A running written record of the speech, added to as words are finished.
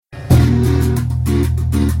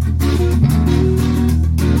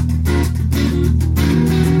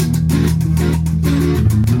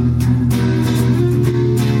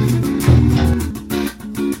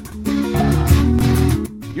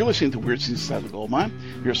listening to Weird Scenes Inside the Gold Mine,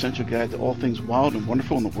 your essential guide to all things wild and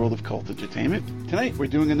wonderful in the world of cult entertainment. Tonight, we're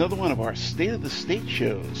doing another one of our State of the State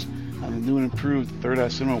shows on the new and improved Third Eye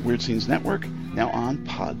Cinema Weird Scenes Network, now on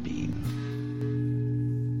Podbean.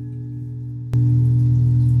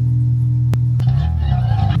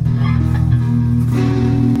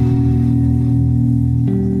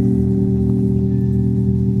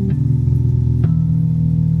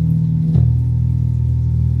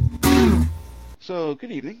 So,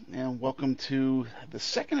 good evening, and welcome to the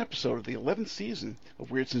second episode of the 11th season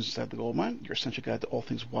of Weird Scenes Inside the Gold Mine, your essential guide to all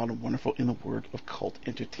things wild and wonderful in the world of cult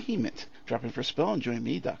entertainment. Drop in for a spell and join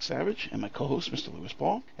me, Doc Savage, and my co-host, Mr. Lewis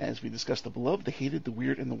Ball, as we discuss the beloved, the hated, the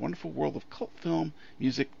weird, and the wonderful world of cult film,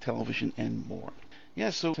 music, television, and more. Yeah,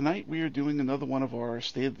 so tonight we are doing another one of our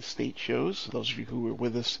State of the State shows. Those of you who were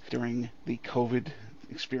with us during the COVID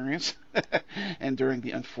experience and during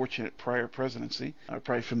the unfortunate prior presidency are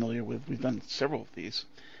probably familiar with. We've done several of these,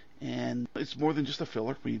 and it's more than just a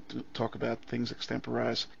filler. We talk about things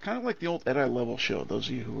extemporized, kind of like the old Ed Eye Level show, those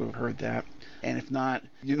of you who have heard that. And if not,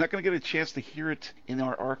 you're not going to get a chance to hear it in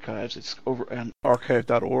our archives. It's over on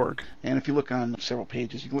archive.org. And if you look on several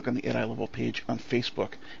pages, you can look on the Ed Eye Level page on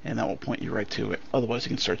Facebook, and that will point you right to it. Otherwise, you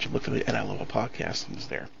can search and look for the Ed Eye Level podcast, and it's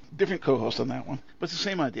there. Different co-host on that one, but it's the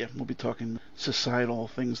same idea. We'll be talking societal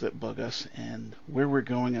things that bug us and where we're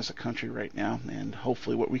going as a country right now, and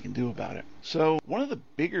hopefully what we can do about it. So one of the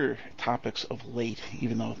bigger topics of late,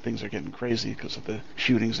 even though things are getting crazy because of the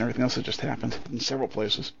shootings and everything else that just happened in several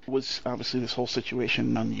places, was obviously this whole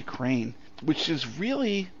situation on Ukraine, which is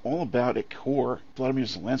really all about, at core, Vladimir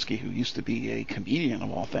Zelensky, who used to be a comedian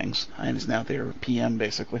of all things, and is now their PM,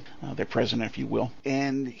 basically, their president, if you will,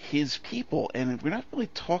 and his people. And we're not really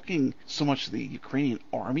talking so much the Ukrainian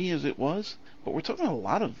army as it was, but we're talking about a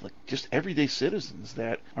lot of just everyday citizens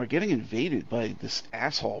that are getting invaded by this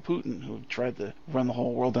asshole Putin, who tried to run the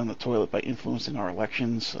whole world down the toilet by influencing our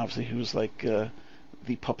elections. Obviously, he was the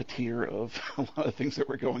puppeteer of a lot of things that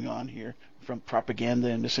were going on here, from propaganda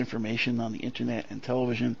and misinformation on the internet and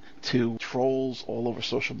television, to trolls all over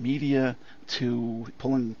social media, to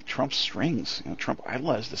pulling Trump's strings. Trump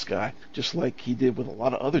idolized this guy, just like he did with a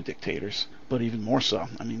lot of other dictators, but even more so.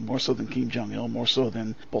 I mean, more so than Kim Jong-il, more so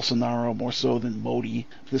than Bolsonaro, more so than Modi.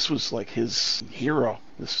 This was like his hero,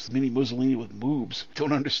 this mini Mussolini with moobs.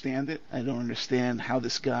 Don't understand it. I don't understand how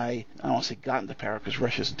this guy, I don't want to say got into power, because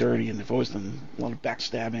Russia's dirty and they've always done a lot of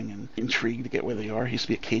backstabbing and intrigue to get where they are. He used to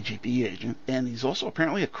be a KGB agent, and he's also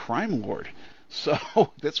apparently a crime lord. So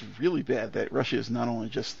that's really bad that Russia is not only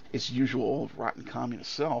just its usual rotten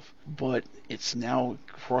communist self, but it's now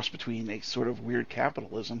crossed between a sort of weird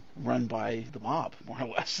capitalism run by the mob, more or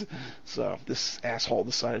less. So this asshole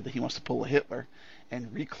decided that he wants to pull a Hitler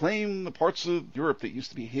and reclaim the parts of Europe that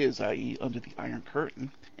used to be his, i.e. under the Iron Curtain.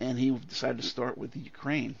 And he decided to start with the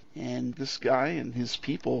Ukraine. And this guy and his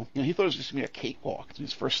people, he thought it was just going to be a cakewalk. It's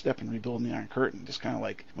his first step in rebuilding the Iron Curtain, just kind of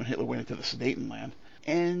like when Hitler went into the Sudetenland.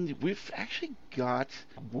 And we've actually got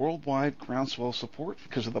worldwide groundswell support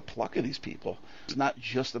because of the pluck of these people. It's not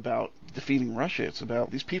just about defeating Russia. It's about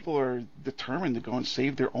these people are determined to go and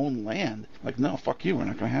save their own land. Like, no, fuck you, we're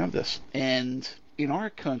not going to have this. And in our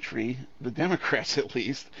country, the Democrats at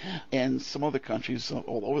least, and some other countries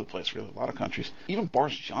all over the place, really, a lot of countries, even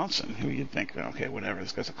Boris Johnson, who you'd think, okay, whatever,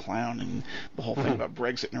 this guy's a clown, and the whole thing about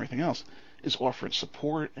Brexit and everything else, is offering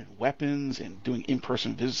support and weapons and doing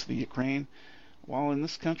in-person visits to the Ukraine. While in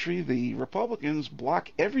this country, the Republicans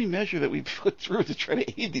block every measure that we put through to try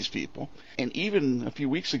to aid these people. And even a few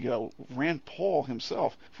weeks ago, Rand Paul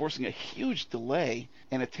himself forcing a huge delay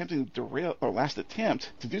and attempting to derail our last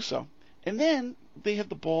attempt to do so. And then they have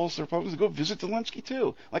the balls, the Republicans, to go visit Zelensky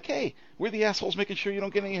too. Like, hey, we're the assholes making sure you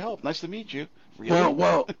don't get any help. Nice to meet you. Really?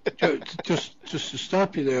 Well, just to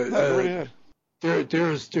stop you there.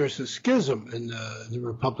 There's a schism in the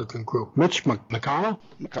Republican group. Mitch McConnell?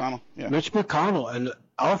 McConnell, yeah. Mitch McConnell and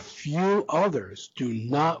a few others do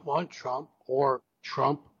not want Trump or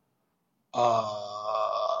Trump.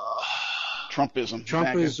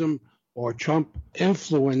 Trumpism or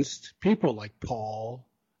Trump-influenced people like Paul,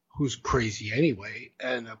 who's crazy anyway,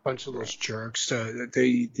 and a bunch of those jerks.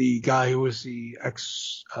 The guy who was the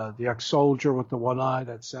ex-soldier with the one eye,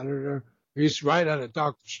 that senator. He's right out of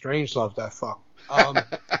Dr. Strangelove, that fuck.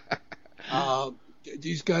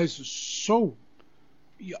 These guys are so...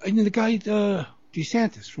 And the guy,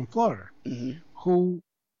 DeSantis from Florida, who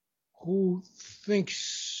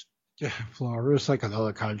thinks Florida is like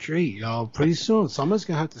another country. Pretty soon someone's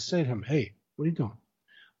going to have to say to him, hey, what are you doing?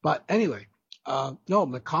 But anyway, no,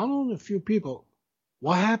 McConnell and a few people,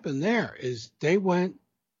 what happened there is they went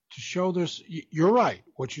to show this. You're right,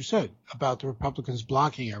 what you said about the Republicans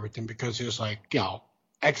blocking everything, because it's like,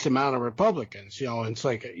 X amount of Republicans. It's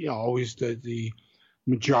like, always the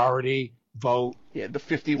majority vote. Yeah, the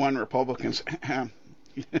 51 Republicans.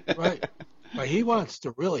 Right. But he wants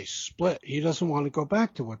to really split. He doesn't want to go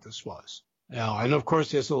back to what this was. And of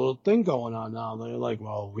course, there's a little thing going on now. They're like,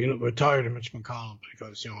 well, we're tired of Mitch McConnell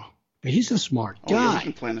because, he's a smart guy. Yeah, he's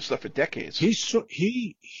been planning this stuff for decades. He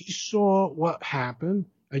saw what happened,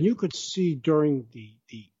 and you could see during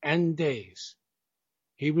the end days,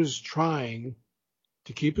 he was trying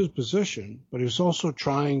to keep his position, but he was also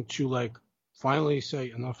trying to, like, finally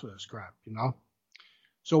say enough of this crap,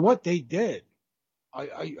 So what they did,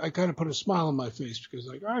 I kind of put a smile on my face because,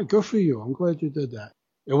 like, all right, good for you. I'm glad you did that.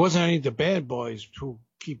 It wasn't any of the bad boys who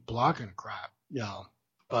keep blocking the crap,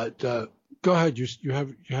 But go ahead, you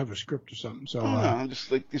have a script or something. So I'm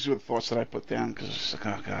just like, these are the thoughts that I put down because it's like,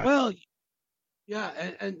 oh god. Well, yeah,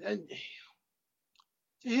 and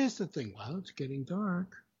here's the thing. Wow, it's getting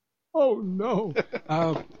dark. Oh no.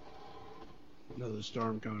 Another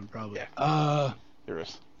storm coming probably. Yeah. There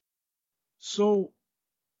is. So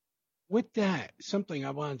with that, something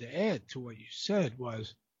I wanted to add to what you said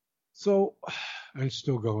was, and it's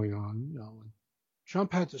still going on,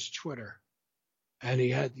 Trump had this Twitter, and he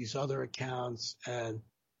had these other accounts, and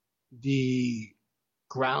the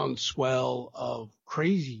groundswell of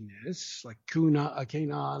craziness, like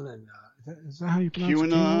QAnon, and is that how you pronounce it?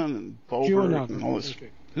 QAnon and Boebert and all this.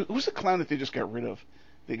 Okay. Who's the clown that they just got rid of?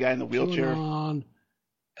 The guy in the wheelchair? QAnon,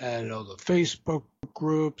 and the Facebook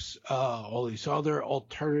groups, all these other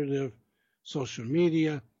alternative social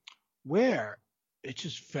media, where it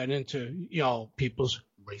just fed into, people's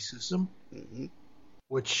racism,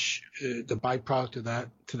 which the byproduct of that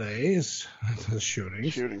today is the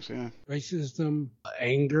shootings. Shootings, yeah. Racism,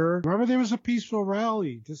 anger. Remember, there was a peaceful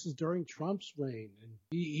rally. This is during Trump's reign. And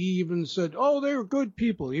he even said, they were good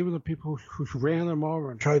people, even the people who ran them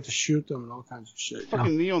over and tried to shoot them and all kinds of shit.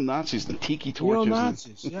 Fucking neo-Nazis, the tiki torches.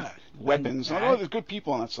 Neo-Nazis, yeah. Weapons. There's good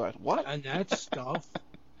people on that side. What? And that stuff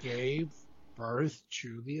gave birth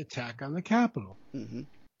to the attack on the Capitol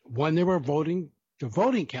when they were voting, the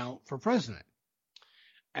voting count for president.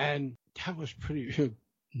 And that was pretty.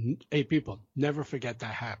 Hey, people, never forget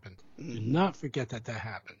that happened. Do not forget that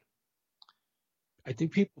happened. I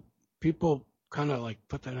think people kind of like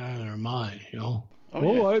put that out of their mind,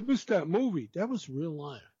 I missed that movie. That was real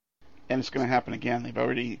life. And it's going to happen again.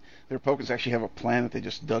 The Republicans actually have a plan that they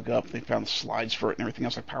just dug up. They found the slides for it and everything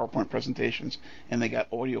else, like PowerPoint presentations, and they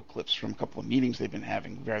got audio clips from a couple of meetings they've been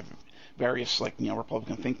having, various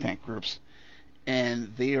Republican think tank groups,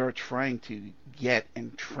 and they are trying to get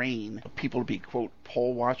and train people to be, quote,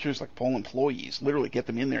 poll watchers, like poll employees, literally get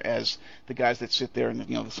them in there as the guys that sit there and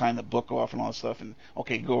they sign the book off and all that stuff, and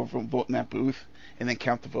go over and vote in that booth and then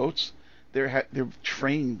count the votes. They're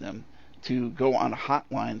training them to go on a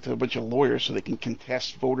hotline to a bunch of lawyers so they can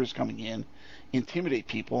contest voters coming in, intimidate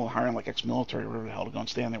people, hiring like ex-military or whatever the hell to go and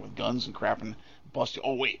stand there with guns and crap and bust you.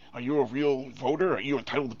 Oh, wait, are you a real voter? Are you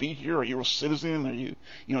entitled to be here? Are you a citizen? Are you,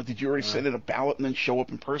 did you already send in a ballot and then show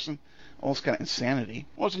up in person? All this kind of insanity.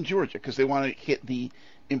 Well, it's in Georgia because they want to hit the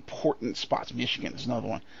important spots. Michigan is another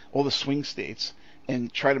one. All the swing states,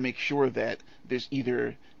 and try to make sure that there's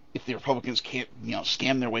either, if the Republicans can't,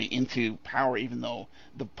 scam their way into power, even though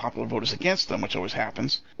the popular vote is against them, which always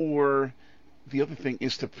happens, or the other thing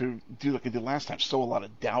is to do like they did last time, sow a lot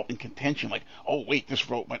of doubt and contention, like, oh, wait, this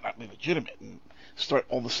vote might not be legitimate, and start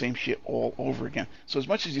all the same shit all over again. So as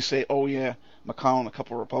much as you say, oh, yeah, McConnell and a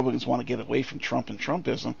couple of Republicans want to get away from Trump and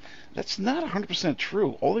Trumpism, that's not 100%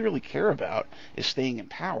 true. All they really care about is staying in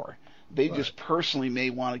power. They just personally may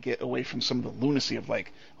want to get away from some of the lunacy of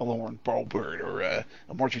like a Lauren Boebert or a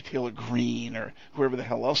Marjorie Taylor Greene or whoever the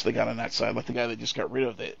hell else they got on that side, like the guy they just got rid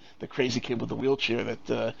of, the crazy kid with the wheelchair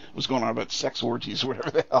that was going on about sex orgies or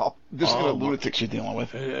whatever the hell. This is the kind of lunatics you're dealing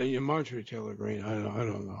with. Marjorie Taylor Greene, I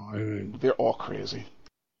don't know. They're all crazy.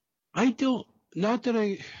 Not that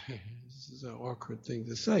this is an awkward thing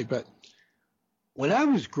to say, but when I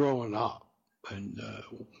was growing up, and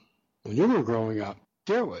when you were growing up,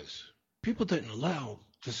 people didn't allow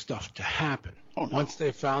this stuff to happen. Oh, no. Once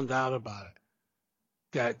they found out about it,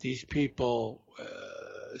 that these people,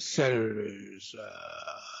 senators,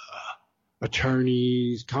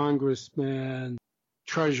 attorneys, congressmen,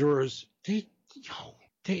 treasurers, they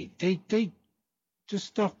just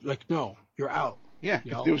stuff like, no, you're out. Yeah,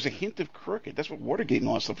 if there was a hint of crooked. That's what Watergate and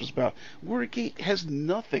all that stuff was about. Watergate has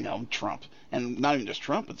nothing on Trump, and not even just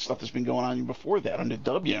Trump, but stuff that's been going on even before that under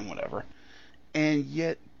W and whatever. And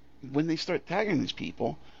yet when they start tagging these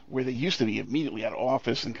people, where they used to be immediately out of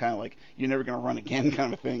office and kind of like, you're never going to run again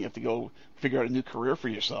kind of a thing, you have to go figure out a new career for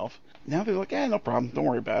yourself. Now they're like, no problem, don't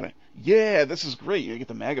worry about it. Yeah, this is great. You get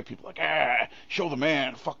the MAGA people like, show the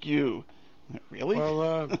man, fuck you. Really?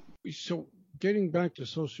 Well, so getting back to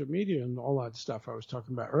social media and all that stuff I was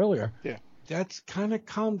talking about earlier, yeah, that's kind of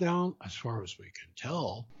calmed down as far as we can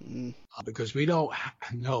tell, because we don't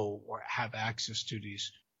know or have access to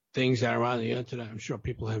these things that are on the internet. I'm sure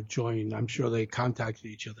people have joined. I'm sure they contacted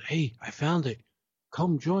each other. Hey, I found it.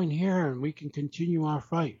 Come join here and we can continue our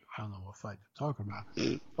fight. I don't know what fight they're talking about.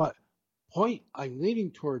 But point I'm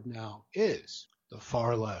leaning toward now is the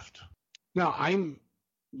far left. Now, I'm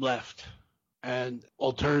left and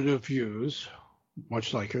alternative views,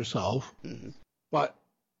 much like yourself. But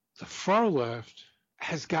the far left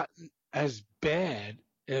has gotten as bad,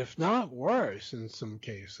 if not worse in some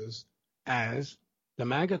cases, as the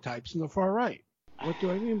MAGA types in the far right. What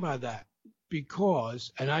do I mean by that?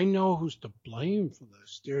 Because, and I know who's to blame for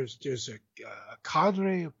this, there's a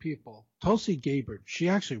cadre of people. Tulsi Gabbard, she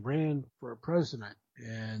actually ran for president,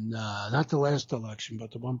 and not the last election,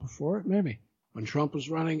 but the one before it, maybe, when Trump was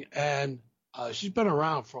running, and she's been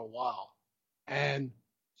around for a while, and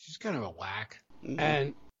she's kind of a whack,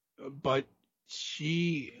 but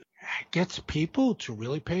she gets people to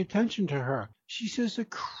really pay attention to her. She says the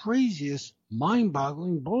craziest,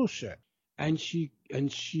 mind-boggling bullshit, and she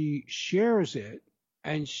shares it,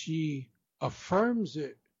 and she affirms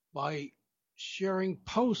it by sharing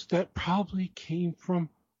posts that probably came from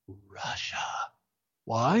Russia.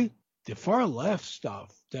 Why? The far left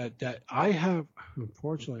stuff that I have,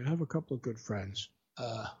 unfortunately, I have a couple of good friends,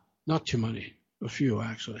 not too many, a few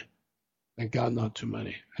actually. Thank God, not too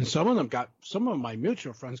many. And some of my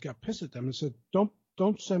mutual friends got pissed at them and said,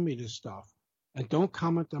 don't send me this stuff. And don't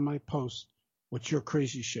comment on my post with your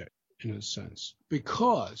crazy shit, in a sense.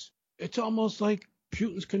 Because it's almost like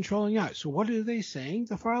Putin's controlling us. So what are they saying,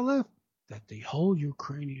 the far left? That the whole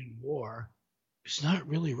Ukrainian war is not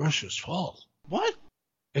really Russia's fault. What?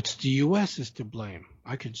 It's the U.S. is to blame.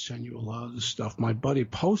 I could send you a lot of this stuff. My buddy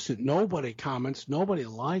posts it. Nobody comments. Nobody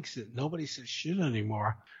likes it. Nobody says shit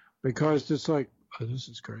anymore. Because it's like, oh, this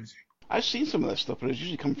is crazy. I've seen some of that stuff, but it's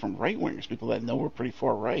usually coming from right wingers, people that know we're pretty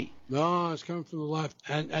far right. No, it's coming from the left,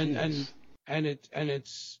 and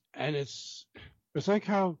it's like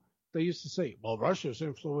how they used to say, well, Russia's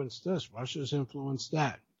influenced this, Russia's influenced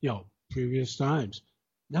that, previous times.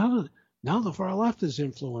 Now the far left is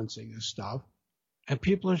influencing this stuff, and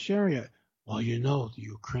people are sharing it. Well, the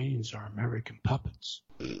Ukrainians are American puppets.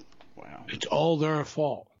 Wow. It's all their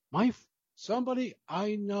fault. Somebody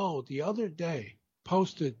I know the other day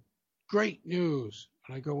posted great news.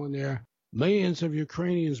 And I go in there, millions of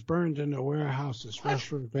Ukrainians burned in their warehouses, rush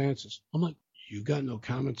for advances. I'm like, you got no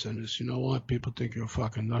comments on this. You know what? People think you're a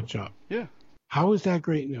fucking nut job. Yeah. How is that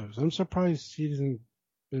great news? I'm surprised he hasn't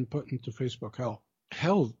been put into Facebook hell.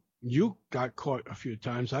 Hell, you got caught a few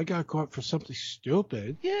times. I got caught for something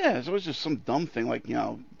stupid. Yeah, it's always just some dumb thing like,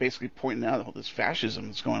 basically pointing out all this fascism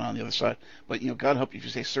that's going on the other side. But, God help you if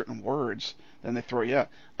you say certain words, then they throw you out.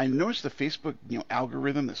 I noticed the Facebook,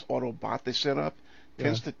 algorithm, this auto bot they set up,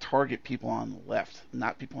 tends to target people on the left,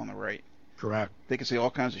 not people on the right. Correct. They can say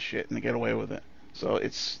all kinds of shit and they get away with it. So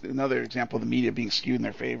it's another example of the media being skewed in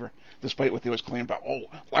their favor, despite what they always claim about,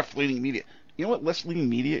 left-leaning media. You know what left-leaning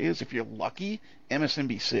media is? If you're lucky,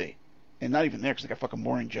 MSNBC. And not even there, because they got fucking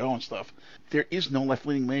Morning Joe and stuff. There is no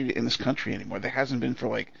left-leaning media in this country anymore. There hasn't been for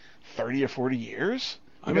like 30 or 40 years.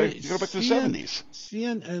 You go back to the 70s.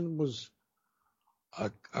 CNN was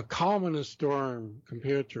a calm in a storm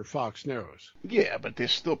compared to Fox News. Yeah, but they're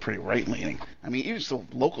still pretty right-leaning. I mean, even still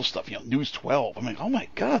local stuff, News 12. I mean, oh my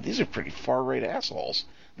God, these are pretty far-right assholes.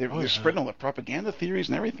 They're spreading all the propaganda theories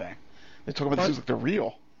and everything. They talk about things like they're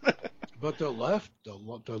real. But the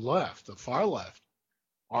far left,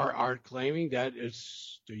 are claiming that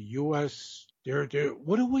it's the U.S. They're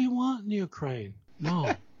what do we want in the Ukraine?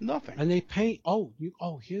 No, nothing. And they paint.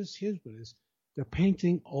 Here's what it is. They're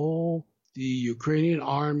painting all the Ukrainian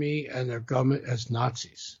army and their government as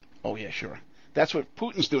Nazis. Oh yeah, sure. That's what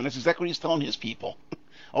Putin's doing. That's exactly what he's telling his people.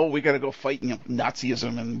 We got to go fight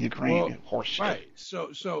Nazism in Ukraine. Horseshit. Right.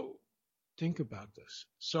 So think about this.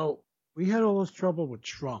 So we had all this trouble with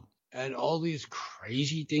Trump. And all these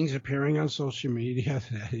crazy things appearing on social media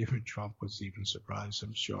that even Trump was even surprised,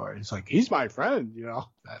 I'm sure. It's like, he's my friend,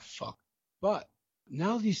 that fuck. But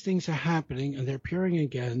now these things are happening and they're appearing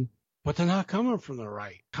again, but they're not coming from the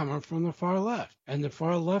right, coming from the far left. And the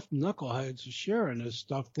far left knuckleheads are sharing this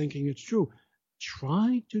stuff thinking it's true.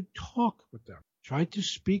 Try to talk with them. Try to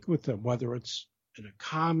speak with them, whether it's in a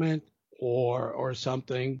comment or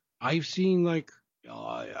something. I've seen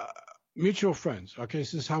Mutual friends. Okay,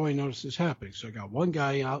 this is how I noticed this happening. So I got one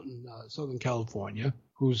guy out in Southern California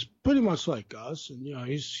who's pretty much like us, and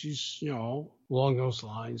he's along those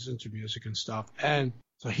lines into music and stuff. And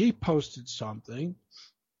so he posted something,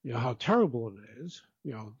 how terrible it is,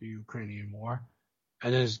 the Ukrainian war.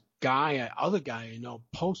 And this other guy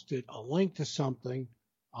posted a link to something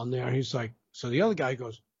on there. He's like, so the other guy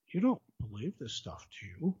goes, "You don't believe this stuff, do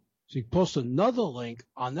you?" So he posts another link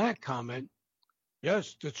on that comment.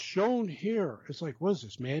 Yes, it's shown here. It's like, what is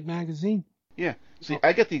this, Mad Magazine? Yeah. See,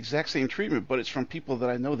 I get the exact same treatment, but it's from people that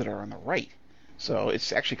I know that are on the right. So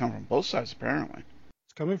it's actually come from both sides, apparently.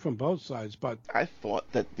 It's coming from both sides, but I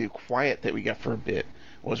thought that the quiet that we got for a bit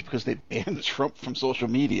was because they banned Trump from social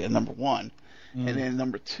media, number one. And then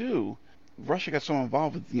number two, Russia got so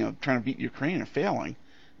involved with, trying to beat Ukraine and failing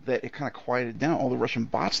that it kind of quieted down. All the Russian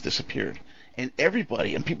bots disappeared. And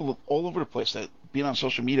everybody, and people all over the place that being on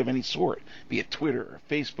social media of any sort, be it Twitter or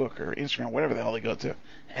Facebook or Instagram, whatever the hell they go to,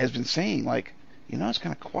 has been saying, like, it's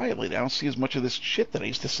kind of quiet lately. I don't see as much of this shit that I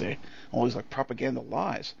used to see. All these, like, propaganda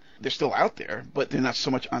lies. They're still out there, but they're not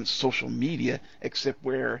so much on social media, except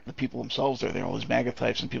where the people themselves are. They're all these MAGA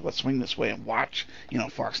types and people that swing this way and watch,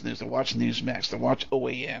 Fox News. They watch Newsmax. They watch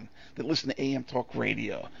OAN. They listen to AM Talk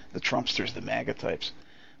Radio, the Trumpsters, the MAGA types.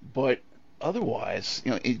 But otherwise,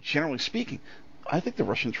 generally speaking, I think the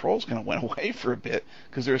Russian trolls kind of went away for a bit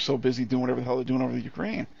because they're so busy doing whatever the hell they're doing over the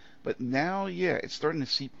Ukraine. But now, yeah, it's starting to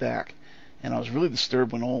seep back. And I was really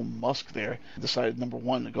disturbed when old Musk there decided, number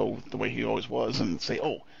one, to go the way he always was and say,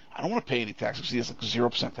 oh, I don't want to pay any taxes. He has like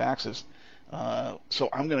 0% taxes. So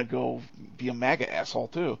I'm going to go be a MAGA asshole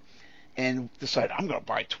too. And decide I'm going to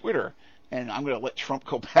buy Twitter. And I'm going to let Trump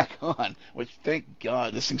go back on, which, thank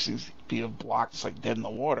God, this thing seems to be blocked. It's like dead in the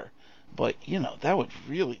water. But, that would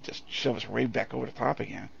really just shove us right back over the top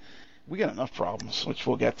again. We got enough problems, which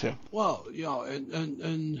we'll get to. Well,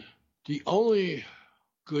 and the only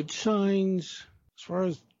good signs as far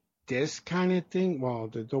as this kind of thing, well,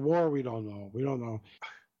 the war, we don't know. We don't know.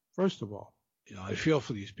 First of all, I feel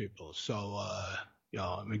for these people. So,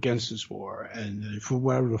 I'm against this war. And for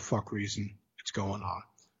whatever the fuck reason it's going on.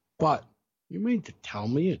 But you mean to tell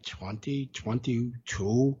me in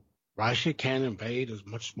 2022 Russia can't invade a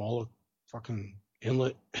much smaller fucking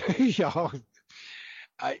inlet?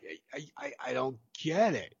 I don't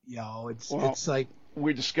get it. It's like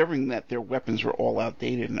we're discovering that their weapons were all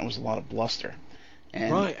outdated and it was a lot of bluster.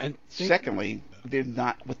 And right, and secondly, they're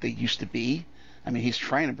not what they used to be. I mean, he's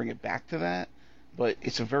trying to bring it back to that, but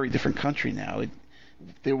it's a very different country now.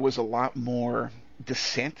 There was a lot more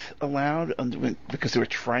dissent allowed because they were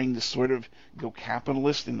trying to sort of go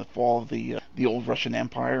capitalist in the fall of the old Russian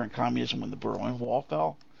Empire and communism when the Berlin Wall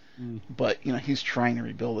fell. But he's trying to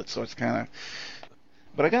rebuild it, so it's kind of.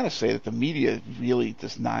 But I gotta say that the media really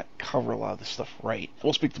does not cover a lot of this stuff right.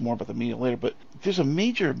 We'll speak more about the media later, but there's a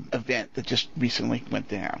major event that just recently went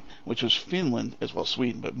down, which was Finland as well as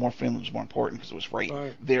Sweden, but Finland was more important because it was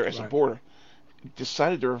right there as a border.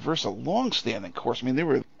 Decided to reverse a long-standing course. I mean, they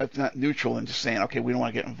were not neutral and just saying, okay, we don't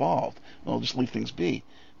want to get involved. We'll just leave things be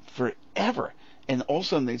forever. And all of a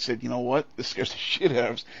sudden they said, you know what, this scares the shit out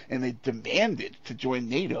of us, and they demanded to join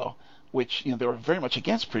NATO, which they were very much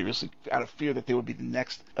against previously, out of fear that they would be the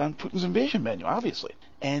next on Putin's invasion menu, obviously.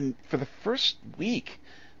 And for the first week,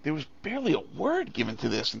 there was barely a word given to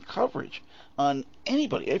this in coverage on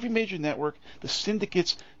anybody, every major network, the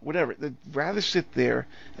syndicates, whatever. They'd rather sit there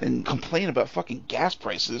and complain about fucking gas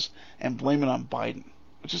prices and blame it on Biden,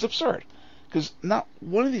 which is absurd. Because not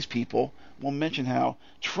one of these people will mention how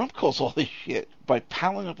Trump calls all this shit by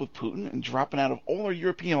palling up with Putin and dropping out of all our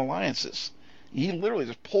European alliances. He literally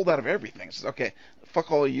just pulled out of everything. He says, okay,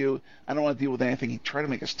 fuck all of you. I don't want to deal with anything. He tried to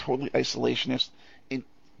make us totally isolationist and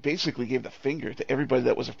basically gave the finger to everybody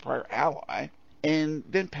that was a prior ally and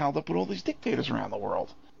then palled up with all these dictators around the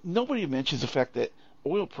world. Nobody mentions the fact that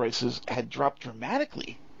oil prices had dropped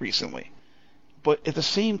dramatically recently. But at the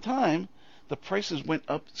same time, the prices went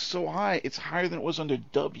up so high, it's higher than it was under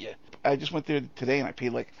W. I just went there today and I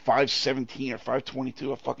paid like $5.17 or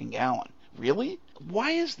 $5.22 a fucking gallon. Really?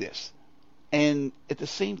 Why is this? And at the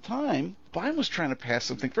same time, Biden was trying to pass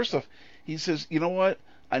something. First off, he says, you know what?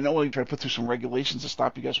 I know we try to put through some regulations to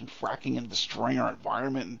stop you guys from fracking and destroying our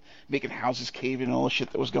environment and making houses cave in and all the shit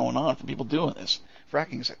that was going on from people doing this.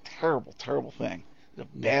 Fracking is a terrible, terrible thing. It's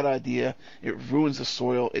a bad idea. It ruins the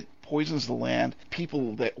soil. It poisons the land.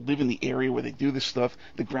 People that live in the area where they do this stuff,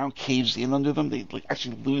 the ground caves in under them. They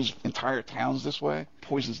actually lose entire towns this way. It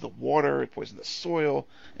poisons the water. It poisons the soil.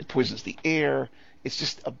 It poisons the air. It's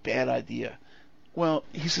just a bad idea. Well,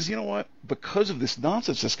 he says, you know what? Because of this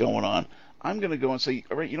nonsense that's going on, I'm going to go and say,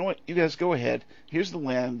 all right, you know what? You guys go ahead. Here's the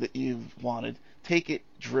land that you've wanted. take it,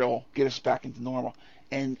 drill, get us back into normal.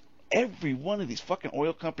 And every one of these fucking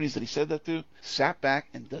oil companies that he said that to sat back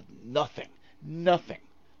and did nothing. Nothing.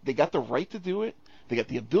 They got the right to do it. They got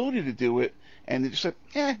the ability to do it. And they just said,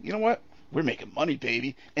 you know what? We're making money,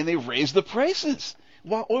 baby. And they raised the prices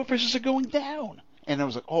while oil prices are going down. And I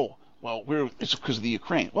was like, oh, well, it's because of the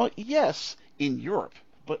Ukraine. Well, yes, in Europe.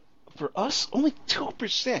 But for us, only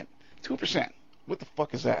 2%. 2%. What the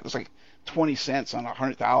fuck is that? It's like 20 cents on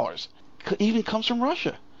 $100. Even comes from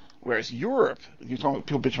Russia. Whereas Europe, you're talking about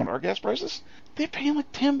people bitching on our gas prices, they're paying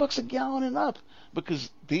like $10 a gallon and up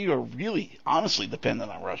because they are really, honestly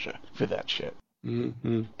dependent on Russia for that shit.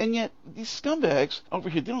 Mm-hmm. And yet, these scumbags over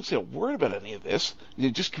here, they don't say a word about any of this. They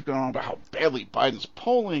just keep going on about how badly Biden's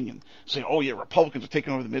polling and saying, oh, yeah, Republicans are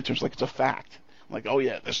taking over the midterms like it's a fact. Like, oh,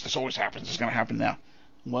 yeah, this always happens. It's going to happen now.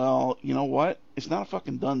 Well, you know what? It's not a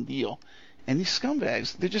fucking done deal. And these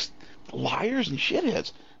scumbags, they're just liars and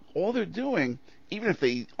shitheads. All they're doing, even if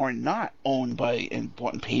they are not owned by and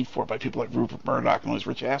bought and paid for by people like Rupert Murdoch and all these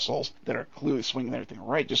rich assholes that are clearly swinging everything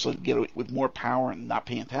right just so they get it with more power and not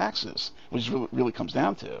paying taxes, which is really comes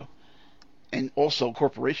down to. And also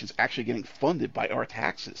corporations actually getting funded by our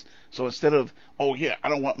taxes. So instead of, oh yeah, I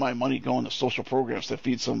don't want my money going to social programs to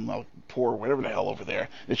feed some poor whatever the hell over there,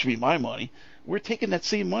 it should be my money, we're taking that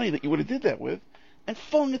same money that you would have did that with and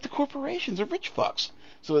funneling it to corporations or rich fucks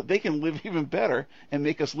so that they can live even better and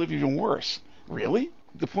make us live even worse. Really?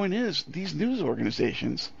 The point is, these news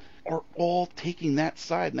organizations are all taking that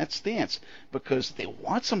side and that stance because they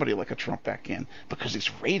want somebody like a Trump back in because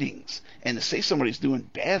it's ratings. And to say somebody's doing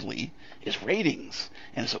badly is ratings.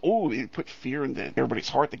 And it's, oh, they put fear into everybody's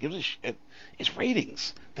heart that gives a shit. It's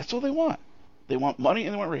ratings. That's all they want. They want money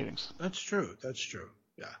and they want ratings. That's true.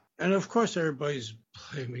 Yeah. And of course, everybody's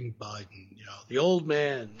blaming Biden. The old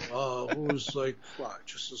man who's like, what,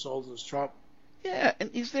 just as old as Trump? Yeah, and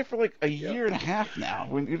he's there for like a year and a half now.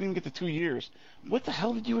 We didn't even get to 2 years. What the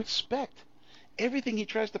hell did you expect? Everything he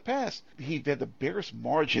tries to pass, he had the barest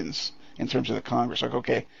margins in terms of the Congress. Like,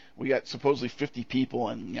 okay, we got supposedly 50 people,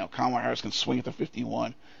 and Kamala Harris can swing it to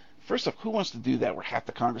 51. First off, who wants to do that where half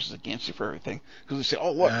the Congress is against you for everything? Because they say,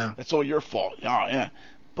 oh, look, that's all your fault. Yeah.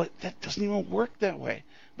 But that doesn't even work that way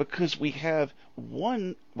because we have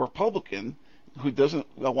one Republican who doesn't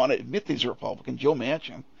want to admit he's a Republican, Joe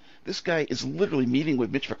Manchin. This guy is literally meeting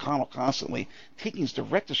with Mitch McConnell constantly, taking his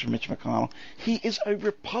directives from Mitch McConnell. He is a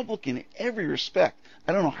Republican in every respect.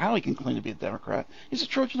 I don't know how he can claim to be a Democrat. He's a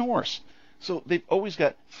Trojan horse. So they've always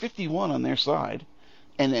got 51 on their side,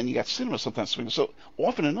 and then you got Sinema sometimes swinging. So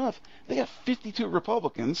often enough, they got 52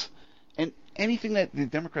 Republicans, and anything that the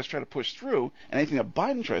Democrats try to push through, and anything that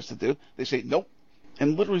Biden tries to do, they say nope,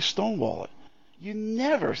 and literally stonewall it. You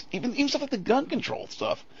never, even stuff like the gun control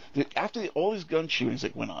stuff, after all these gun shootings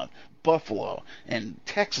that went on, Buffalo and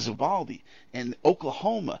Texas, Uvalde, and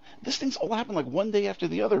Oklahoma, this thing's all happened like one day after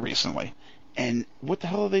the other recently. And what the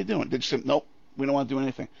hell are they doing? They just say, nope, we don't want to do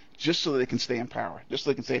anything, just so they can stay in power, just so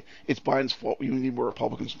they can say, it's Biden's fault, we need more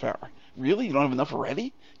Republicans in power. Really? You don't have enough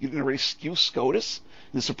already? You didn't already skew SCOTUS,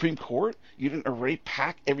 the Supreme Court? You didn't already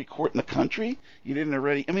pack every court in the country? You didn't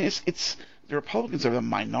already, it's the Republicans are the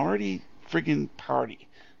minority friggin' party.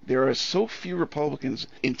 There are so few Republicans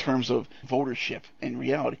in terms of votership and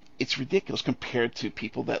reality. It's ridiculous compared to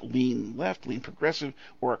people that lean left, lean progressive,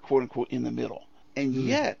 or are quote-unquote in the middle. And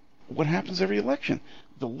yet, what happens every election?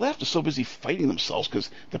 The left is so busy fighting themselves because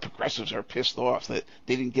the progressives are pissed off that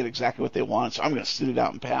they didn't get exactly what they wanted, so I'm going to sit it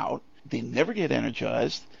out and pout. They never get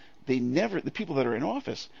energized. The people that are in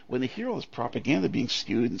office, when they hear all this propaganda being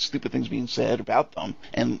skewed and stupid things being said about them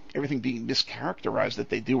and everything being mischaracterized that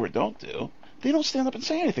they do or don't do, they don't stand up and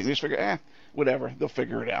say anything. They just figure, whatever, they'll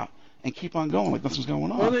figure it out and keep on going like nothing's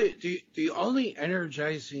going on. Well, the only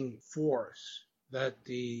energizing force that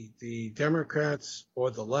the Democrats or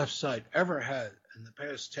the left side ever had in the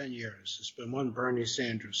past 10 years has been one Bernie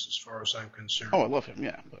Sanders, as far as I'm concerned. Oh, I love him,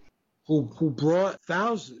 yeah. But who brought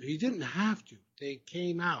thousands, he didn't have to, they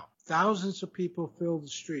came out. Thousands of people filled the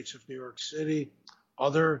streets of New York City,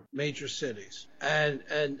 other major cities. And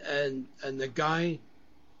the guy,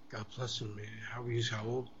 God bless him, he's how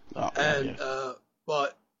old?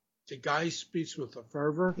 But the guy speaks with a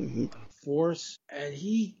fervor, a force, and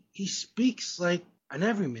he speaks like an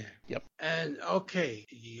everyman. Yep. And okay,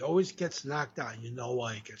 he always gets knocked out. You know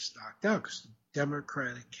why he gets knocked out? Because the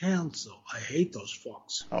Democratic Council. I hate those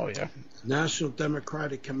folks. Oh yeah. National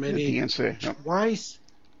Democratic Committee. The DNC. Yep.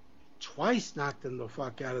 Twice knocked him the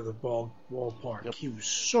fuck out of the ballpark. Yep. He was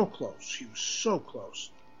so close.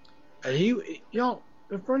 And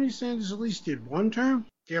if Bernie Sanders at least did one term,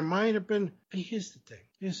 there might have been. Here's the thing.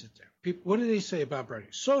 People, what do they say about Bernie?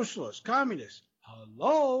 Socialist, communist.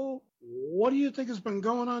 Hello? What do you think has been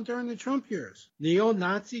going on during the Trump years?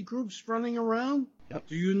 Neo-Nazi groups running around? Yep.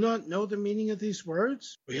 Do you not know the meaning of these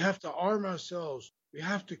words? We have to arm ourselves. We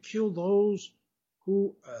have to kill those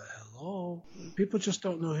who... hello? People just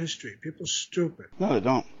don't know history. People are stupid. No, they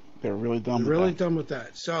don't. They're really dumb. They're really dumb with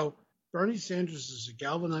that. So Bernie Sanders is a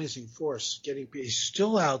galvanizing force. He's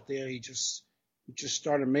still out there. He just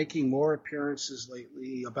started making more appearances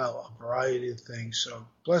lately about a variety of things. So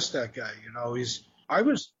bless that guy. I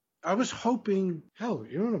was hoping, hell,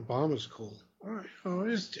 Obama's cool. All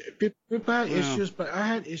right, people had issues, but I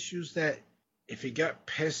had issues that if he got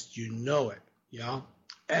pissed,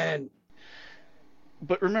 and.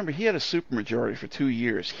 But remember, he had a supermajority for 2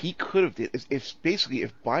 years. He could have did. If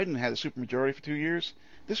Biden had a supermajority for 2 years,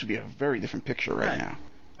 this would be a very different picture right now.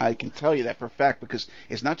 I can tell you that for a fact because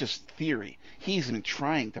it's not just theory. He's been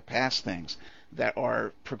trying to pass things that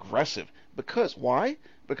are progressive. Because why?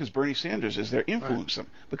 Because Bernie Sanders is there influencing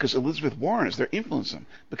him. Because Elizabeth Warren is there influencing him.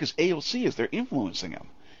 Because AOC is there influencing him.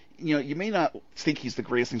 You may not think he's the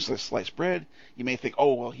greatest thing since sliced bread. You may think,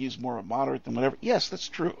 oh, well, he's more a moderate than whatever. Yes, that's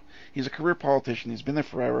true. He's a career politician. He's been there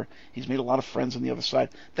forever. He's made a lot of friends on the other side.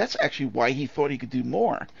 That's actually why he thought he could do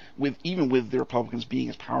more, even with the Republicans being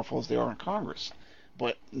as powerful as they are in Congress.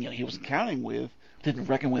 But he didn't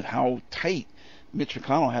reckon with how tight Mitch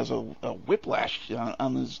McConnell has a whiplash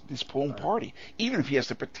on his own party. Even if he has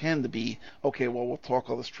to pretend to be, okay, well, we'll talk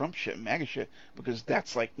all this Trump shit and MAGA shit, because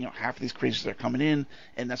that's half of these crazies are coming in,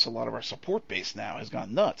 and that's a lot of our support base now has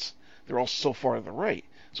gone nuts. They're all so far to the right.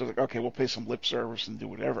 So it's like, okay, we'll pay some lip service and do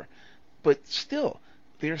whatever. But still,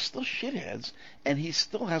 they're still shitheads, and he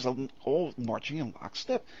still has all marching in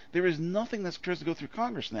lockstep. There is nothing that tries to go through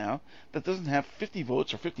Congress now that doesn't have 50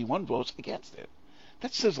 votes or 51 votes against it.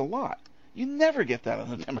 That says a lot. You never get that on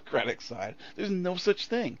the Democratic side. There's no such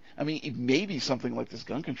thing. I mean, it may be something like this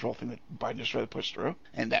gun control thing that Biden just tried to push through,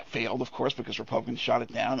 and that failed, of course, because Republicans shot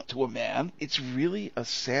it down to a man. It's really a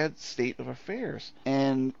sad state of affairs.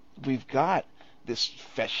 And we've got this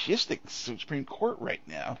fascistic Supreme Court right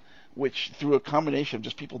now, which through a combination of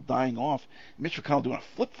just people dying off, Mitch McConnell doing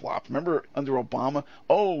a flip-flop. Remember under Obama,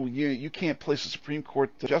 you can't place a Supreme Court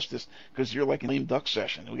justice because you're like a lame duck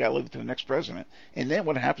session. We got to leave it to the next president. And then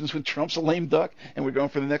what happens when Trump's a lame duck and we're going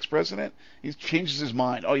for the next president? He changes his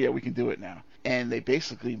mind. Oh, yeah, we can do it now. And they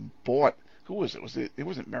basically bought, who was it? It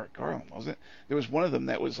wasn't Merrick Garland, was it? There was one of them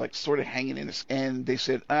that was like sort of hanging in this, and they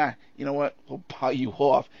said, you know what? We'll buy you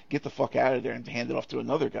off. Get the fuck out of there and hand it off to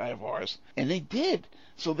another guy of ours. And they did.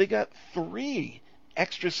 So they got 3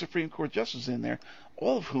 extra Supreme Court justices in there,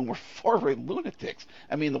 all of whom were far-right lunatics.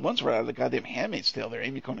 I mean, the ones were out of the goddamn Handmaid's Tale there,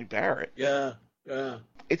 Amy Coney Barrett. Yeah.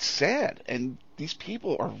 It's sad, and these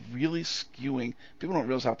people are really skewing. People don't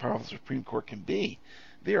realize how powerful the Supreme Court can be.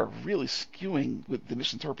 They are really skewing with the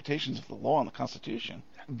misinterpretations of the law and the Constitution,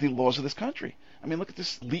 the laws of this country. I mean, look at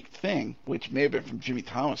this leaked thing, which may have been from Jimmy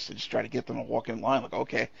Thomas to just try to get them to walk in line, like,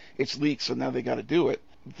 okay, it's leaked, so now they got to do it.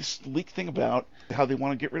 This leaked thing about how they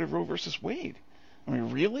want to get rid of Roe versus Wade. I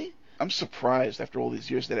mean, really? I'm surprised after all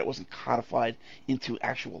these years that it wasn't codified into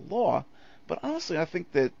actual law. But honestly, I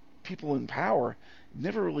think that people in power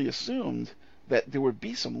never really assumed that there would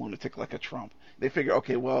be some lunatic like a Trump. They figure,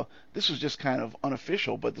 okay, well, this was just kind of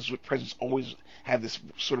unofficial, but this is what presidents always have, this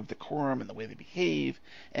sort of decorum in the way they behave,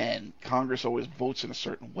 and Congress always votes in a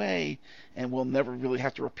certain way, and we'll never really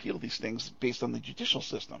have to repeal these things based on the judicial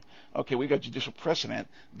system. Okay, we got judicial precedent,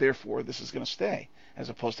 therefore this is going to stay, as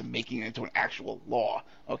opposed to making it into an actual law.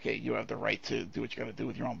 Okay, you have the right to do what you got to do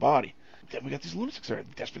with your own body. Then we got these lunatics that are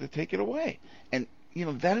desperate to take it away. And,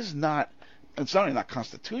 that is not, it's not only not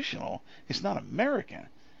constitutional, it's not American.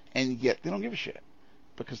 And yet they don't give a shit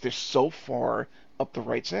because they're so far up the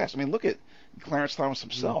right's ass. I mean, look at Clarence Thomas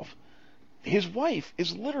himself. His wife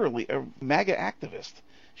is literally a MAGA activist.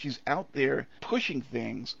 She's out there pushing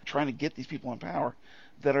things, trying to get these people in power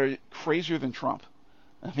that are crazier than Trump.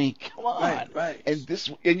 I mean, come on. Right. And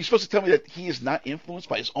you're supposed to tell me that he is not influenced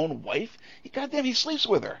by his own wife? He sleeps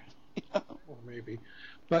with her. Or maybe.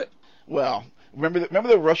 But well, remember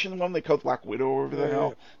the Russian one they called Black Widow or whatever the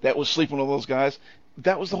hell? That was sleeping with all those guys?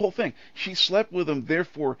 That was the whole thing. She slept with them,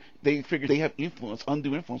 therefore they figured they have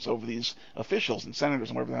undue influence over these officials and senators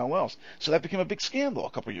and whatever the hell else. So that became a big scandal a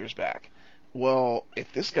couple of years back. Well,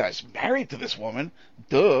 if this guy's married to this woman,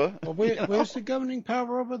 duh. Well, where's the governing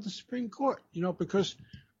power over the Supreme Court? Because,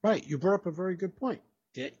 right, you brought up a very good point.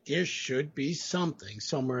 There should be something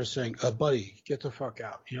somewhere saying, buddy, get the fuck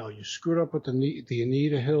out. You screwed up with the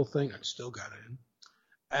Anita Hill thing. I still got it in.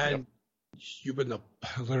 And you've been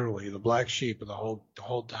literally the black sheep of the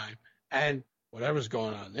whole time. And whatever's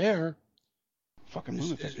going on there fucking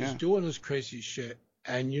lunatic, is doing this crazy shit.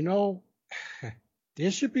 And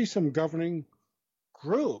there should be some governing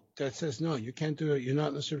group that says, no, you can't do it. You're not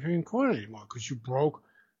in the Supreme Court anymore because you broke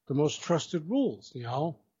the most trusted rules, you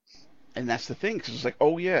know? And that's the thing, because it's like,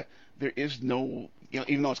 oh yeah, there is no,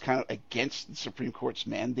 even though it's kind of against the Supreme Court's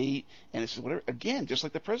mandate, and it's whatever, again, just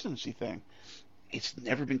like the presidency thing, it's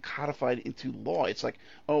never been codified into law. It's like,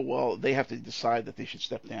 oh, well, they have to decide that they should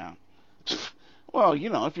step down. Well,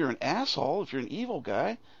 if you're an asshole, if you're an evil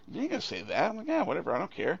guy, you ain't gonna say that. I'm like, yeah, whatever, I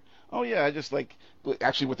don't care. Oh yeah, I just like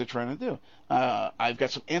actually what they're trying to do. I've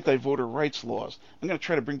got some anti-voter rights laws. I'm gonna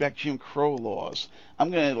try to bring back Jim Crow laws.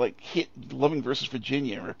 I'm gonna hit Loving versus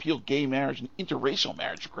Virginia and repeal gay marriage and interracial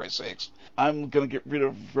marriage, for Christ's sakes. I'm gonna get rid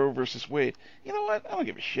of Roe versus Wade. You know what? I don't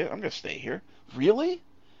give a shit. I'm gonna stay here. Really?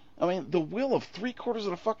 I mean, the will of 3/4 of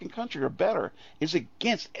the fucking country or better is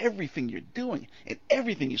against everything you're doing and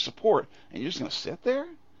everything you support, and you're just going to sit there?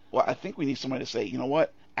 Well, I think we need somebody to say, you know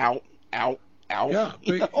what, out, out, out.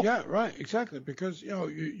 Yeah, yeah, right, exactly. Because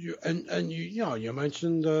you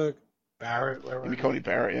mentioned Barrett, Amy Coney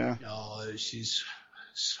Barrett, yeah. She's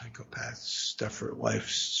psychopath, Stefford wife,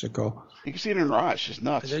 sicko. You can see it in her eyes. She's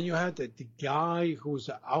nuts. And then you had the guy who was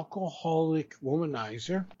an alcoholic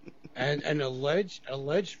womanizer and an alleged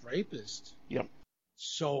rapist. Yep.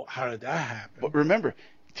 So how did that happen? But remember,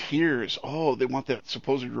 tears. Oh, they want that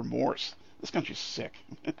supposed remorse. This country's sick.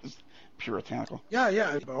 It's puritanical.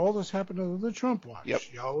 Yeah. But all this happened under the Trump watch. Yep.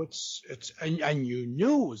 And you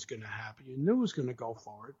knew it was going to happen. You knew it was going to go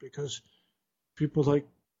forward because people like,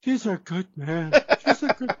 she's a good man. She's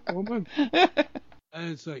a good woman. And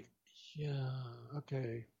it's like, yeah,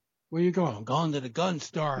 okay. Where you going? I'm going to the gun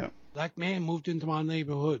store. Yep. Black man moved into my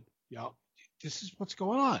neighborhood. This is what's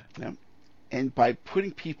going on. Yep. And by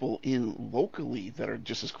putting people in locally that are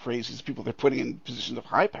just as crazy as people they're putting in positions of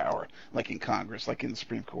high power, like in Congress, like in the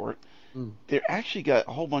Supreme Court, they've actually got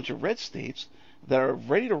a whole bunch of red states that are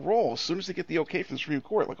ready to roll as soon as they get the okay from the Supreme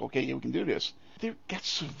Court. Like, okay, yeah, we can do this. They've got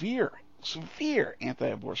severe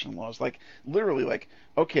anti-abortion laws. Like, literally, like,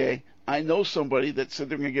 okay, I know somebody that said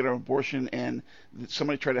they're going to get an abortion and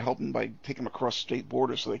somebody tried to help them by taking them across state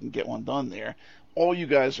borders so they can get one done there. All you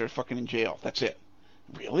guys are fucking in jail. That's it.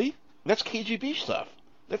 Really? That's KGB stuff.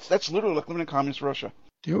 That's literally like living in communist Russia.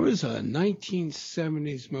 There was a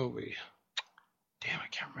 1970s movie. Damn, I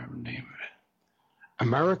can't remember the name of it.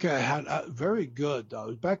 America had very good,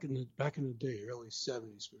 though. Back in the day, early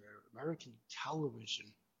 70s, where American television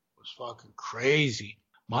was fucking crazy.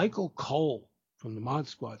 Michael Cole from the Mod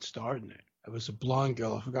Squad starred in it. It was a blonde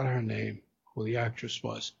girl. I forgot her name, who the actress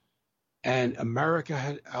was. And America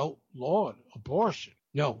had outlawed abortion.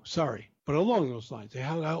 No, sorry. But along those lines, they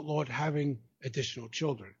had outlawed having additional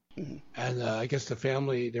children. Mm-hmm. And I guess the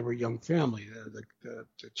family, they were a young family. The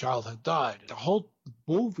child had died. The whole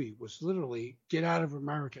movie was literally get out of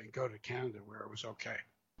America and go to Canada where it was okay.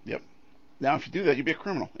 Yep. Now, if you do that, you'd be a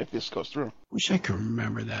criminal if this goes through. Wish I could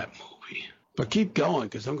remember that movie. But keep going,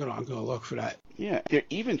 because I'm gonna look for that. Yeah, they're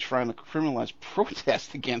even trying to criminalize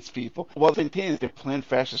protest against people. While maintaining that their planned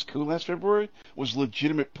fascist coup last February was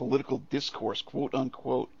legitimate political discourse, quote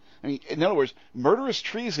unquote. I mean, in other words, murderous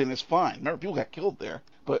treason is fine. Remember, people got killed there.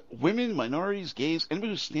 But women, minorities, gays,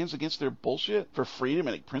 anybody who stands against their bullshit for freedom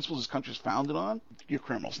and the principles this country's founded on, you're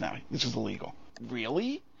criminals now. This is illegal.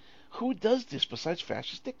 Really? Who does this besides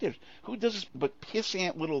fascist dictators? Who does this but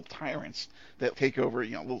pissant little tyrants that take over,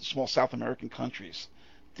 little small South American countries?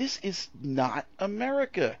 This is not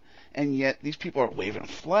America. And yet these people are waving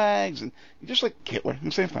flags and just like Hitler,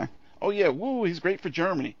 the same thing. Oh yeah, woo, he's great for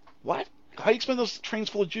Germany. What? How do you explain those trains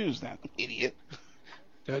full of Jews then? Idiot.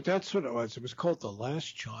 That's what it was. It was called The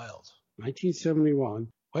Last Child, 1971.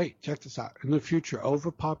 Wait, check this out. In the future,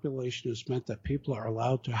 overpopulation has meant that people are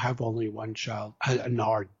allowed to have only one child and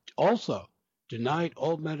are also denied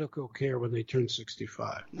all medical care when they turn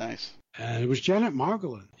 65. Nice. And it was Janet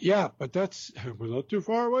Margolin. Yeah, but we're not too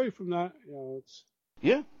far away from that.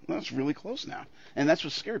 Yeah, that's really close now. And that's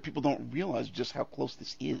what's scary. People don't realize just how close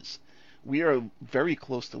this is. We are very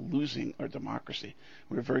close to losing our democracy.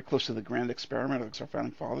 We're very close to the grand experiment, as our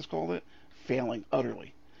founding fathers called it, failing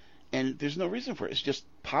utterly. And there's no reason for it. It's just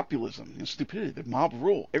populism and stupidity, the mob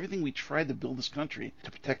rule, everything we tried to build this country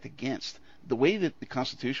to protect against. The way that the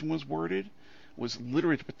Constitution was worded was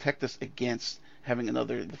literally to protect us against having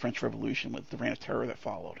the French Revolution with the reign of terror that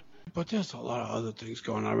followed. But there's a lot of other things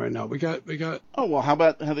going on right now. We got. Oh, well, how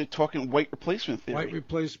about how they're talking white replacement theory? White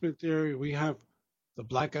replacement theory. We have the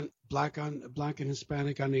black and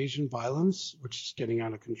Hispanic on Asian violence, which is getting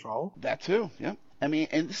out of control. That too, yeah. I mean,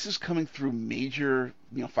 and this is coming through major,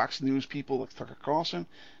 Fox News people like Tucker Carlson.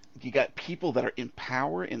 You got people that are in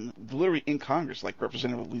power literally in Congress, like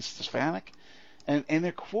Representative Lisa Stefanik. And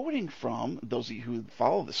they're quoting from those of you who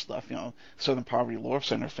follow this stuff, Southern Poverty Law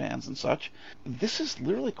Center fans and such. This is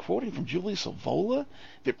literally quoting from Julius Evola.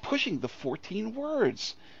 They're pushing the 14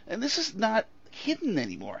 words, and this is not hidden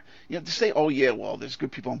anymore. To say, oh yeah, well, there's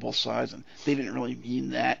good people on both sides, and they didn't really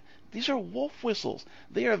mean that. These are wolf whistles.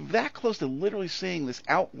 They are that close to literally saying this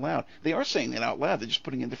out loud. They are saying it out loud. They're just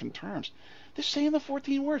putting it in different terms. They're saying the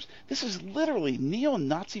 14 words. This is literally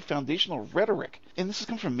neo-Nazi foundational rhetoric. And this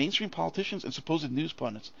comes from mainstream politicians and supposed news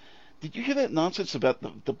pundits. Did you hear that nonsense about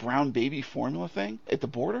the brown baby formula thing at the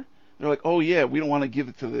border? They're like, oh yeah, we don't want to give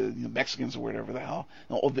it to the Mexicans or whatever the hell.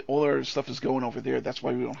 All our stuff is going over there. That's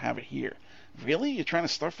why we don't have it here. Really? You're trying to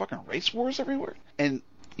start fucking race wars everywhere? And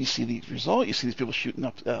you see the result. You see these people shooting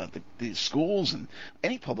up the schools and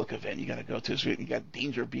any public event you got to go to. So you got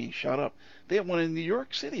danger of being shot up. They had one in New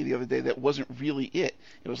York City the other day that wasn't really it.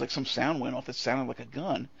 It was like some sound went off that sounded like a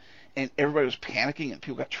gun, and everybody was panicking and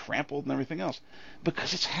people got trampled and everything else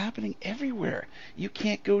because it's happening everywhere. You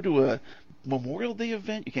can't go to a Memorial Day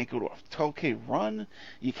event. You can't go to a 12K run.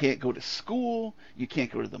 You can't go to school. You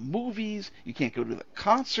can't go to the movies. You can't go to the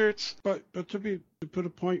concerts. But to put a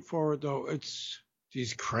point forward though, it's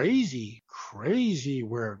these crazy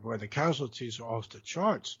where the casualties are off the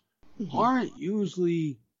charts aren't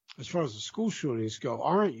usually, as far as the school shootings go,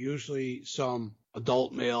 aren't usually some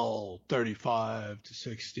adult male 35 to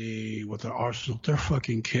 60 with an arsenal. They're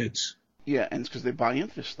fucking kids. Yeah, and it's because they buy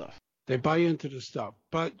into this stuff. They buy into the stuff.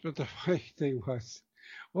 But the funny thing was,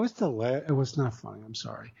 it was not funny, I'm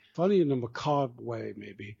sorry. Funny in a macabre way,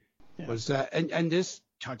 maybe, was that, and this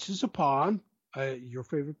touches upon your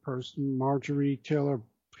favorite person, Marjorie Taylor,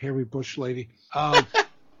 Harry Bush lady,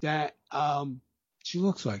 that she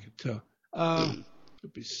looks like it too.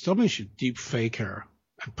 Somebody should deep fake her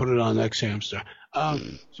and put it on X Hamster.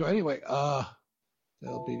 So anyway,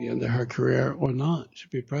 that'll be the end of her career or not. She'll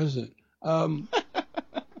be president. So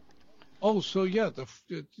yeah,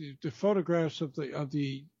 the photographs of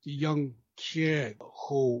the young kid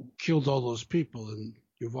who killed all those people in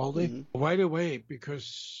Uvalde right away,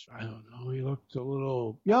 because I don't know, he looked a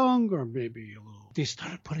little young or maybe a little. They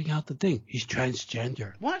started putting out the thing. He's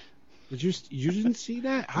transgender. What? You didn't see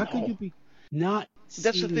that? How could you be not?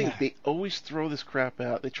 That's the thing. That? They always throw this crap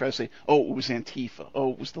out. They try to say, "Oh, it was Antifa.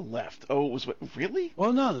 Oh, it was the left. Oh, it was what?" Really?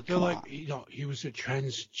 Well, no. They're like, he was a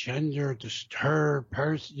transgender, disturbed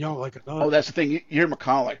person. Like another. Oh, that's the thing. You hear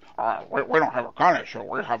McConnell like, we don't have a gun issue.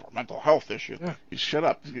 We have a mental health issue. Yeah. You shut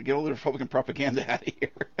up. Get all the Republican propaganda out of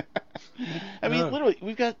here. I mean, literally,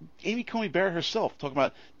 we've got Amy Coney Barrett herself talking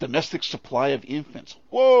about domestic supply of infants.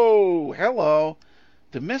 Whoa, hello.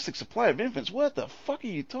 Domestic supply of infants? What the fuck are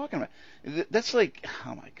you talking about? That's like,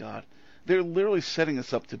 oh my God. They're literally setting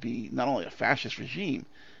us up to be not only a fascist regime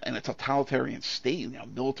and a totalitarian state,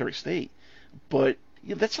 military state, but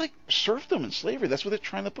that's like serfdom and slavery. That's what they're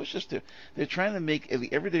trying to push us to. They're trying to make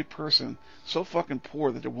the everyday person so fucking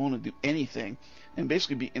poor that they're willing to do anything and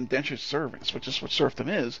basically be indentured servants, which is what serfdom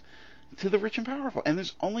is, to the rich and powerful. And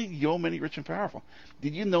there's only many rich and powerful.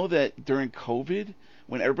 Did you know that during COVID,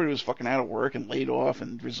 when everybody was fucking out of work and laid off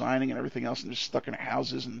and resigning and everything else and just stuck in their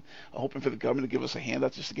houses and hoping for the government to give us a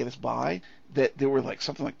handout just to get us by, that there were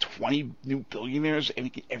something like 20 new billionaires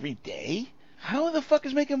every day? How the fuck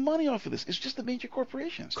is making money off of this? It's just the major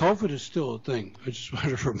corporations. COVID is still a thing. I just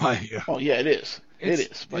wanted to remind you. Oh, yeah, it is. It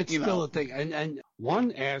is. But, it's still a thing. And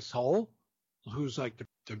one asshole who's like the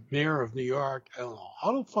mayor of New York, I don't know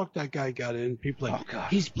how the fuck that guy got in. People like,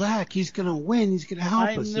 he's black, he's going to win, he's going to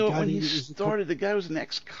help us. I know, when he started, the guy was an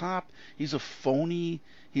ex-cop, he's a phony,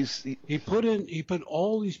 He put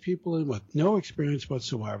all these people in with no experience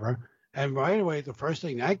whatsoever, and right away, the first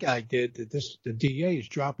thing that guy did, the DA, is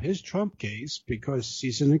drop his Trump case because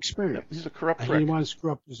he's inexperienced. He's a corrupt prick. And he wants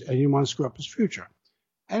to screw up his future.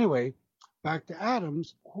 Anyway, back to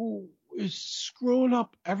Adams, who is screwing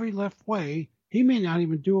up every left way. He may not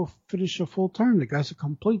even finish a full term. The guy's a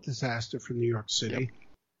complete disaster for New York City. Yep.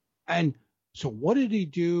 And so what did he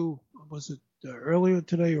do? Was it earlier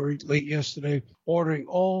today or late yesterday? Ordering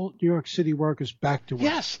all New York City workers back to work.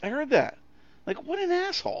 Yes, I heard that. Like, what an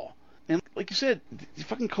asshole. And like you said, the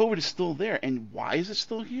fucking COVID is still there. And why is it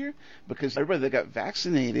still here? Because everybody that got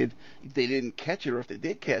vaccinated, they didn't catch it, or if they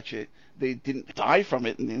did catch it, they didn't die from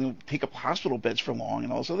it and they didn't take up hospital beds for long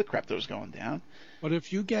and all this other crap that was going down. But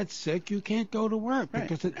if you get sick, you can't go to work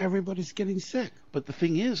because then everybody's getting sick. But the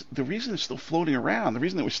thing is, the reason it's still floating around, the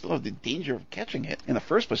reason that we still have the danger of catching it in the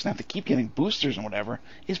first place, and have to keep getting boosters and whatever,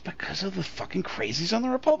 is because of the fucking crazies on the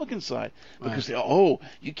Republican side. Because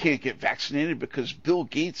you can't get vaccinated because Bill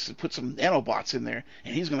Gates put some nanobots in there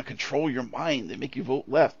and he's going to control your mind and make you vote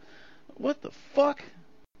left. What the fuck?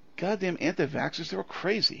 goddamn anti-vaxxers, they're all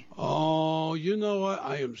crazy. Oh, you know what?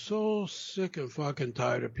 I am so sick and fucking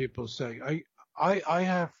tired of people saying I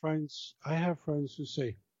have friends who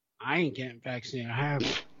say I ain't getting vaccinated. I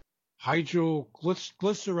have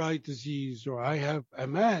hydroglyceride disease, or I have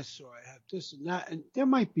MS, or I have this and that, and there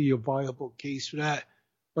might be a viable case for that.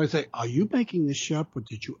 But I say, are you making this shit up, or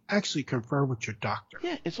did you actually confer with your doctor?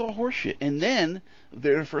 Yeah, it's all horseshit. And then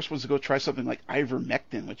they're the first ones to go try something like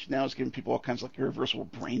ivermectin, which now is giving people all kinds of like irreversible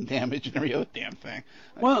brain damage and every other damn thing.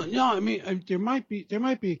 Well, no, I mean, there might be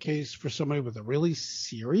a case for somebody with a really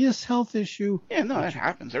serious health issue. Yeah, no, that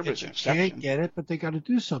happens. Everybody's an exception. Can't get it, but they got to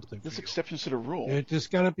do something. There's exceptions to the rule. There's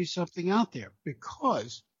got to be something out there,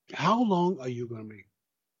 because how long are you going to be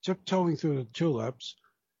tiptoeing through the tulips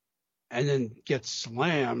and then get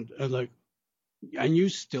slammed and you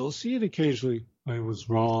still see it occasionally? I was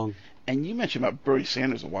wrong. And you mentioned about Bernie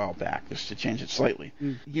Sanders a while back, just to change it slightly.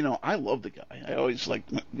 You know, I love the guy. I always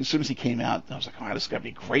as soon as he came out, I was like, oh, this guy would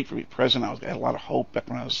be great for me president. I had a lot of hope back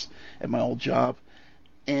when I was at my old job.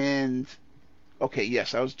 And, okay,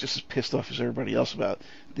 yes, I was just as pissed off as everybody else about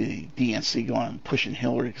the DNC going and pushing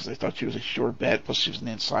Hillary because I thought she was a sure bet, plus she was an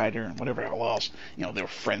insider and whatever hell else. You know, they were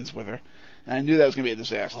friends with her. And I knew that was going to be a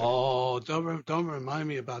disaster. Oh, don't remind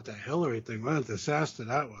me about that Hillary thing. What a disaster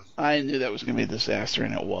that was. I knew that was going to be a disaster,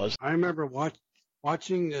 and it was. I remember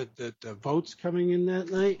watching the votes coming in that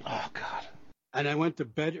night. Oh, God. And I went to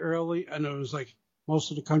bed early, and it was like most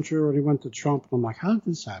of the country already went to Trump. And I'm like, how did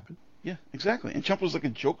this happen? Yeah, exactly. And Trump was like a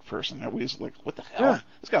joke person. Everybody's like, what the hell? Yeah.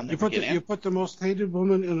 This guy never get in. You put the most hated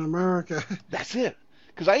woman in America. That's it.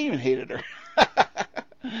 Because I even hated her.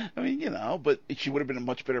 I mean, you know, but she would have been a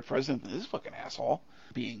much better president than this fucking asshole,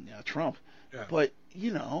 being Trump. Yeah. But,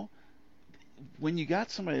 you know, when you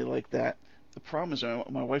got somebody like that, the problem is,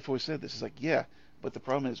 my wife always said this, is like, yeah, but the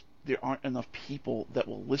problem is there aren't enough people that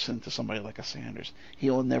will listen to somebody like a Sanders.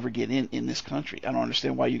 He'll never get in this country. I don't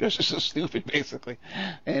understand why you guys are so stupid, basically.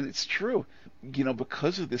 And it's true, you know,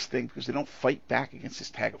 because of this thing, because they don't fight back against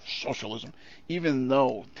this tag of socialism, even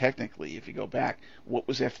though technically, if you go back, what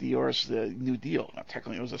was FDR's the New Deal? Now,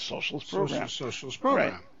 technically, it was a socialist program. Socialist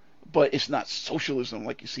program. Right. But it's not socialism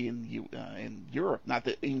like you see in Europe. Not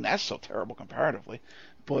that even that's so terrible comparatively,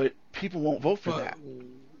 but people won't vote for that.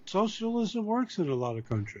 Socialism works in a lot of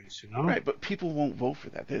countries, you know. Right, but people won't vote for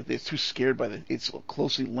that. They're too scared by it's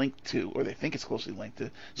closely linked to, or they think it's closely linked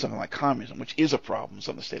to something like communism, which is a problem,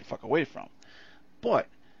 something to stay the fuck away from. But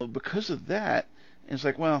because of that, it's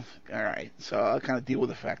like, well, all right, so I'll kind of deal with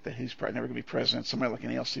the fact that he's probably never going to be president. Somebody like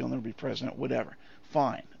an ALC will never be president, whatever.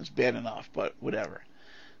 Fine, it's bad enough, but whatever.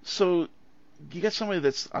 So you get somebody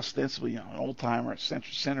that's ostensibly, you know, an old-timer,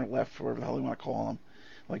 center left, whatever the hell you want to call him,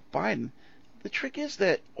 like Biden. The trick is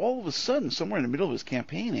that all of a sudden, somewhere in the middle of his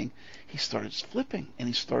campaigning, he started flipping, and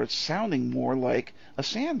he started sounding more like a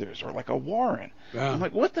Sanders or like a Warren. Yeah. I'm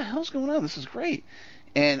like, what the hell's going on? This is great.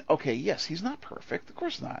 And, okay, yes, he's not perfect. Of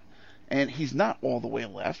course not. And he's not all the way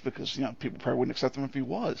left because, you know, people probably wouldn't accept him if he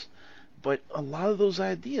was. But a lot of those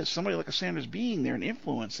ideas, somebody like a Sanders being there and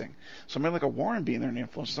influencing, somebody like a Warren being there and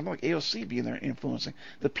influencing, somebody like AOC being there and influencing,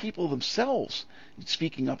 the people themselves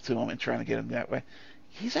speaking up to him and trying to get him that way,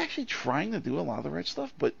 he's actually trying to do a lot of the right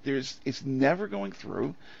stuff, but it's never going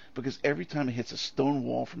through because every time it hits a stone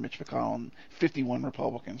wall from Mitch McConnell and 51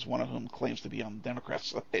 Republicans, one of whom claims to be on the Democrat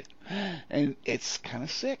side, and it's kind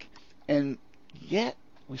of sick. And yet,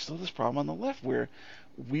 we still have this problem on the left where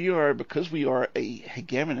because we are a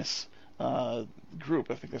hegemonous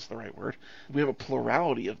group, I think that's the right word, we have a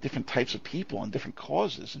plurality of different types of people and different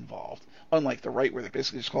causes involved. Unlike the right, where they're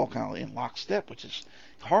basically just all kind of in lockstep, which is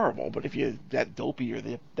horrible. But if you're that dopey or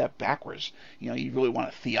that backwards, you know, you really want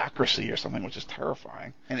a theocracy or something, which is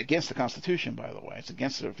terrifying. And against the Constitution, by the way. It's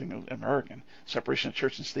against everything American. Separation of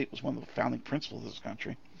church and state was one of the founding principles of this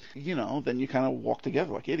country. You know, then you kind of walk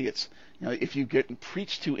together like idiots. You know, if you get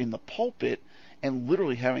preached to in the pulpit, and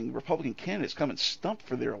literally having Republican candidates come and stump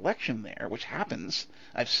for their election there, which happens.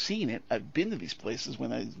 I've seen it. I've been to these places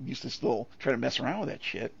when I used to still try to mess around with that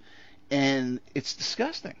shit. And it's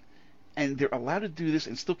disgusting. And they're allowed to do this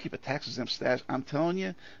and still keep a tax-exempt status. I'm telling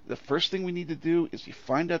you, the first thing we need to do is you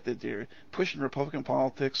find out that they're pushing Republican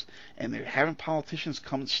politics and they're having politicians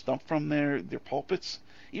come and stump from their pulpits,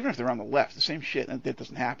 even if they're on the left. The same shit. And that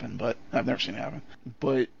doesn't happen, but I've never seen it happen.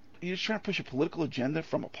 But you're just trying to push a political agenda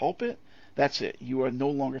from a pulpit. That's it. You are no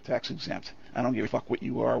longer tax exempt. I don't give a fuck what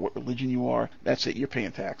you are, what religion you are. That's it. You're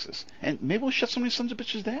paying taxes. And maybe we'll shut some of these sons of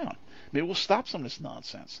bitches down. Maybe we'll stop some of this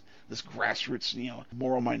nonsense. This grassroots, you know,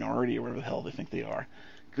 moral minority or whatever the hell they think they are.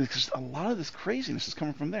 because a lot of this craziness is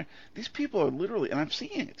coming from there. These people are literally, and I'm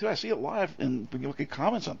seeing it too. I see it live, and when you look at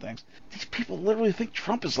comments on things, these people literally think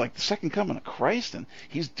Trump is like the second coming of Christ, and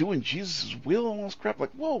he's doing Jesus' will and all this crap.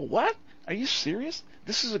 Like, whoa, what? Are you serious?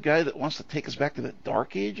 This is a guy that wants to take us back to the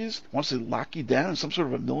Dark Ages, wants to lock you down in some sort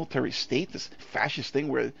of a military state, this fascist thing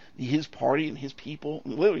where his party and his people,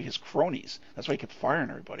 literally his cronies, that's why he kept firing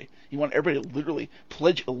everybody. He wanted everybody to literally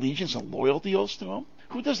pledge allegiance and loyalty oaths to him.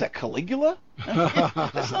 Who does that? Caligula?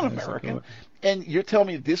 That's not American. And you're telling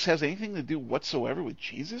me this has anything to do whatsoever with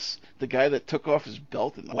Jesus? The guy that took off his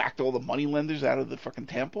belt and whacked all the moneylenders out of the fucking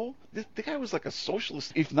temple? The guy was like a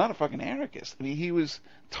socialist, if not a fucking anarchist. I mean, he was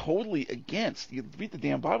totally against, you read the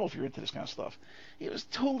damn Bible if you're into this kind of stuff, he was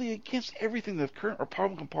totally against everything the current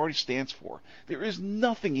Republican Party stands for. There is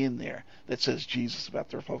nothing in there that says Jesus about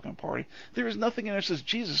the Republican Party. There is nothing in there that says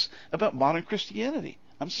Jesus about modern Christianity.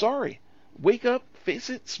 I'm sorry. Wake up, face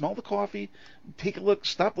it, smell the coffee, take a look,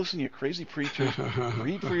 stop listening to your crazy preachers,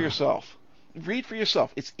 read for yourself. Read for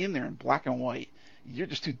yourself. It's in there in black and white. You're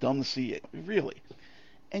just too dumb to see it, really.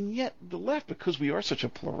 And yet, the left, because we are such a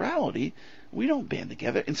plurality, we don't band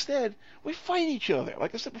together. Instead, we fight each other.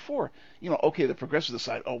 Like I said before, okay, the progressives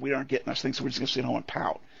decide, we aren't getting us things, so we're just going to sit home and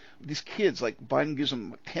pout. These kids, like Biden gives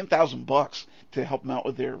them $10,000 to help them out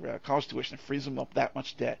with their college tuition and frees them up that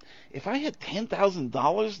much debt. If I had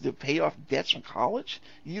 $10,000 to pay off debts from college,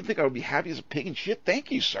 you'd think I would be happy as a pig in shit?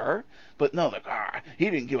 Thank you, sir. But no, like, he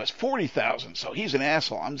didn't give us $40,000, so he's an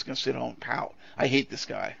asshole. I'm just going to sit home and pout. I hate this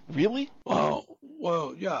guy. Really?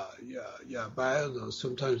 Well, yeah. But I don't know.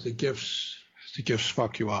 Sometimes the gifts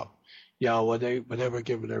fuck you up. Yeah, when they were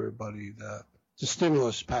giving everybody the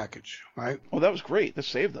stimulus package, right? Oh, that was great. That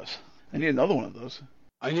saved us. I need another one of those.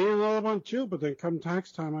 I need another one too, but then come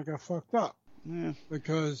tax time, I got fucked up. Yeah.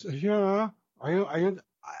 Because I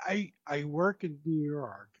work in New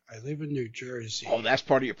York. I live in New Jersey. Oh, that's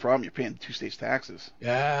part of your problem. You're paying 2 states taxes.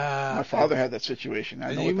 Yeah. My father had that situation.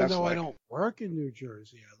 I know what that's like. Even though I don't work in New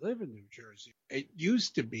Jersey, I live in New Jersey. It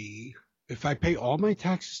used to be if I pay all my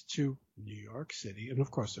taxes to New York City and of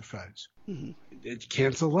course the feds, it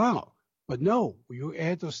cancels out. But no, you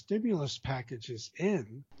add those stimulus packages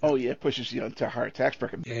in. Oh, yeah, it pushes you into a higher tax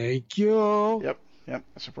bracket. Thank you. Yep,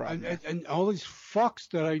 that's a problem. And all these fucks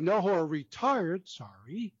that I know who are retired,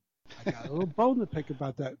 sorry, I got a little bone to pick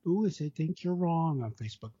about that. Louis, I think you're wrong on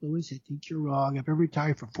Facebook. Louis, I think you're wrong. I've been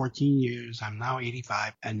retired for 14 years. I'm now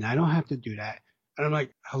 85, and I don't have to do that. And I'm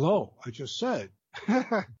like, hello, I just said.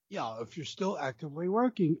 Yeah, if you're still actively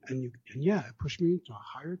working, and it pushed me into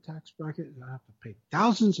a higher tax bracket, and I have to pay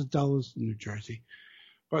thousands of dollars in New Jersey.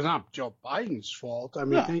 But not Joe Biden's fault. I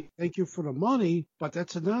mean, thank you for the money, but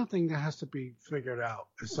that's another thing that has to be figured out.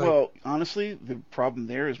 Well, honestly, the problem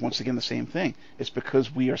there is once again the same thing. It's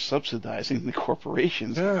because we are subsidizing the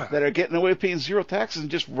corporations that are getting away with paying zero taxes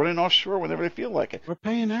and just running offshore whenever they feel like it. We're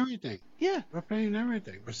paying everything. Yeah. We're paying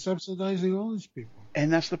everything. We're subsidizing all these people.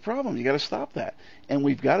 And that's the problem. You got to stop that. And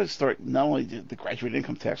we've got to start not only the graduate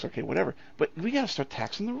income tax, okay, whatever, but we got to start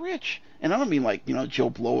taxing the rich. And I don't mean like, Joe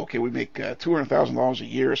Blow, okay, we make $200,000 a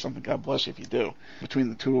year or something. God bless you if you do. Between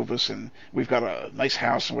the two of us, and we've got a nice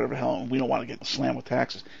house and whatever the hell, and we don't want to get slammed with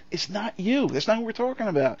taxes. It's not you. That's not what we're talking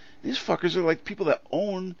about. These fuckers are like people that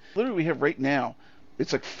own, literally we have right now,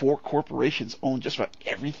 it's like 4 corporations own just about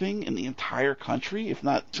everything in the entire country, if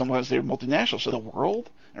not sometimes they're multinational. So the world?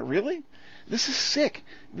 Really? This is sick.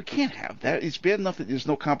 We can't have that. It's bad enough that there's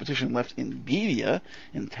no competition left in media,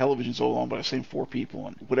 and television's all owned by the same 4 people,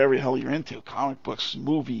 and whatever the hell you're into, comic books,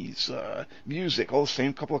 movies, music, all the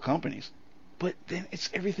same couple of companies. But then it's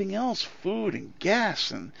everything else, food and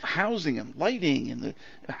gas and housing and lighting and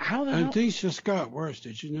And things just got worse.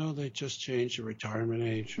 Did you know they just changed the retirement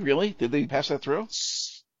age? Really? Did they pass that through?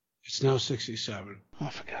 It's now 67. Oh,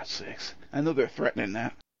 for God's sakes. I know they're threatening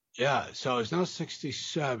that. Yeah, so it's now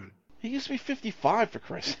 67. He used to be 55, for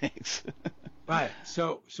Christ's sakes. Right.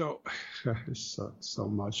 So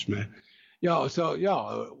much, man. I'm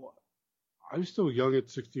still young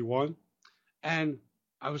at 61, and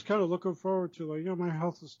I was kind of looking forward to my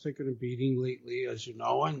health has taken a beating lately, as you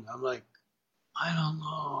know, and I'm like, I don't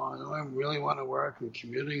know, do I really want to work and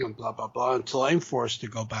commuting and blah blah blah until I'm forced to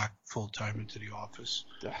go back full time into the office.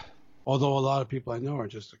 Although a lot of people I know are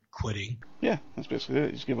just quitting. Yeah, that's basically it.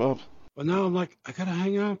 You just give up. But now I'm like, I gotta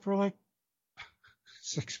hang out for like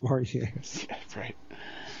 6 more years. Yeah, right.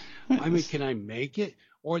 I mean, can I make it?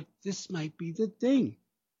 Or this might be the thing.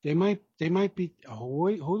 They might be.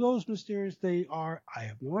 Who those mysterious they are? I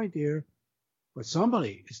have no idea. But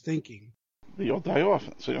somebody is thinking. You'll die off,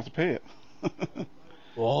 so you don't have to pay it.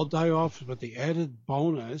 We'll all die off, but the added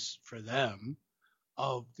bonus for them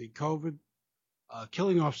of the COVID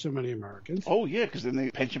killing off so many Americans. Oh, yeah, because then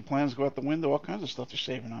the pension plans go out the window, all kinds of stuff they're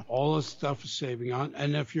saving on. All this stuff is saving on.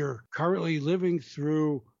 And if you're currently living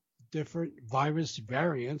through different virus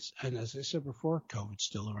variants, and as I said before, COVID's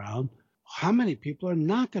still around, how many people are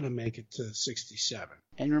not going to make it to 67?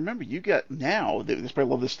 And remember, you got now, they probably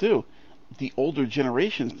love this too, the older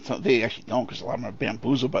generation, they actually don't because a lot of them are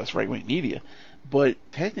bamboozled by this right-wing media, but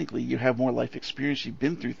technically you have more life experience. You've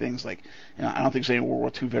been through things like, I don't think there's any World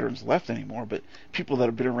War II veterans left anymore, but people that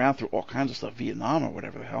have been around through all kinds of stuff, Vietnam or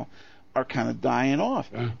whatever the hell, are kind of dying off.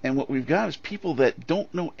 Yeah. And what we've got is people that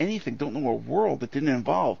don't know anything, don't know a world that didn't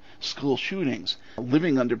involve school shootings,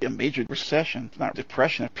 living under a major recession, not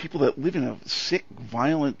depression, people that live in a sick,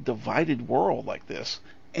 violent, divided world like this.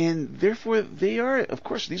 And therefore, they are, of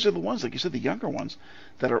course, these are the ones, like you said, the younger ones,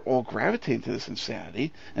 that are all gravitating to this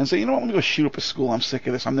insanity and say, you know what, I'm going to go shoot up a school. I'm sick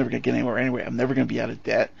of this. I'm never going to get anywhere anyway. I'm never going to be out of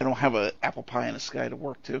debt. I don't have an apple pie in the sky to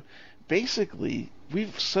work to. Basically,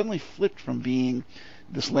 we've suddenly flipped from being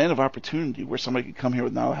this land of opportunity where somebody could come here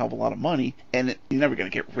with not a hell of a lot of money, and you're never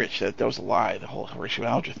going to get rich. That was a lie, the whole Horatio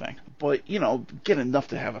Alger thing. But, get enough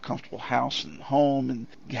to have a comfortable house and home and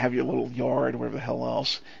have your little yard or whatever the hell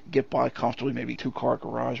else, get by comfortably, maybe 2-car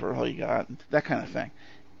garage, whatever the hell you got, that kind of thing.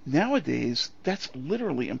 Nowadays, that's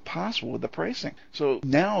literally impossible with the pricing. So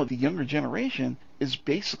now the younger generation is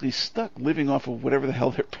basically stuck living off of whatever the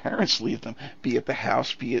hell their parents leave them, be it the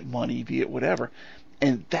house, be it money, be it whatever.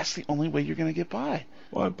 And that's the only way you're going to get by.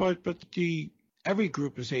 Well, but every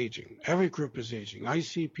group is aging. Every group is aging. I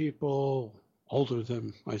see people older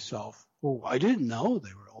than myself who I didn't know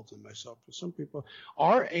they were older than myself. But some people,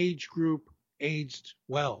 our age group aged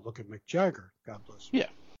well. Look at Mick Jagger. God bless him. Yeah.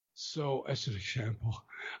 So as an example,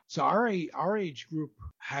 so our age group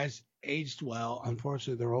has aged well.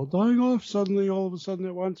 Unfortunately, they're all dying off suddenly, all of a sudden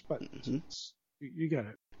at once. But you get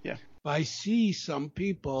it. Yeah. But I see some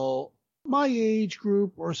people my age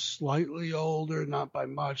group or slightly older, not by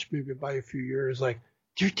much, maybe by a few years, like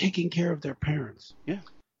they're taking care of their parents. Yeah.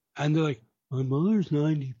 And they're like, my mother's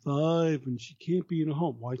 95 and she can't be in a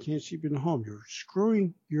home. Why can't she be in a home? You're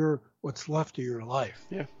screwing what's left of your life.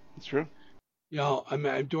 Yeah, that's true. I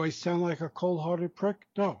mean, do I sound like a cold-hearted prick?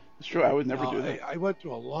 No. It's true. I would never do that. I went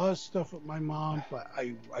through a lot of stuff with my mom, but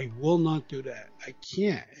I will not do that. I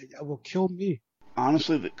can't. It will kill me.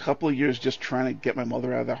 Honestly, the couple of years just trying to get my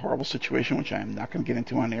mother out of that horrible situation, which I am not going to get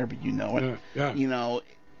into on air, but you know it. Yeah.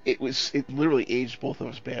 It literally aged both of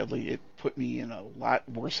us badly. It put me in a lot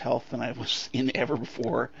worse health than I was in ever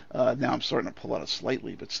before. Now I'm starting to pull out it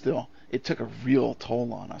slightly, but still, it took a real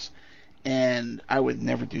toll on us. And I would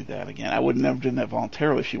never do that again. I would never do that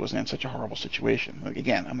voluntarily if she wasn't in such a horrible situation. Like,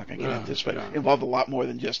 again, I'm not going to get into this, but it involved a lot more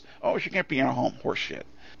than just, she can't be in a home, horse shit.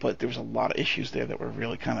 But there was a lot of issues there that were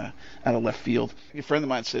really kind of out of left field. A friend of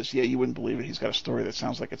mine says, you wouldn't believe it. He's got a story that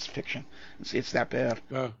sounds like it's fiction. It's that bad.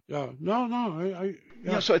 Yeah. No.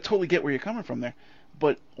 So I totally get where you're coming from there.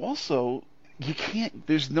 But also, you can't,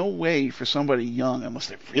 there's no way for somebody young, unless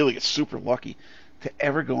they really get super lucky, to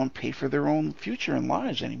ever go and pay for their own future and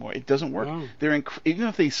lives anymore. It doesn't work. No. Even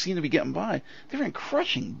if they seem to be getting by, they're in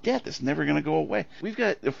crushing debt that's never going to go away. We've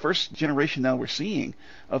got the first generation now we're seeing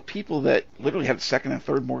of people that literally have second and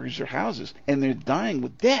third mortgage their houses, and they're dying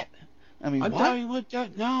with debt. I mean, I'm what? dying with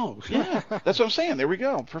debt now. Yeah, that's what I'm saying. There we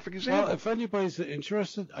go. Perfect example. Well, if anybody's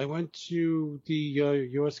interested, I went to the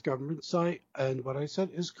U.S. government site, and what I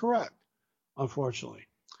said is correct, unfortunately.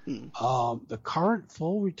 The current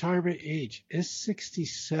full retirement age is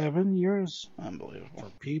 67 years. Unbelievable. For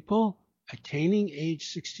people attaining age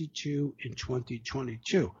 62 in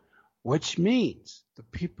 2022, which means the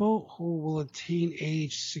people who will attain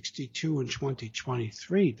age 62 in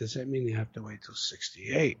 2023, does that mean they have to wait till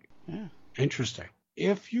 68? Yeah. Interesting.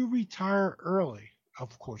 If you retire early,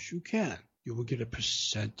 of course you can. You will get a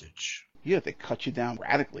percentage. Yeah, they cut you down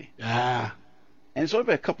radically. Ah. And it's only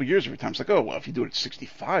by a couple of years every time. It's like, if you do it at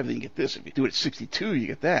 65, then you get this. If you do it at 62, you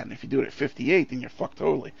get that. And if you do it at 58, then you're fucked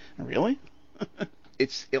totally. And really?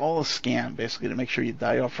 It's all a scam, basically, to make sure you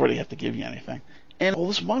die off before they have to give you anything. And all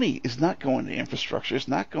this money is not going to infrastructure. It's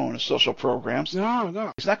not going to social programs.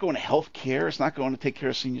 No. It's not going to health care. It's not going to take care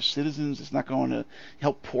of senior citizens. It's not going to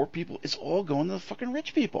help poor people. It's all going to the fucking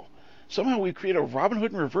rich people. Somehow we create a Robin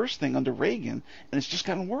Hood in reverse thing under Reagan, and it's just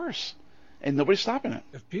gotten worse. And nobody's stopping it.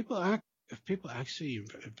 If people actually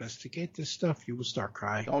investigate this stuff, you will start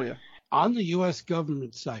crying. Oh, yeah. On the U.S.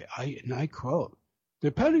 government site, I quote,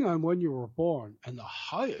 depending on when you were born and the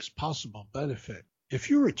highest possible benefit, if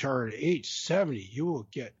you retire at age 70, you will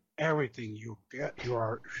get everything you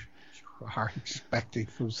are expecting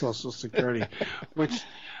from Social Security, which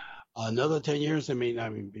another 10 years, they may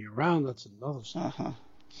not even be around. That's another stuff. Uh-huh.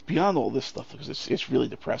 beyond all this stuff, because it's really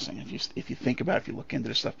depressing if you think about it, if you look into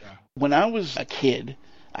this stuff. Yeah. When I was a kid,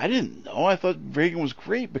 I didn't know. I thought Reagan was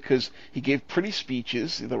great because he gave pretty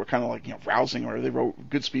speeches that were kind of like, rousing, or they wrote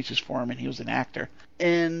good speeches for him, and he was an actor.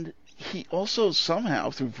 And he also somehow,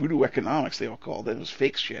 through voodoo economics, they all called it was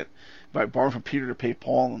fake shit, by borrowing from Peter to pay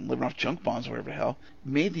Paul and living off junk bonds or whatever the hell,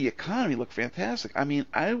 made the economy look fantastic. I mean,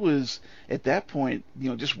 I was, at that point,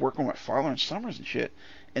 just working with my father in summers and shit,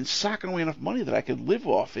 and socking away enough money that I could live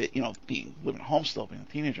off it, living at home still, being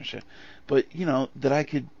a teenager and shit, but, that I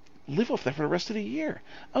could live off that for the rest of the year.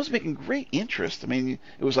 I was making great interest. I mean,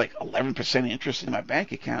 it was like 11% interest in my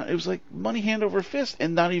bank account. It was like money hand over fist,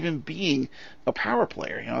 and not even being a power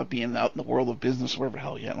player, being out in the world of business, whatever the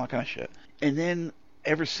hell yet, and all that kind of shit. And then,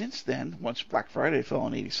 ever since then, once Black Friday fell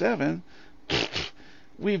in '87,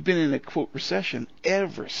 we've been in a, quote, recession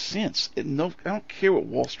ever since. I don't care what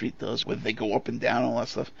Wall Street does, whether they go up and down and all that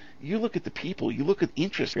stuff. You look at the people, you look at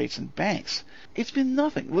interest rates in banks. It's been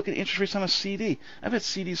nothing. Look at interest rates on a CD. I've had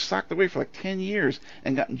CDs socked away for like 10 years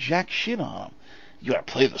and gotten jack shit on them. You got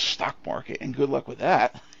to play the stock market, and good luck with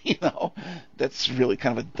that. That's really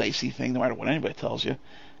kind of a dicey thing, no matter what anybody tells you,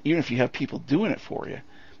 even if you have people doing it for you.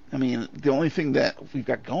 I mean, the only thing that we've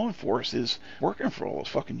got going for us is working for all those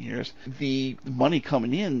fucking years. The money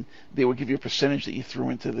coming in, they will give you a percentage that you threw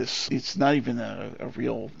into this. It's not even a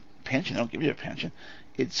real pension. They don't give you a pension.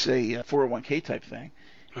 It's a 401k type thing.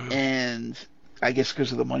 And I guess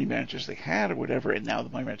because of the money managers they had or whatever, and now the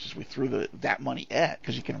money managers we threw that money at,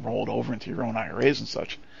 because you can roll it over into your own IRAs and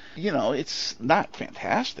such. It's not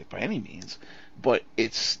fantastic by any means, but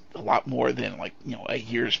it's a lot more than a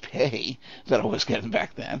year's pay that I was getting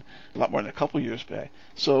back then. A lot more than a couple years' pay.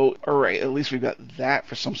 So, all right, at least we've got that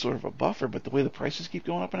for some sort of a buffer. But the way the prices keep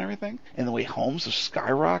going up and everything, and the way homes have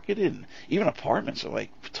skyrocketed, and even apartments are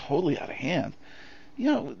totally out of hand.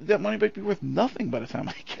 That money might be worth nothing by the time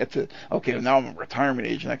I get to, okay, now I'm at retirement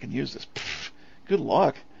age and I can use this. Good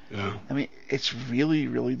luck. Yeah. I mean, it's really,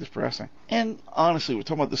 really depressing. And honestly, we were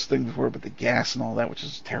talking about this thing before, about the gas and all that, which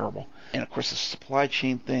is terrible. And of course, the supply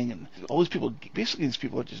chain thing, and all these people, basically these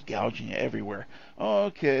people are just gouging you everywhere. Oh,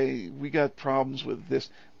 okay, we got problems with this.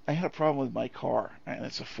 I had a problem with my car, and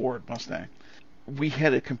it's a Ford Mustang. We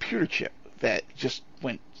had a computer chip that just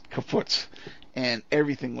went kaput, and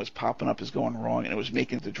everything was popping up as going wrong, and it was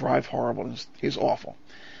making the drive horrible, and it was awful.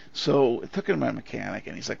 So I took it to my mechanic,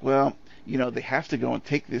 and he's like, well, they have to go and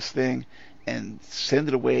take this thing and send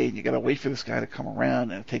it away, and you got to wait for this guy to come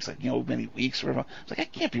around, and it takes many weeks or whatever. I was like, I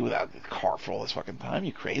can't be without the car for all this fucking time.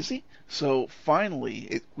 You crazy? So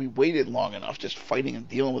finally, we waited long enough, just fighting and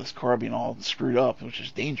dealing with this car being all screwed up, which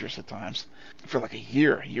is dangerous at times, for like a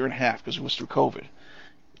year and a half, because it was through COVID.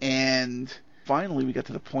 And finally, we got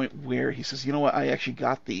to the point where he says, you know what, I actually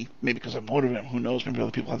got maybe because I motivated him, who knows, maybe other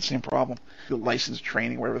people had the same problem, the license,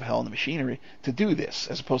 training, whatever the hell, in the machinery, to do this,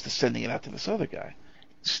 as opposed to sending it out to this other guy.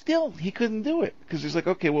 Still, he couldn't do it, because he's like,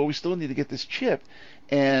 okay, well, we still need to get this chip,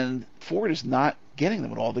 and Ford is not getting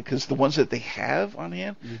them at all, because the ones that they have on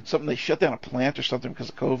hand, something they shut down a plant or something because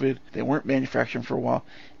of COVID, they weren't manufacturing for a while.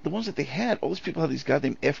 The ones that they had, all these people had these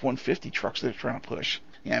goddamn F-150 trucks they're trying to push,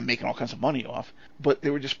 making all kinds of money off, but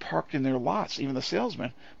they were just parked in their lots, even the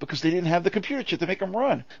salesmen, because they didn't have the computer chip to make them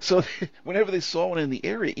run. So whenever they saw one in the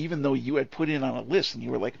area, even though you had put in on a list and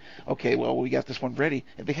you were like, okay, well, we got this one ready,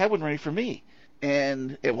 and they had one ready for me.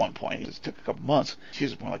 And at one point, it took a couple months. She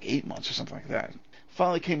was more like 8 months or something like that.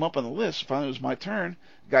 Finally came up on the list. Finally, it was my turn.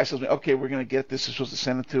 The guy tells me, okay, we're going to get this. They're supposed to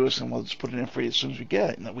send it to us, and we'll just put it in for you as soon as we get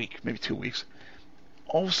it, in a week, maybe 2 weeks.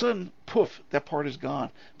 All of a sudden, poof, that part is gone,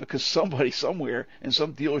 because somebody somewhere in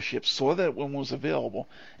some dealership saw that one was available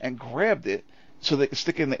and grabbed it so they could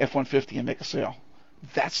stick it in the F-150 and make a sale.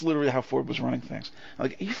 That's literally how Ford was running things. I'm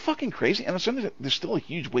like, are you fucking crazy? And I'm saying there's still a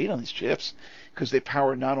huge weight on these chips, because they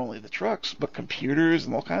power not only the trucks, but computers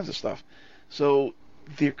and all kinds of stuff. So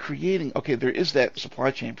they're creating, okay, there is that supply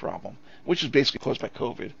chain problem, which is basically caused by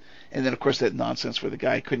COVID. And then, of course, that nonsense where the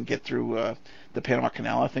guy couldn't get through the Panama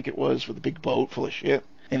Canal, I think it was, with a big boat full of shit.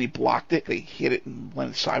 And he blocked it. They hit it and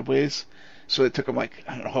went sideways. So it took him, like,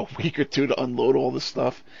 I don't know, a week or two to unload all this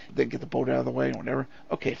stuff, then get the boat out of the way and whatever.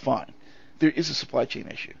 Okay, fine. There is a supply chain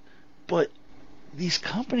issue. But these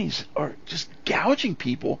companies are just gouging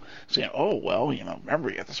people, saying, oh, well, remember,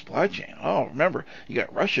 you got the supply chain. Oh, remember, you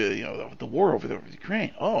got Russia, the war over there with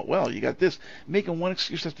Ukraine. Oh, well, you got this. Making one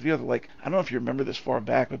excuse after the other. Like, I don't know if you remember this far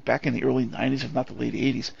back, but back in the early 90s, if not the late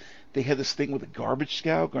 80s, they had this thing with a garbage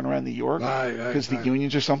scow going around New York, because the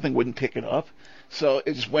unions or something wouldn't pick it up. So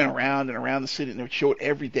it just went around and around the city, and they would show it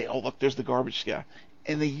every day. Oh, look, there's the garbage scow.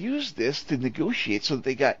 And they used this to negotiate so that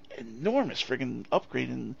they got enormous friggin' upgrade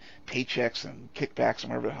in paychecks and kickbacks and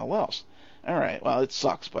whatever the hell else. All right, well, it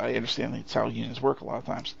sucks, but I understand that's how unions work a lot of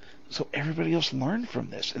times. So everybody else learned from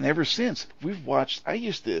this, and ever since we've watched. I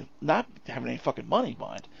used to not have any fucking money,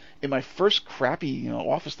 mind. In my first crappy,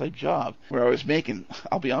 office type job, where I was making,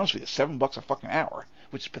 I'll be honest with you, $7 a fucking hour,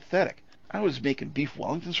 which is pathetic. I was making beef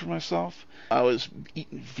Wellingtons for myself. I was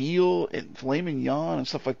eating veal and filet mignon and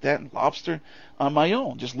stuff like that, and lobster on my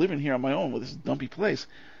own, just living here on my own with this dumpy place,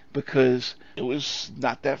 because it was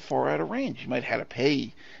not that far out of range. You might have had to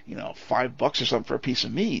pay, $5 or something for a piece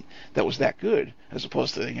of meat that was that good, as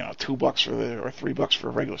opposed to, $2 or $3 for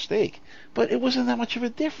a regular steak. But it wasn't that much of a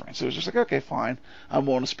difference. It was just like, okay, fine, I'm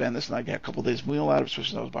willing to spend this, and I get a couple of days meal out of it,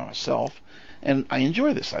 especially when I was by myself. And I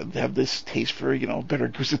enjoy this. I have this taste for, better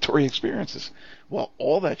gustatory experiences. Well,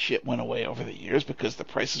 all that shit went away over the years because the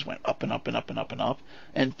prices went up and up and up and up and up,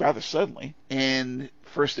 and rather suddenly. And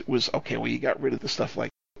first it was, okay, well, you got rid of the stuff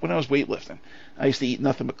like, when I was weightlifting, I used to eat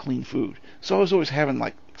nothing but clean food. So I was always having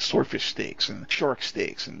like swordfish steaks and shark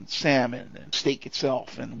steaks and salmon and steak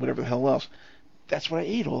itself and whatever the hell else. That's what I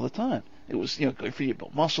ate all the time. It was, good for you,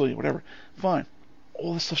 build muscle, whatever. Fine.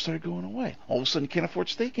 All this stuff started going away. All of a sudden, you can't afford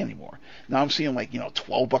steak anymore. Now I'm seeing like,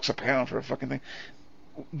 $12 a pound for a fucking thing.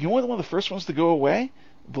 You know what? One of the first ones to go away?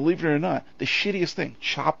 Believe it or not, the shittiest thing,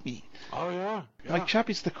 chopped meat. Oh, yeah. Like, chopped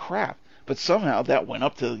meat's the crap. But somehow that went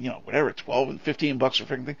up to, whatever, $12 and $15 or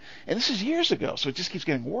freaking thing. And this is years ago, so it just keeps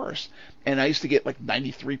getting worse. And I used to get like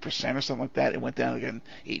 93% or something like that. It went down to getting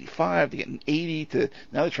 85 to getting 80 to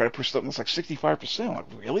now they try to push something that's like 65%. I'm like,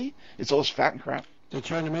 really? It's all this fat and crap. They're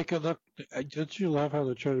trying to make it look. Don't you love how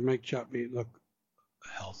they're trying to make chopped meat look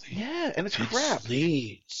healthy? Yeah, and it's crap.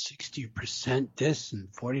 Lean, 60% this and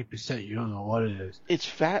 40%. You don't know what it is. It's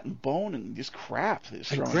fat and bone and just crap. And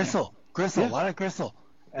gristle, yeah. A lot of gristle.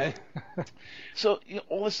 So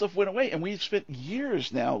all this stuff went away, and we've spent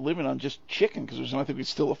years now living on just chicken because there's nothing we could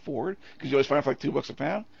still afford because you always find it for like $2 a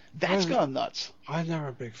pound. That's gone nuts. I'm never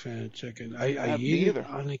a big fan of chicken. I eat it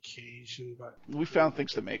on occasion, but we found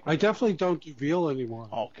things to make. I definitely don't do veal anymore.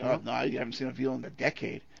 Oh God, no! I haven't seen a veal in a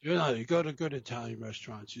decade. You go to good Italian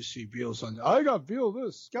restaurants, you see veals on there. I got veal,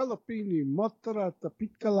 this, scallopini, mozzarella,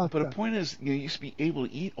 piccolata. But the point is, you used to be able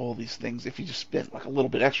to eat all these things if you just spent like a little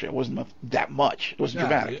bit extra. It wasn't that much. It wasn't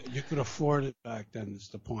dramatic. You could afford it back then, is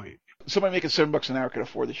the point. Somebody making $7 an hour could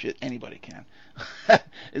afford the shit. Anybody can.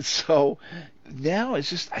 And so now it's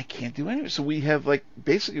just, I can't do anything. So we have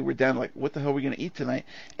basically we're down to what the hell are we going to eat tonight?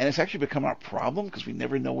 And it's actually become our problem because we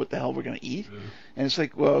never know what the hell we're going to eat. Yeah. And it's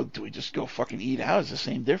like, well, do we just go fucking eat out? It's the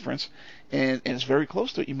same difference. And it's very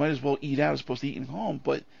close to it. You might as well eat out as opposed to eating home.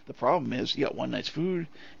 But the problem is you got one night's food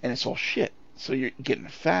and it's all shit. So you're getting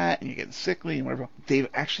fat and you're getting sickly and whatever. They've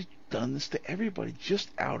actually done this to everybody just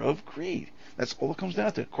out of greed. That's all it comes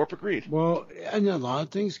down to, corporate greed. Well, and a lot of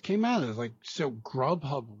things came out of it,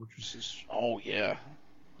 Grubhub, which was this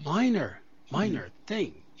minor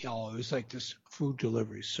thing. It was like this food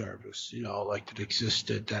delivery service, that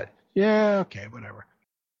existed that, whatever.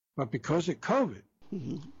 But because of COVID,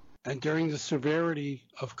 and during the severity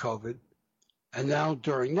of COVID, and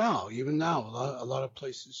even now, a lot of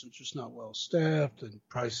places are just not well staffed and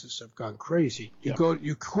prices have gone crazy.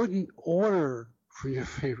 You couldn't order from your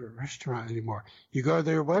favorite restaurant anymore. You go to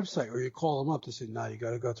their website or you call them up to say, no, you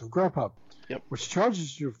got to go to Grubhub, which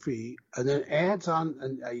charges your fee and then adds on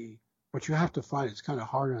what you have to find. It's kind of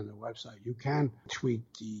hard on the website. You can tweak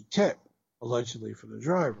the tip, allegedly, for the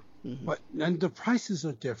driver. But then the prices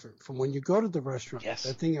are different from when you go to the restaurant. Yes.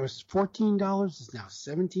 That thing that was $14 is now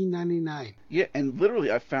 $17.99. Yeah, and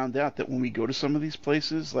literally I found out that when we go to some of these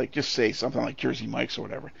places, like just say something like Jersey Mike's or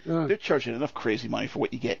whatever, they're charging enough crazy money for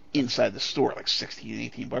what you get inside the store, like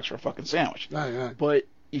 $16, $18 for a fucking sandwich. Right. But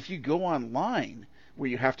if you go online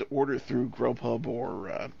where you have to order through Grubhub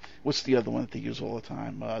or what's the other one that they use all the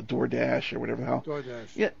time, DoorDash or whatever the hell. DoorDash.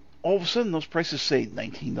 Yeah. All of a sudden, those prices say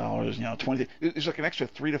 $19, $20. There's like an extra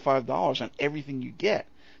 $3 to $5 on everything you get,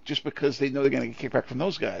 just because they know they're going to get kickback from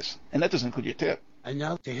those guys, and that doesn't include your tip. And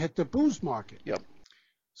now they hit the booze market. Yep.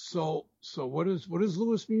 So what does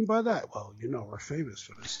Lewis mean by that? Well, we're famous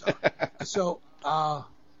for this stuff. So,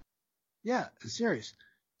 it's serious.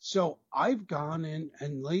 So I've gone in,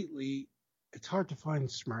 and lately it's hard to find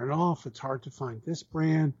Smirnoff. It's hard to find this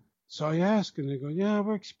brand. So I ask, and they go, yeah,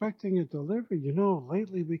 we're expecting a delivery.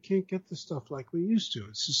 Lately we can't get the stuff like we used to.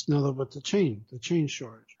 It's just nothing but the chain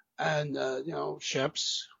shortage. And,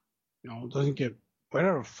 Sheps, doesn't get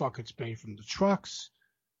whatever the fuck it's made from the trucks.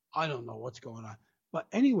 I don't know what's going on. But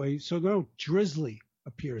anyway, so now Drizzly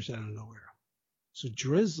appears out of nowhere. So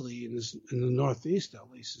Drizzly in the Northeast, at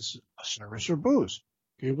least, is a service for booze.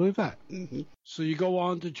 Can you believe that? Mm-hmm. So you go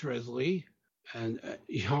on to Drizzly. And,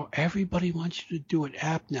 everybody wants you to do an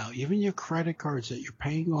app now. Even your credit cards that you're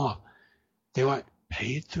paying off, They went,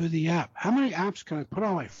 pay it through the app. How many apps can I put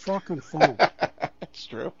on my fucking phone? That's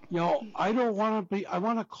true. I don't want to I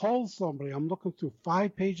want to call somebody. I'm looking through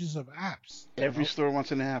 5 pages of apps. Every store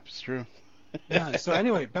wants an app. It's true. Yeah. So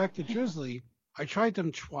anyway, back to Drizzly. I tried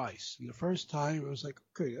them twice. And the first time, I was like,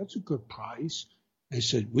 okay, that's a good price. They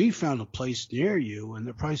said, we found a place near you, and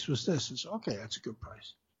the price was this. I said, okay, that's a good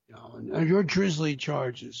price. And your Drizzly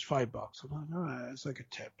charge is $5. I'm like, all right, that's like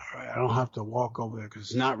a tip. All right, I don't have to walk over there because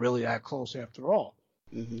it's not really that close after all.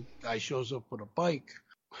 Mm-hmm. Guy shows up with a bike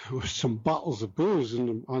with some bottles of booze in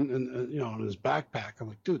his backpack. I'm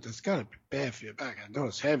like, dude, that's got to be bad for your back. I know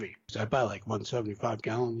it's heavy. I buy like 175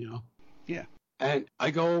 gallon, Yeah. And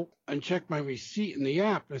I go and check my receipt in the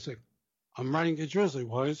app. I say, I'm running to Drizzly.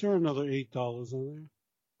 Why is there another $8 in there?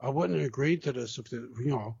 I wouldn't have agreed to this if they,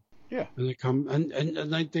 Yeah. And they come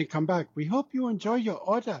and they come back. We hope you enjoy your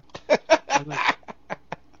order. I'm like,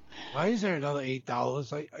 why is there another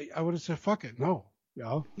 $8? I would have said, fuck it, no.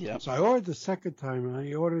 Yeah. So I ordered the second time, and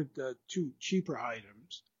I ordered 2 cheaper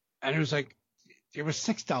items, and it was like there was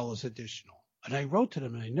 $6 additional. And I wrote to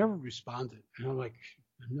them, and they never responded. And I'm like,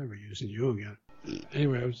 I'm never using you again.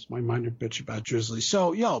 Anyway, it was my minor bitch about Drizzly.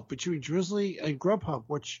 So, between Drizzly and Grubhub,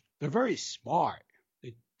 which they're very smart,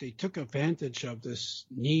 they took advantage of this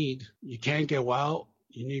need. You can't go out.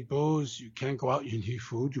 You need booze. You can't go out. You need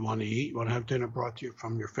food. You want to eat. You want to have dinner brought to you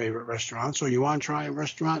from your favorite restaurant. So you want to try a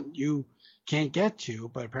restaurant you can't get to,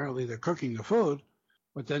 but apparently they're cooking the food.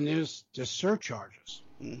 But then there's just surcharges.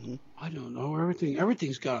 Mm-hmm. I don't know.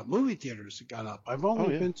 Everything's gone up. Movie theaters have gone up. I've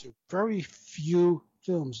only been to very few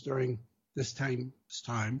films during this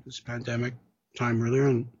pandemic time earlier,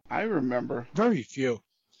 and I remember very few.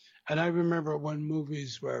 And I remember when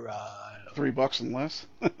movies were $3 and less.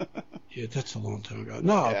 Yeah, that's a long time ago.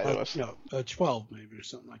 No, Yeah, but 12 maybe or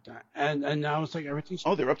something like that. And now it's like everything's.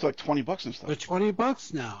 Oh, they're up to like $20 and stuff. They're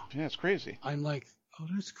 $20 now. Yeah, it's crazy. I'm like, oh,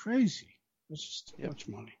 that's crazy. That's just too much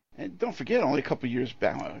money. And don't forget, only a couple of years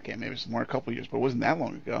back, okay, maybe it's more a couple of years, but it wasn't that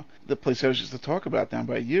long ago, the place I was just to talk about down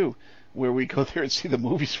by you, where we go there and see the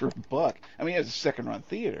movies for $1. I mean, it's a second-run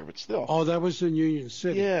theater, but still. Oh, that was in Union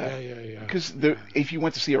City. Yeah. Because if you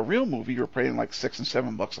went to see a real movie, you were paying like $6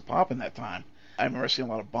 and $7 a pop in that time. I remember seeing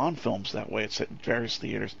a lot of Bond films that way. It's at various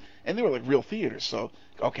theaters, and they were like real theaters. So,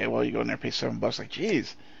 okay, well, you go in there and pay $7. Like,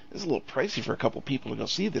 geez, this is a little pricey for a couple people to go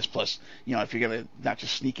see this. Plus, if you're gonna not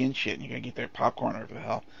just sneak in shit and you're gonna get their popcorn or whatever the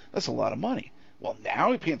hell, that's a lot of money. Well, now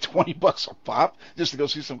you're paying $20 a pop just to go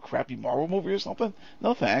see some crappy Marvel movie or something.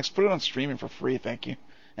 No thanks. Put it on streaming for free, thank you.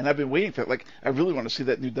 And I've been waiting for it. Like, I really want to see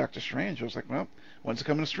that new Doctor Strange. I was like, well, when's it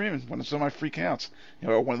coming to streaming? When it's on my free counts?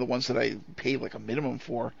 Or one of the ones that I paid like a minimum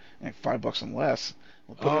for, like $5 and less.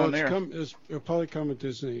 We'll put it on there. It'll probably come with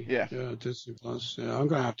Disney. Yeah. Yeah, Disney Plus. Yeah, I'm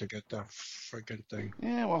gonna have to get that freaking thing.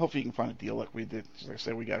 Yeah, well, hopefully you can find a deal like we did. Like I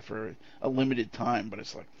said, we got it for a limited time, but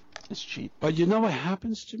it's cheap. But you know what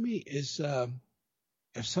happens to me is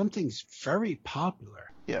if something's very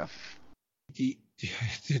popular, yeah,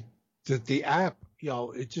 the app,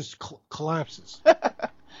 it just collapses.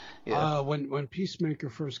 Yeah. When Peacemaker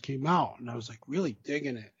first came out, and I was like really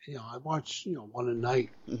digging it. I watched one a night.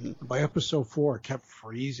 Mm-hmm. By episode 4, it kept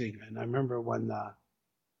freezing, and I remember when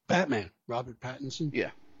Batman, Robert Pattinson.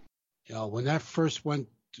 Yeah. When that first went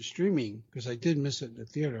to streaming, because I did miss it in the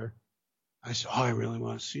theater, I said, "Oh, I really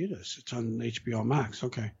want to see this. It's on HBO Max."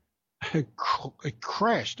 Okay. It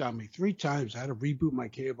crashed on me 3 times. I had to reboot my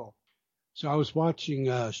cable. So I was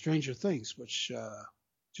watching Stranger Things, which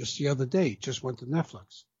just the other day just went to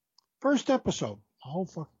Netflix. First episode, the whole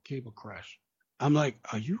fucking cable crashed. I'm like,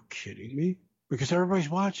 are you kidding me? Because everybody's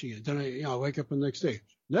watching it. Then I wake up the next day.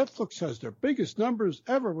 Netflix has their biggest numbers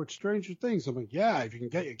ever with Stranger Things. I'm like, yeah, if you can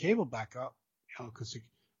get your cable back up, because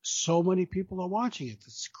so many people are watching it,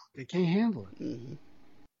 they can't handle it. Mm-hmm.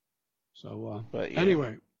 So, but yeah.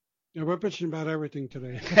 Anyway, we're bitching about everything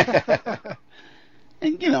today.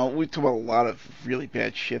 And, we talk about a lot of really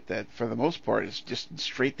bad shit that, for the most part, is just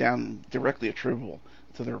straight down directly attributable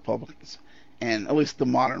to the Republicans. And at least the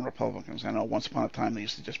modern Republicans. I know once upon a time they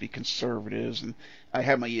used to just be conservatives, and I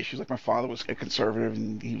had my issues. Like, my father was a conservative,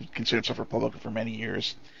 and he considered himself a Republican for many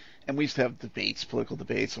years. And we used to have debates, political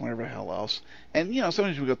debates, and whatever the hell else. And,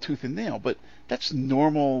 sometimes we go tooth and nail, but that's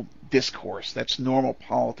normal discourse. That's normal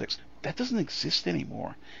politics. That doesn't exist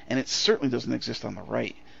anymore. And it certainly doesn't exist on the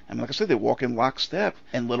right. I mean, like I said, they walk in lockstep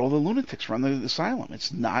and let all the lunatics run the asylum.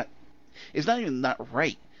 It's not even not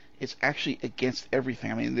right. It's actually against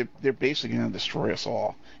everything. I mean, they're basically going to destroy us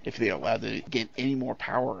all if they're allowed to get any more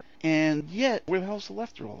power. And yet, where the hell's the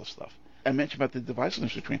left through all this stuff? I mentioned about the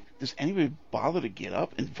divisiveness between. Does anybody bother to get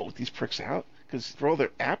up and vote these pricks out? because for all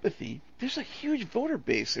their apathy, there's a huge voter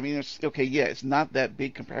base. I mean, it's not that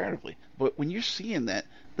big comparatively, but when you're seeing that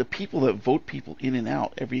the people that vote people in and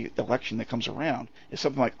out every election that comes around is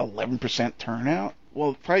something like 11% turnout.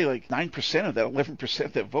 Well, probably like 9% of that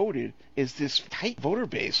 11% that voted is this tight voter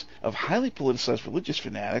base of highly politicized religious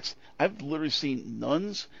fanatics. I've literally seen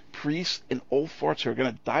nuns, priests, and old farts who are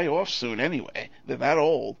going to die off soon anyway. They're that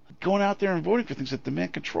old. Going out there and voting for things that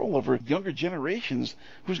demand control over younger generations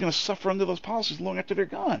who's going to suffer under those policies long after they're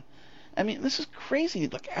gone. I mean, this is crazy,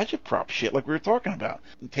 like agitprop shit, like we were talking about.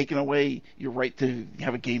 Taking away your right to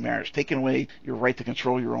have a gay marriage, taking away your right to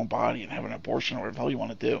control your own body and have an abortion or whatever the hell you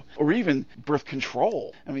want to do. Or even birth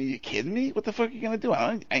control. I mean, are you kidding me? What the fuck are you going to do?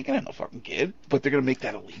 I ain't going to have no fucking kid. But they're going to make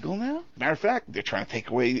that illegal now? Matter of fact, they're trying to take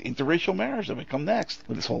away interracial marriage. That may come next.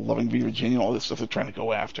 With this whole Loving v. Virginia and all this stuff they're trying to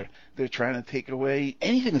go after. They're trying to take away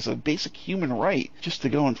anything that's a basic human right just to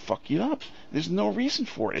go and fuck you up. There's no reason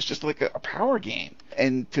for it. It's just like a power game.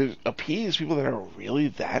 And to appease people that are really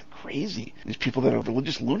that crazy. These people that are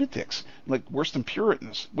religious lunatics, like worse than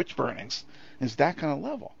Puritans, witch burnings. It's that kind of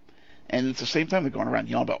level. And at the same time, they're going around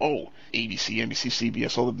yelling about, ABC, NBC,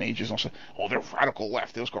 CBS, all the majors, and all they're radical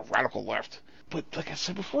left. They just go radical left. But like I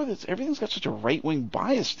said before, everything's got such a right-wing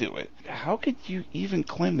bias to it. How could you even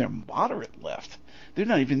claim they're moderate left? They're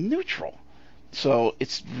not even neutral. So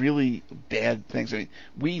it's really bad things. I mean,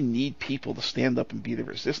 we need people to stand up and be the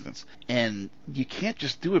resistance. And you can't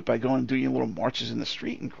just do it by going and doing your little marches in the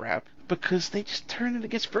street and crap, because they just turn it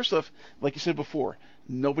against. First off, like you said before,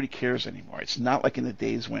 nobody cares anymore. It's not like in the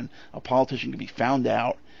days when a politician could be found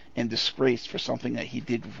out and disgraced for something that he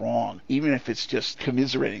did wrong, even if it's just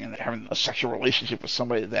commiserating and having a sexual relationship with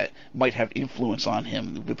somebody that might have influence on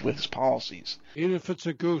him with his policies. Even if it's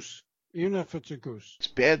a goose. Even if it's a goose. It's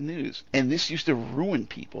bad news. And this used to ruin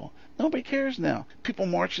people. Nobody cares now. People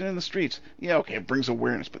marching in the streets. Yeah, okay, it brings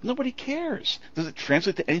awareness, but nobody cares. Does it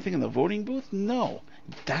translate to anything in the voting booth? No.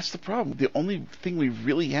 That's the problem. The only thing we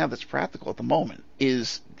really have that's practical at the moment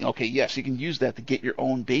is, okay, yes, you can use that to get your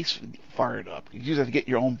own base fired up. You can use that to get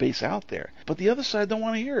your own base out there. But the other side don't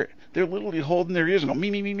want to hear it. They're literally holding their ears and go,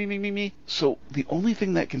 me. So the only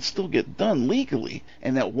thing that can still get done legally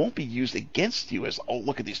and that won't be used against you as,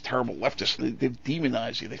 look at these terrible leftists. They've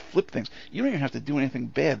demonized you. They flip things. You don't even have to do anything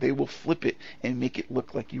bad. They will flip it and make it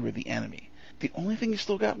look like you were the enemy. The only thing you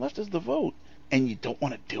still got left is the vote. And you don't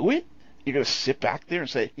want to do it? You're going to sit back there and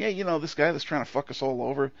say, yeah, this guy that's trying to fuck us all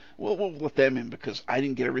over, we'll let them in because I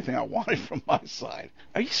didn't get everything I wanted from my side.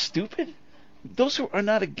 Are you stupid? Those who are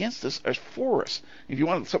not against us are for us. If you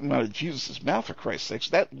want something out of Jesus' mouth, for Christ's sakes,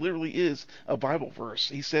 that literally is a Bible verse.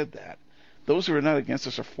 He said that. Those who are not against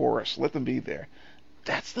us are for us. Let them be there.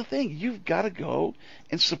 That's the thing. You've got to go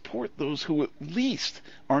and support those who at least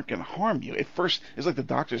aren't going to harm you. At first, it's like the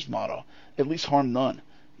doctor's motto, at least harm none.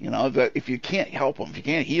 That if you can't help them, if you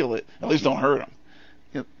can't heal it, at least don't hurt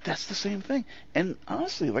them. That's the same thing. And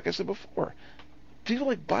honestly, like I said before, people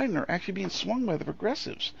like Biden are actually being swung by the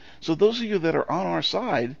progressives. So those of you that are on our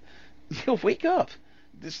side, wake up.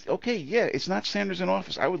 It's not Sanders in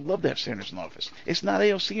office. I would love to have Sanders in office. It's not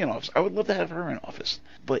AOC in office. I would love to have her in office.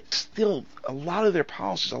 But still, a lot of their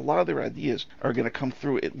policies, a lot of their ideas are going to come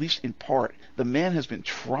through, at least in part. The man has been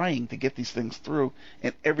trying to get these things through,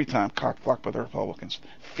 and every time cock-blocked by the Republicans.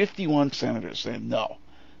 51 senators saying no.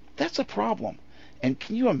 That's a problem. And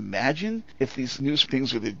can you imagine if these news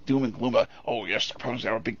things with the doom and gloom, yes, the Republicans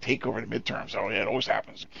have a big takeover in the midterms. Oh, yeah, it always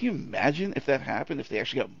happens. Can you imagine if that happened, if they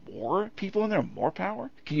actually got more people in there, more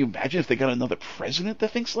power? Can you imagine if they got another president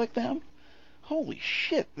that thinks like them? Holy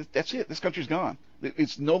shit, that's it. This country's gone.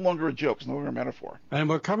 It's no longer a joke. It's no longer a metaphor. And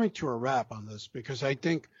we're coming to a wrap on this because I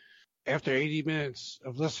think after 80 minutes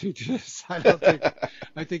of listening to this,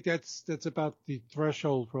 I think that's about the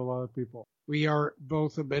threshold for a lot of people. We are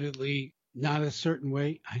both admittedly not a certain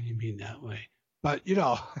way. I didn't mean that way. But,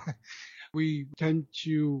 we tend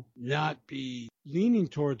to not be leaning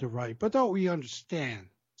toward the right, but though we understand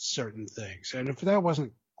certain things. And if that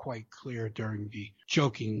wasn't quite clear during the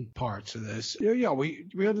joking parts of this,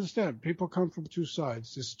 we understand. People come from two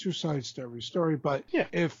sides. There's two sides to every story. But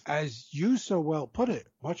if, as you so well put it,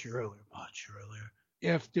 much earlier,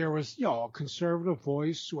 if there was, a conservative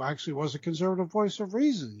voice who actually was a conservative voice of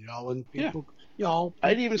reason, and people...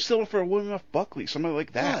 I'd even still for a William F. Buckley, somebody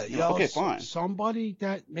like that. Okay, fine. Somebody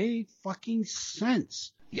that made fucking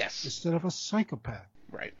sense. Yes. Instead of a psychopath.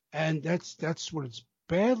 Right. And that's what it's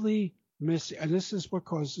badly missing. And this is what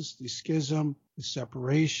causes the schism, the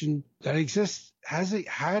separation that exists,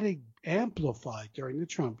 had amplified during the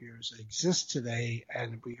Trump years. It exists today,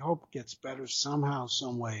 and we hope gets better somehow,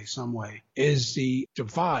 some way, is the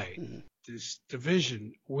divide, this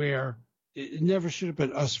division where It never should have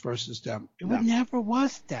been us versus them. No. Never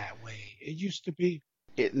was that way. It used to be.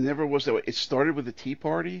 It never was that way. It started with the Tea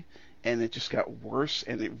Party, and it just got worse,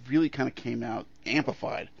 and it really kind of came out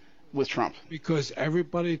amplified with Trump. Because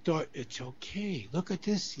everybody thought, it's okay. Look at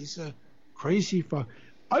this. He's a crazy fuck.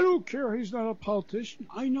 I don't care. He's not a politician.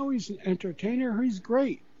 I know he's an entertainer. He's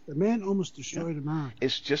great. The man almost destroyed America.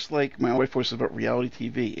 It's just like my wife always says about reality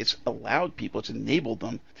TV. It's allowed people, it's enabled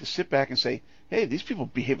them to sit back and say, hey, these people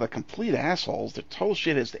behave like complete assholes. They're total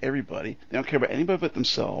shitheads to everybody. They don't care about anybody but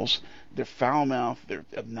themselves. They're foul-mouthed. They're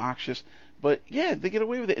obnoxious. But, yeah, they get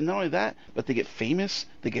away with it. And not only that, but they get famous.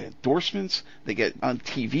 They get endorsements. They get on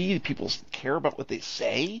TV. People care about what they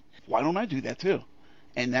say. Why don't I do that, too?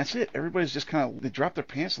 And that's it. Everybody's just kind of, they drop their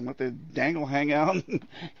pants and let their dangle hang out.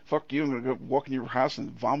 Fuck you, I'm going to go walk in your house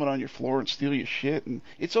and vomit on your floor and steal your shit. And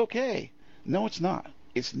it's okay. No, it's not.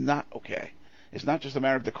 It's not okay. It's not just a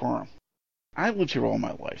matter of decorum. I've lived here all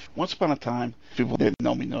my life. Once upon a time, people that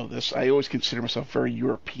know me know this, I always consider myself very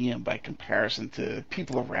European by comparison to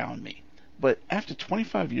people around me. But after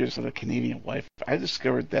 25 years of a Canadian life, I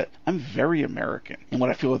discovered that I'm very American in what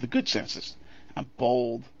I feel are the good senses. I'm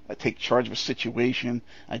bold. I take charge of a situation.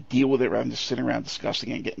 I deal with it rather than just sitting around discussing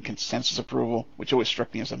it and getting consensus approval, which always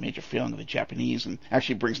struck me as a major failing of the Japanese and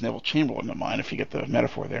actually brings Neville Chamberlain to mind if you get the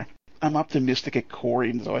metaphor there. I'm optimistic at core,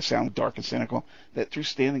 even though I sound dark and cynical, that through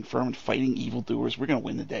standing firm and fighting evildoers, we're going to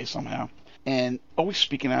win the day somehow. And always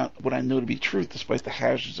speaking out what I know to be truth, despite the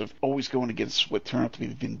hazards of always going against what turn out to be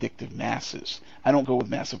the vindictive masses. I don't go with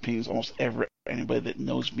mass opinions almost ever. Anybody that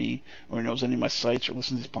knows me or knows any of my sites or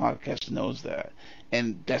listens to this podcast knows that.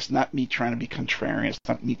 And that's not me trying to be contrarian. It's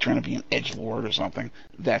not me trying to be an edgelord or something.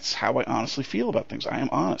 That's how I honestly feel about things. I am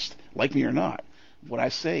honest, like me or not. What I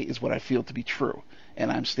say is what I feel to be true.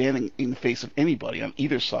 And I'm standing in the face of anybody on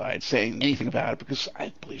either side saying anything about it because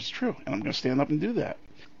I believe it's true. And I'm going to stand up and do that.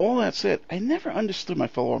 All that said, I never understood my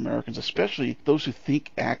fellow Americans, especially those who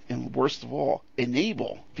think, act, and worst of all,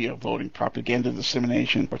 enable via voting, propaganda,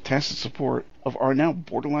 dissemination, or tacit support of our now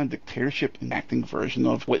borderline dictatorship enacting version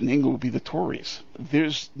of what in England would be the Tories.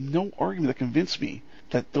 There's no argument that convinced me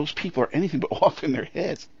that those people are anything but off in their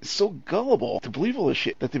heads. It's so gullible to believe all this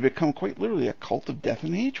shit that they become quite literally a cult of death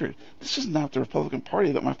and hatred. This is not the Republican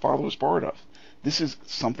Party that my father was part of. This is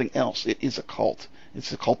something else. It is a cult.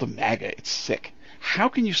 It's a cult of MAGA. It's sick. How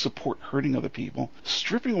can you support hurting other people,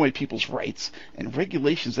 stripping away people's rights, and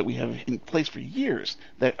regulations that we have in place for years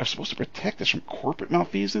that are supposed to protect us from corporate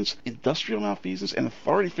malfeasance, industrial malfeasance, and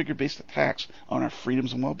authority figure-based attacks on our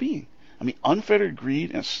freedoms and well-being? I mean, unfettered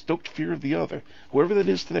greed and a stoked fear of the other, whoever that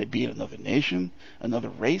is today, be it another nation, another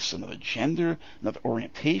race, another gender, another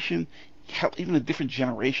orientation, hell, even a different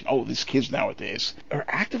generation, these kids nowadays, are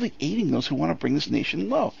actively aiding those who want to bring this nation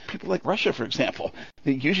low. People like Russia, for example.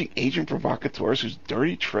 They're using agent provocateurs whose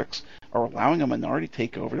dirty tricks are allowing a minority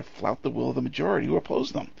takeover to flout the will of the majority who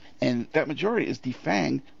oppose them. And that majority is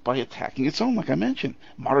defanged by attacking its own, like I mentioned.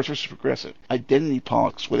 Moderates versus progressive. Identity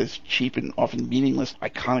politics with its cheap and often meaningless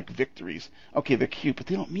iconic victories. Okay, they're cute, but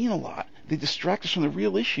they don't mean a lot. They distract us from the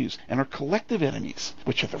real issues and our collective enemies,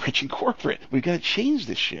 which are the rich and corporate. We've got to change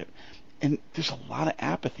this shit. And there's a lot of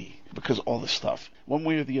apathy because of all this stuff. One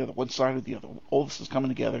way or the other, one side or the other. All this is coming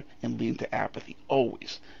together and leading to apathy.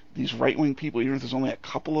 Always. These right-wing people, even if there's only a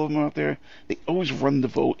couple of them out there, they always run the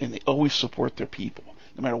vote and they always support their people.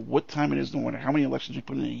 No matter what time it is, no matter how many elections we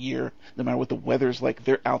put in a year, no matter what the weather's like,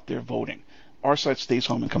 they're out there voting. Our side stays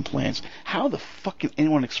home and complains. How the fuck can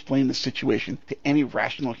anyone explain this situation to any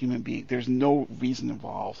rational human being? There's no reason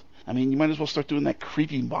involved. I mean, you might as well start doing that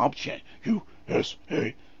creepy mob chant.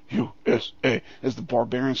 USA. USA, as the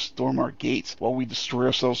barbarians storm our gates while we destroy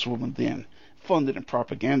ourselves from within, funded and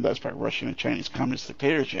propagandized by Russian and Chinese communist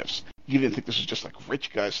dictatorships. You didn't think this was just like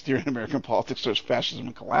rich guys steering American politics towards fascism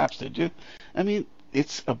and collapse, did you? I mean,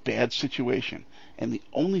 it's a bad situation. And the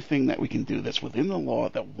only thing that we can do that's within the law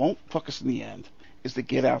that won't fuck us in the end is to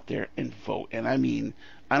get out there and vote. And I mean,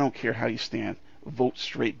 I don't care how you stand, vote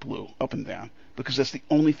straight blue, up and down, because that's the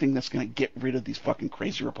only thing that's going to get rid of these fucking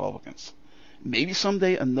crazy Republicans. Maybe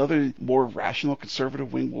someday another more rational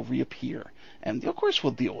conservative wing will reappear. And, of course,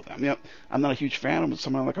 we'll deal with them. You know, I'm not a huge fan of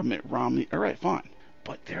someone like a Mitt Romney. All right, fine.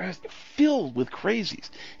 But they're filled with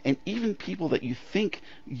crazies. And even people that you think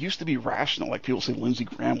used to be rational, like people say Lindsey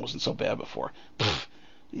Graham wasn't so bad before.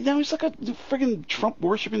 Now he's like a friggin'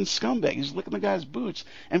 Trump-worshipping scumbag. He's licking the guy's boots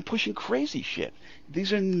and pushing crazy shit.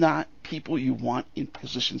 These are not people you want in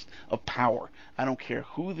positions of power. I don't care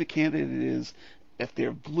who the candidate is. If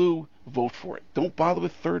they're blue, vote for it. Don't bother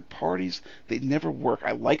with third parties. They never work.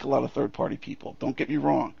 I like a lot of third party people. Don't get me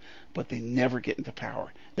wrong. But they never get into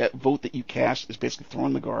power. That vote that you cast is basically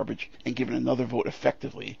throwing the garbage and giving another vote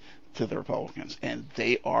effectively to the Republicans, and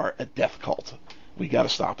they are a death cult. We got to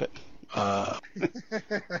stop it.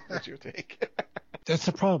 What's your take? That's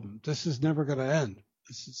the problem. This is never going to end.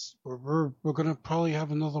 We're going to probably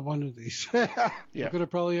have another one of these. Yeah. We're going to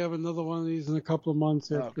probably have another one of these in a couple of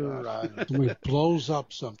months after somebody blows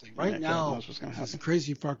up something. Right now, it's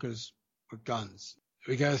crazy fuckers with guns.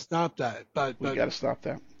 We got to stop that. We got to stop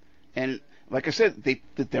that. And like I said,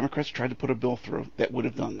 the Democrats tried to put a bill through that would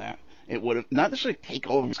have done that. It would have not necessarily take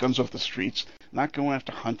all of these guns off the streets, not going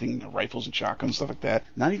after hunting rifles and shotguns, stuff like that,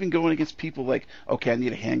 not even going against people like, okay, I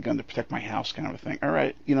need a handgun to protect my house kind of a thing. All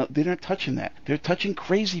right, they're not touching that. They're touching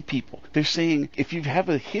crazy people. They're saying if you have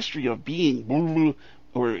a history of being blah, blah, blah,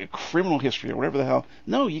 or a criminal history or whatever the hell,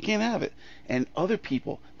 no, you can't have it. And other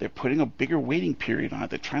people, they're putting a bigger waiting period on it.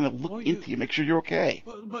 They're trying to look into you, make sure you're okay.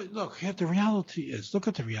 But look, the reality is, look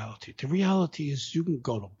at the reality. The reality is you can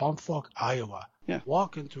go to Bumfuck, Iowa,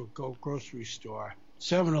 walk into a grocery store,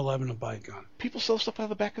 7-Eleven, and buy a gun. People sell stuff out of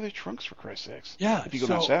the back of their trunks, for Christ's sakes. Yeah, if you go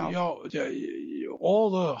down south. All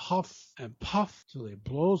the huff and puff till they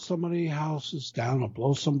blow somebody's houses down or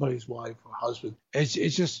blow somebody's wife or husband. It's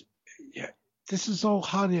just, this is all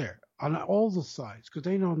hot air on all the sides because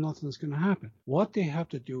they know nothing's going to happen. What they have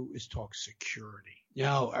to do is talk security.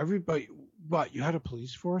 Everybody, you had a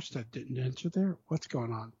police force that didn't enter there? What's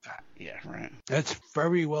going on with that? Yeah, right. That's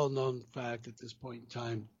very well known fact at this point in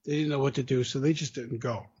time. They didn't know what to do, so they just didn't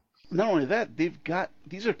go. Not only that,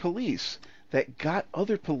 these are police that got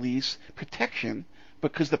other police protection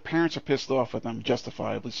because the parents are pissed off with them,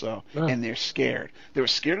 justifiably so, and they're scared. They were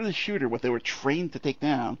scared of the shooter, what they were trained to take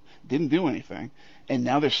down, didn't do anything, and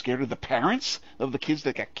now they're scared of the parents of the kids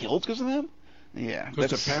that got killed because of them? Yeah,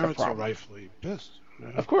 because the parents are rightfully pissed.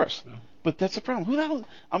 Yeah. Of course. Yeah. But that's the problem. Who the hell?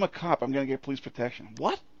 I'm a cop. I'm going to get police protection.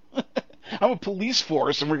 What? I'm a police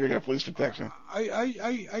force, and we're going to get police protection.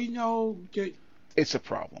 I know that it's a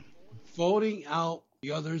problem. Voting out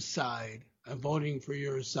the other side and voting for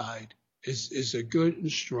your side is a good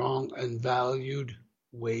and strong and valued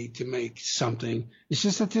way to make something. It's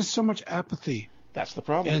just that there's so much apathy. That's the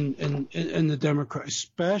problem. And the Democrat,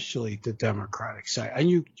 especially the Democratic side. And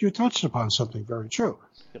you touched upon something very true.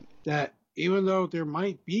 Yep. That even though there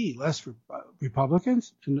might be less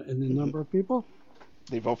Republicans in the number of people,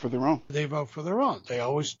 they vote for their own. They vote for their own. They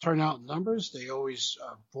always turn out numbers. They always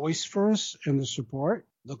voice for us in the support.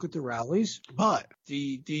 Look at the rallies. But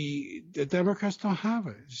the Democrats don't have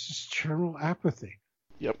it. It's just general apathy.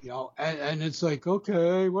 Yep. And it's like,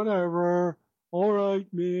 okay, whatever. All right,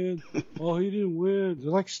 man. Oh, he didn't win.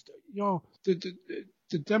 They're like,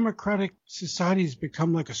 the Democratic society has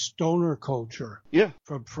become like a stoner culture. Yeah.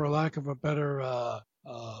 For lack of a better,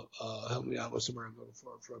 help me out. What's the word I'm looking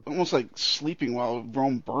for? Almost like sleeping while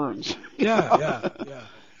Rome burns. Yeah.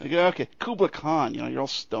 Like, okay, Kubla Khan, you're all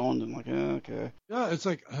stoned and like, okay. Yeah, it's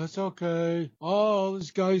like, it's okay. Oh, this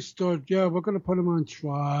guy's stoned. Yeah, we're going to put him on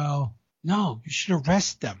trial. No, you should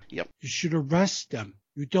arrest them. Yep. You should arrest them.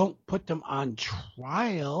 You don't put them on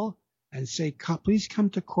trial and say, please come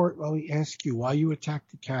to court while we ask you why you attacked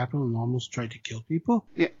the Capitol and almost tried to kill people.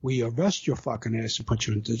 Yeah. We arrest your fucking ass and put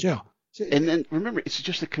you into jail. And then, remember, it's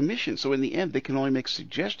just a commission, so in the end, they can only make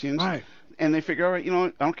suggestions. Right. And they figure, all right,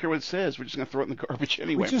 I don't care what it says. We're just going to throw it in the garbage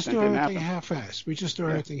anyway. We just do everything half-assed.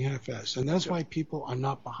 half-assed. And that's why people are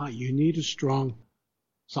not behind. You need a strong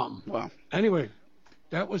something. Well. Anyway,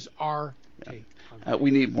 that was our take.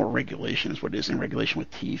 We need more regulation is what it is, and regulation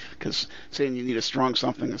with teeth. Because saying you need a strong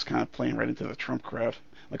something is kind of playing right into the Trump crowd.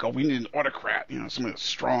 Like, we need an autocrat, somebody that's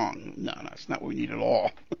strong. No, that's not what we need at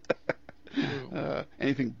all.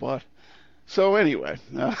 Anything but. So anyway,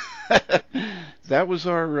 that was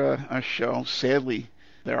our show. Sadly,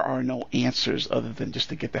 there are no answers other than just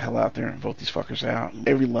to get the hell out there and vote these fuckers out.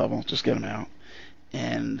 Every level, just get them out.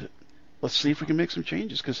 And let's see if we can make some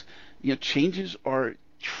changes. Because, changes are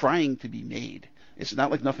trying to be made. It's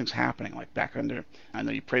not like nothing's happening. Like back under, I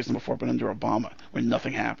know you praised them before, but under Obama, when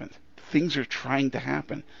nothing happened. Things are trying to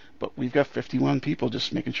happen. But we've got 51 people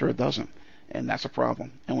just making sure it doesn't. And that's a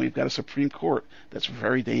problem. And we've got a Supreme Court that's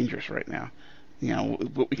very dangerous right now.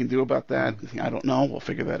 What we can do about that, I don't know. We'll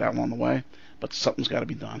figure that out along the way. But something's got to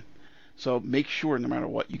be done. So make sure, no matter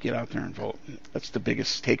what, you get out there and vote. That's the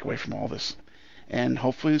biggest takeaway from all this. And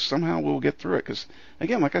hopefully somehow we'll get through it. Because,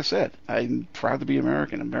 again, like I said, I'm proud to be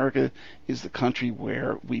American. America is the country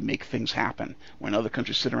where we make things happen. When other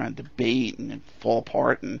countries sit around and debate and fall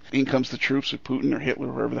apart, and in comes the troops or Putin or Hitler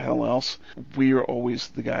or whoever the hell else, we are always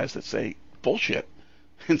the guys that say, bullshit,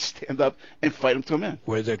 and stand up and fight them to them in.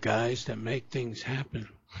 We're the guys that make things happen.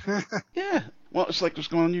 Yeah. Well, it's like what's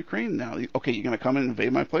going on in Ukraine now. Okay, you're going to come in and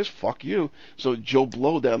invade my place? Fuck you. So Joe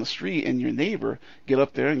Blow down the street and your neighbor get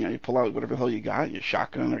up there and you pull out whatever the hell you got, your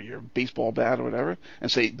shotgun or your baseball bat or whatever, and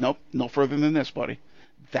say, nope, no further than this, buddy.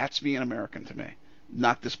 That's being American to me,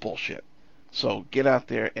 not this bullshit. So get out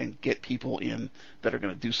there and get people in that are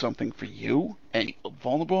going to do something for you and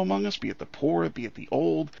vulnerable among us, be it the poor, be it the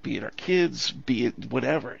old, be it our kids, be it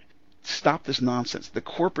whatever. Stop this nonsense. The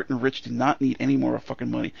corporate and rich do not need any more fucking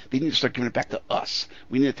money. They need to start giving it back to us.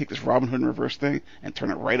 We need to take this Robin Hood reverse thing and turn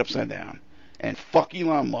it right upside down. And fuck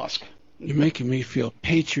Elon Musk. You're making me feel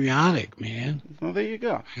patriotic, man. Well, there you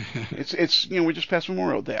go. It's we just passed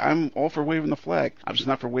Memorial Day. I'm all for waving the flag. I'm just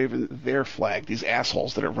not for waving their flag. These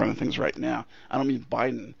assholes that are running things right now. I don't mean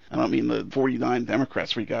Biden. I don't mean the 49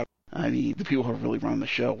 Democrats we got. I mean the people who are really running the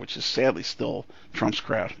show, which is sadly still Trump's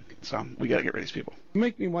crowd. So we got to get rid of these people. You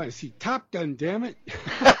make me want to see Top Gun, damn it.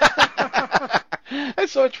 I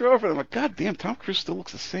saw a trailer for them. I'm like, God damn, Tom Cruise still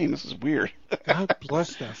looks the same. This is weird. God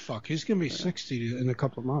bless that fuck. He's going to be 60 in a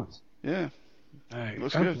couple of months. Yeah. All right.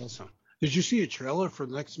 Looks God good. bless him. Did you see a trailer for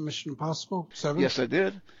the next Mission Impossible 7? Yes, I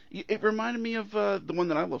did. It reminded me of the one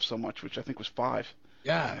that I love so much, which I think was 5.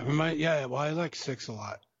 Yeah. Well, I like 6 a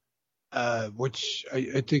lot. Which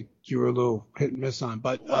I think you were a little hit and miss on,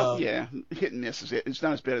 but yeah, hit and miss is it. It's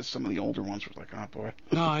not as bad as some of the older ones. Where it's like, oh boy.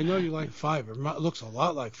 No, I know you like 5. It looks a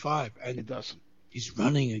lot like 5, and It does. He's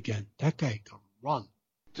running again. That guy can run.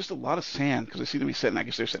 Just a lot of sand because they seem to be sitting. I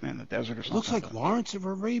guess they're sitting in the desert or something. It looks like Lawrence of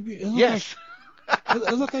Arabia. Yes.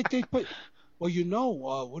 It looked like they put.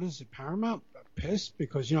 Well, what is it? Paramount pissed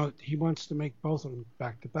because he wants to make both of them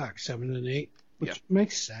back to back, 7 and 8, which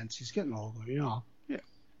makes sense. He's getting older, Yeah.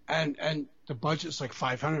 And the budget's like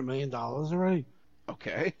 $500 million already.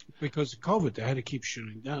 Okay. Because of COVID, they had to keep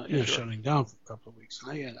shutting down. Shutting down for a couple of weeks.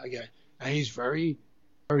 And he's very,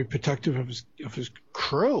 very protective of his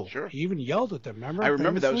crew. Sure. He even yelled at them. Remember? I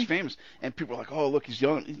remember that was famous, and people were like, "Oh, look, he's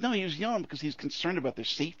yelling." No, he was yelling because he's concerned about their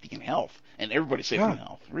safety and health, and everybody's safety and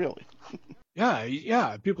health, really.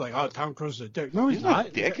 Yeah. People are like, "Oh, Tom Cruise is a dick." No, he's not. A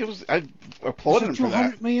dick. I applauded him for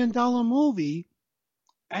that. It's a $200 million movie.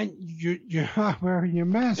 And you're not wearing your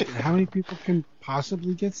mask. How many people can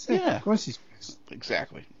possibly get sick? Yeah. Of course he's pissed.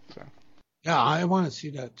 Exactly. So. Yeah, I want to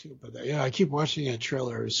see that too. But I keep watching that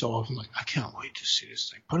trailer so often. Like, I can't wait to see this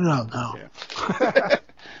thing. Put it out now. Yeah.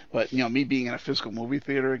 But me being in a physical movie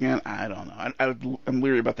theater again, I don't know. I'm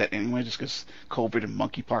leery about that anyway, just because COVID and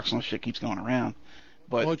monkeypox and all shit keeps going around.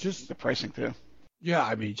 But just the pricing too. Yeah,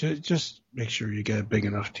 I mean, just make sure you get a big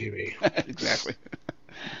enough TV. Exactly.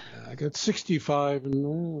 I got 65,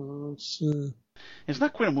 and it's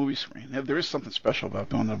not quite a movie screen. There is something special about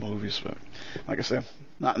going to the movies, but like I said,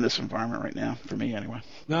 not in this environment right now, for me anyway.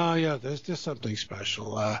 No, yeah, there's just something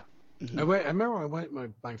special. I remember I went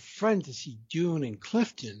with my friend to see Dune in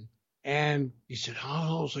Clifton, and he said,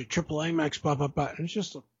 "Oh, it's like triple IMAX, blah blah blah," and it's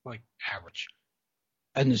just like average.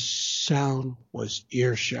 And the sound was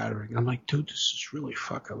ear shattering. I'm like, dude, this is really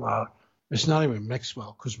fucking loud. It's not even mixed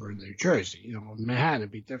well because we're in New Jersey. Manhattan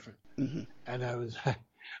would be different. Mm-hmm. And I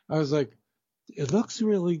was like, it looks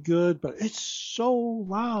really good, but it's so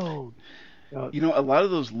loud. A lot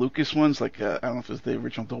of those Lucas ones, like I don't know if it's the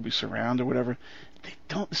original Dolby Surround or whatever,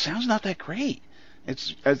 the sound's not that great.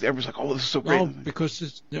 It's as everyone's like, oh, this is so great. No, because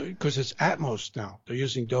it's Atmos now. They're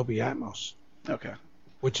using Dolby Atmos. Okay.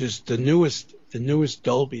 Which is the newest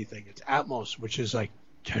Dolby thing. It's Atmos, which is like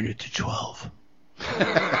turn it to 12.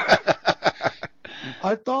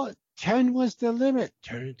 I thought 10 was the limit.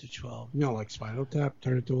 Turn it to 12. Like Spinal Tap,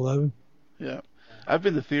 turn it to 11. Yeah. I've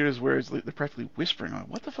been to theaters where they're practically whispering. Like,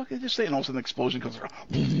 what the fuck did they just say? And all of a sudden, an explosion comes around.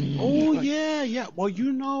 Oh, yeah.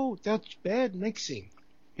 Well, that's bad mixing.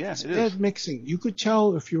 Yeah, it's bad mixing. You could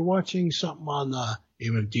tell if you're watching something on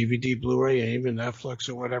even DVD, Blu-ray, and even Netflix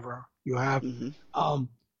or whatever you have. Mm-hmm.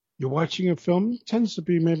 You're watching a film. It tends to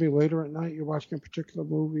be maybe later at night. You're watching a particular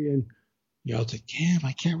movie, and it's like, damn,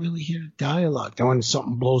 I can't really hear the dialogue. Then when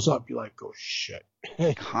something blows up, you're like, oh, shit.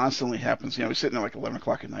 It constantly happens. We're sitting there like 11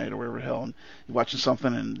 o'clock at night or wherever the hell, and you're watching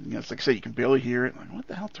something, and it's like I said, you can barely hear it. Like, what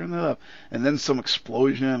the hell? Turn that up. And then some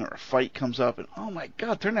explosion or a fight comes up, and oh my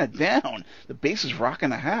God, turn that down. The bass is rocking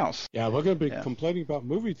the house. Yeah, we're going to be complaining about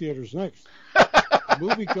movie theaters next.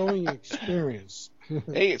 Movie-going experience.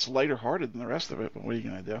 Hey, it's lighter hearted than the rest of it, but what are you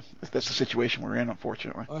going to do? That's the situation we're in,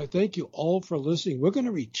 unfortunately. All right, thank you all for listening. We're going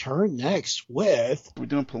to return next with... Are we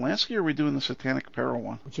doing Polanski or are we doing the Satanic Apparel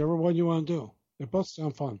one? Whichever one you want to do. They both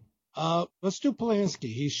sound fun. Let's do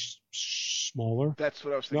Polanski. He's smaller. That's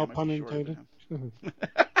what I was thinking. No pun intended.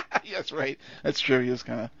 Yes, right. That's true. He is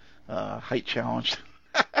kind of height challenged.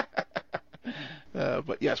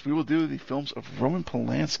 But yes, we will do the films of Roman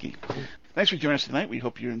Polanski. Thanks for joining us tonight. We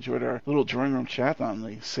hope you enjoyed our little drawing room chat on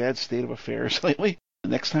the sad state of affairs lately.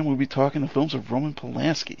 Next time we'll be talking the films of Roman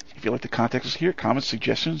Polanski. If you'd like to contact us here, comments,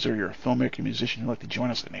 suggestions, or you're a filmmaker or musician who'd like to join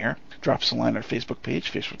us in air, drop us a line on our Facebook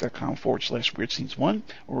page, facebook.com/WeirdScenes1,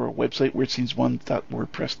 or our website,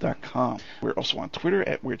 WeirdScenes1.wordpress.com. We're also on Twitter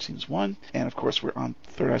at WeirdScenes1, and of course we're on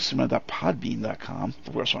ThirdEyeCinema.podbean.com.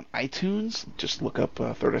 We're also on iTunes. Just look up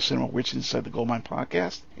Third Eye Cinema Weird Scenes Inside the Goldmine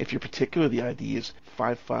podcast. If you're particular, the ID is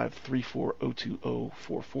 5534-02044.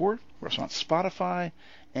 We're also on Spotify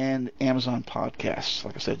and Amazon Podcasts.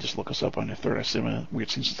 Like I said, just look us up on the Third Eye Cinema Weird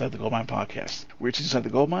Scenes Inside the Goldmine podcast. Weird Scenes Inside the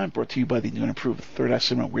Goldmine, brought to you by the new and improved Third Eye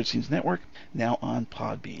Cinema Weird Scenes Network, now on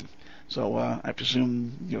Podbean. So I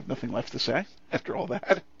presume you have nothing left to say after all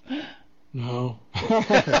that? No.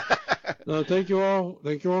 No, thank you all.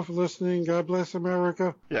 Thank you all for listening. God bless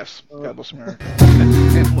America. Yes, God bless America.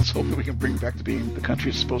 And let's hope that we can bring it back to being the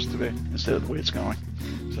country it's supposed to be instead of the way it's going.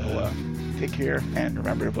 So take care and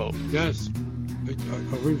remember to vote. Yes.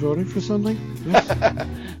 Are we voting for something? Yes.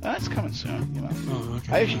 That's coming soon, you know. Oh,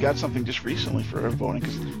 okay. I actually got something just recently for voting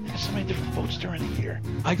because there's so many different votes during the year.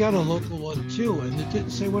 I got a local one too, and it didn't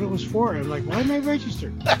say what it was for. I'm like, why am I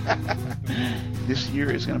registered? This year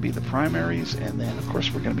is going to be the primaries, and then, of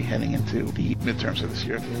course, we're going to be heading into the midterms of this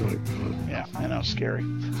year. Oh my God. Yeah, I know, scary.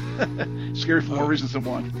 Scary for more reasons than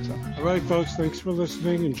one. So. All right, folks, thanks for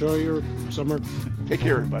listening. Enjoy your summer. Take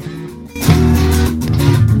care, everybody.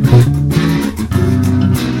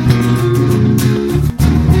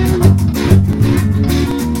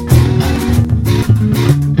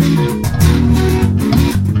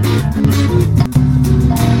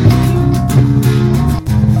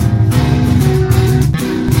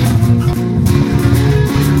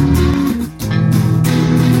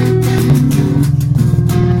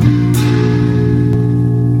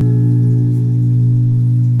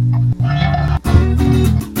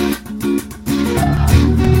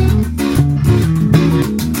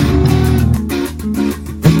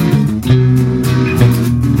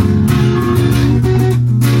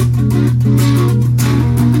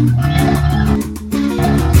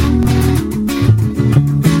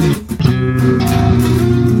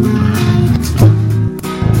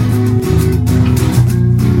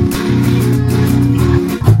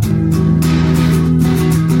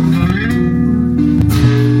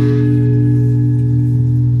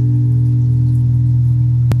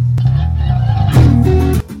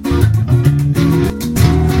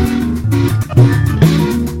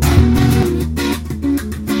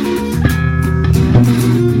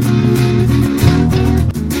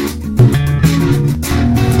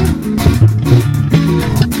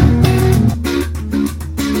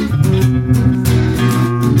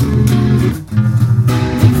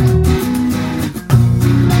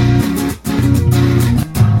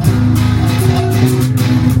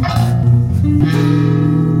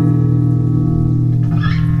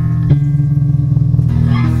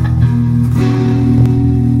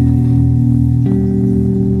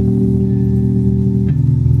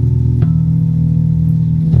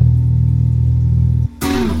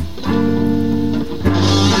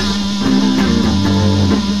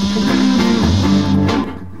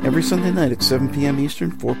 Sunday night at 7 p.m.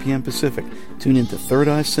 Eastern, 4 p.m. Pacific. Tune in to Third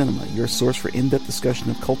Eye Cinema, your source for in-depth discussion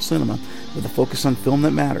of cult cinema with a focus on film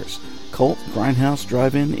that matters. Cult, grindhouse,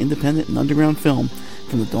 drive-in, independent, and underground film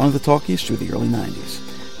from the dawn of the talkies through the early 90s.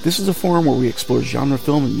 This is a forum where we explore genre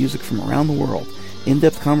film and music from around the world,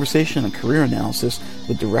 in-depth conversation and career analysis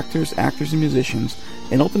with directors, actors, and musicians,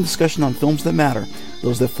 and open discussion on films that matter,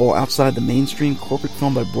 those that fall outside the mainstream corporate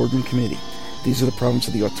film by boardroom committee. These are the province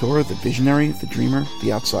of the auteur, the visionary, the dreamer,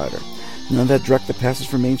 the outsider. None of that dreck that passes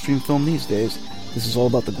for mainstream film these days. This is all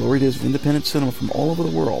about the glory days of independent cinema from all over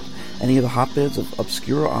the world, any of the hotbeds of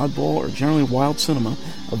obscure, oddball, or generally wild cinema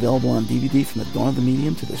available on DVD from the dawn of the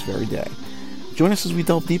medium to this very day. Join us as we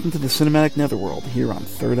delve deep into the cinematic netherworld here on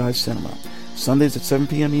Third Eye Cinema, Sundays at 7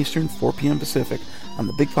 p.m. Eastern, 4 p.m. Pacific, on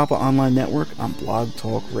the Big Papa Online Network on Blog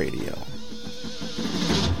Talk Radio.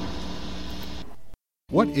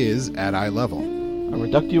 What is At Eye Level? A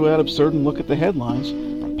reductio ad absurdum look at the headlines,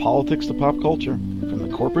 from politics to pop culture, from the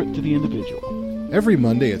corporate to the individual. Every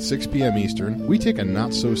Monday at 6 p.m. Eastern, we take a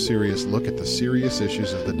not-so-serious look at the serious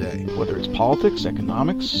issues of the day. Whether it's politics,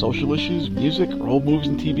 economics, social issues, music, or old movies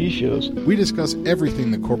and TV shows, we discuss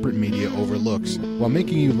everything the corporate media overlooks while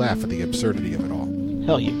making you laugh at the absurdity of it all.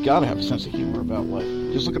 Hell, you've got to have a sense of humor about life.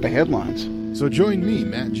 Just look at the headlines. So join me,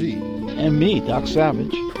 Matt G. And me, Doc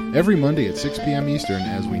Savage. Every Monday at 6 p.m. Eastern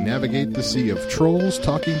as we navigate the sea of trolls,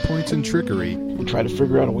 talking points, and trickery. And try to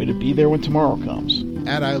figure out a way to be there when tomorrow comes.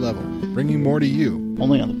 At Eye Level, bringing more to you.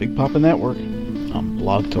 Only on the Big Papa Network on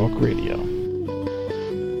Blog Talk Radio.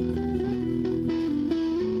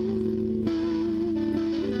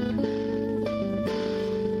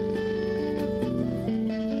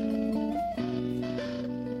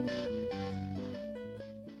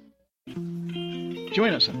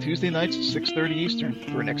 Join us on Tuesday nights at 6:30 Eastern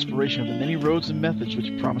for an exploration of the many roads and methods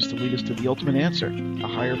which promise to lead us to the ultimate answer, a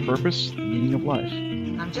higher purpose, the meaning of life.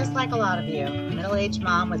 I'm just like a lot of you, a middle-aged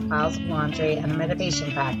mom with piles of laundry and a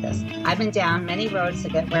meditation practice. I've been down many roads to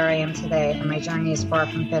get where I am today, and my journey is far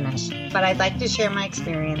from finished. But I'd like to share my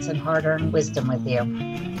experience and hard-earned wisdom with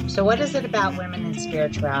you. So what is it about women and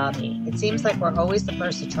spirituality? It seems like we're always the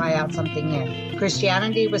first to try out something new.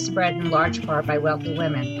 Christianity was spread in large part by wealthy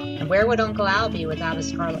women. And where would Uncle Al be without his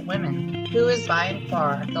Scarlet Women? Who is by and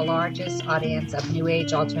far the largest audience of New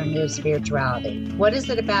Age alternative spirituality? What is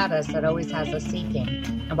it about us that always has us seeking?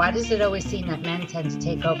 And why does it always seem that men tend to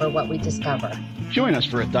take over what we discover? Join us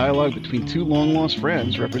for a dialogue between two long-lost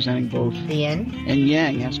friends representing both The yin and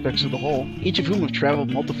yang aspects of the whole, each of whom have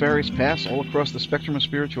traveled multifarious paths all across the spectrum of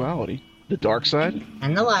spirituality, the dark side,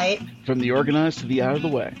 and the light. from the organized to the out of the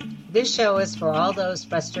way. This show is for all those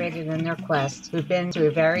frustrated in their quest who've been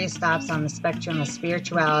through various stops on the spectrum of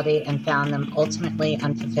spirituality and found them ultimately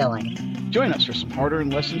unfulfilling. Join us for some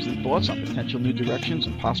hard-earned lessons and thoughts on potential new directions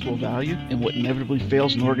and possible value in what inevitably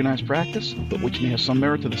fails in organized practice, but which may have some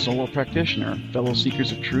merit to the solo practitioner and fellow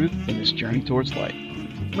seekers of truth in this journey towards light.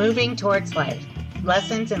 Moving towards life.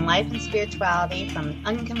 Lessons in life and spirituality from an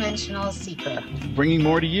unconventional seeker. Bringing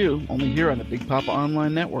more to you, only here on the Big Papa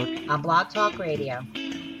Online Network. On Blog Talk Radio.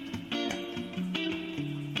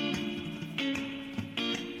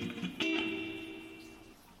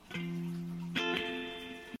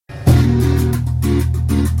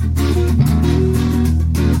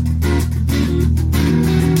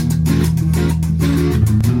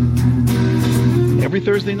 Every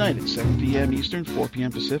Thursday night at 7 p.m. Eastern, 4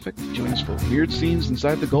 p.m. Pacific, join us for Weird Scenes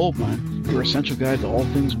Inside the Gold Mine, your essential guide to all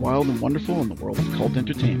things wild and wonderful in the world of cult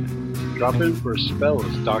entertainment. Drop in for a spell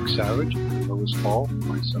as Doc Savage, Lois Hall,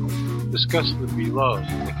 myself, discuss the beloved,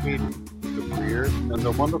 the hated, the weird, and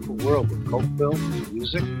the wonderful world of cult film,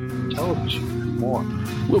 music, television, and more.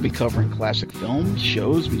 We'll be covering classic films,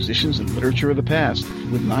 shows, musicians, and literature of the past,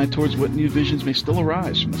 with an eye towards what new visions may still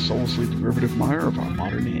arise from the soullessly derivative mire of our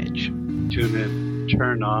modern age. Tune in,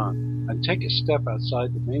 turn on, and take a step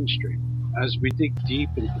outside the mainstream as we dig deep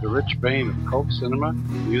into the rich vein of cult cinema,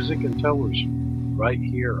 music, and television, right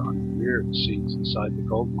here on Weird Scenes Inside the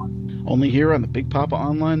Gold Mine. Only here on the Big Papa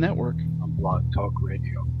Online Network. On Blog Talk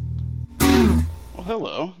Radio. Well,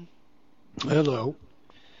 hello. Hello.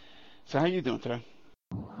 So how you doing today?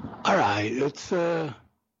 All right. It's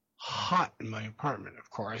hot in my apartment, of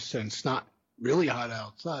course, and it's not really hot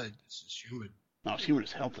outside. This is humid. No, it's humid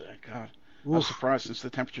as hell today. God. I Oof. was surprised since the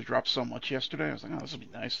temperature dropped so much yesterday. I was like, oh, this will be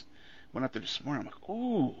nice. Went out there this morning. I'm like,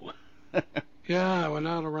 ooh. Yeah, I went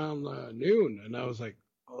out around noon, and I was like,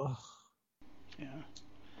 ugh. Yeah.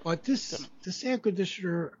 But this air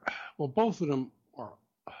conditioner, well, both of them are,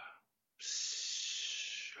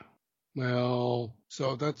 well,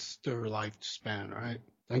 so that's their lifespan, right?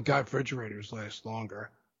 Thank God refrigerators last longer.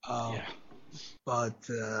 Yeah. But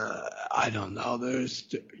I don't know.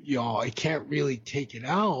 I can't really take it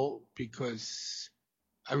out because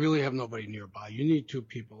I really have nobody nearby. You need two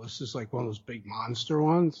people. This is like one of those big monster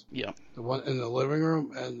ones. Yeah. The one in the living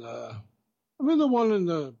room, and the one in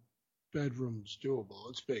the bedroom's doable.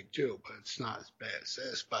 It's big too, but it's not as bad as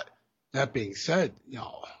this. But that being said,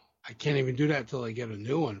 I can't even do that until I get a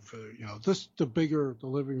new one for the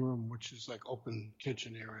living room, which is like open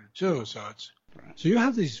kitchen area too. So it's Right. So you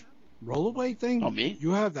have these rollerblade thing? Oh, me?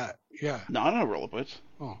 You have that? Yeah. No, I don't have rollerblades.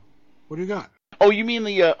 Oh, what do you got? Oh, you mean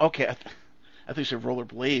the, okay. I thought you said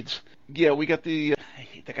rollerblades. Yeah, we got the,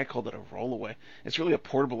 I think I called it a rollaway. It's really a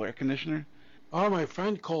portable air conditioner. Oh, my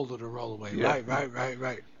friend called it a rollaway. Yeah.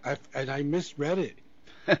 Right. I misread it.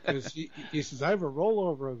 Because he says, I have a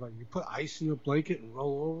rollover. I was like, you put ice in the blanket and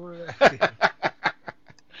roll over it?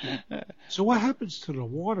 So what happens to the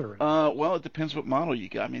water? Well, it depends what model you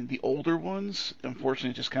got. I mean, the older ones,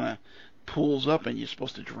 unfortunately, just kind of pools up and you're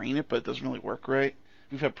supposed to drain it, but it doesn't really work right.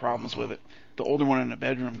 We've had problems with it. The older one in the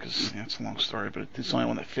bedroom, because it's a long story, but it's the only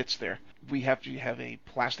one that fits there. We have to have a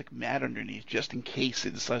plastic mat underneath just in case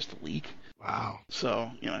it decides to leak. Wow.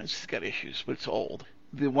 So, it's got issues, but it's old.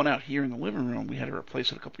 The one out here in the living room, we had to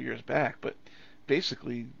replace it a couple years back, but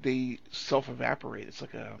basically they self-evaporate. It's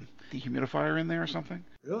like a dehumidifier in there or something.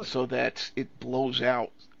 Really? So that it blows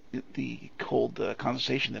out the cold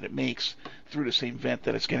condensation that it makes through the same vent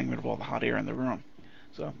that it's getting rid of all the hot air in the room.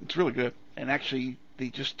 So it's really good. And actually, they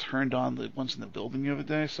just turned on the ones in the building the other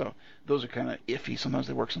day, so those are kind of iffy. Sometimes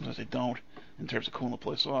they work, sometimes they don't, in terms of cooling the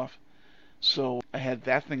place off. So I had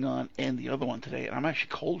that thing on and the other one today, and I'm actually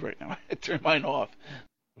cold right now. I turned mine off.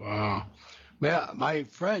 Wow. Yeah, my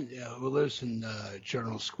friend who lives in the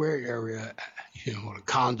General Square area, a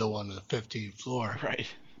condo on the 15th floor. Right.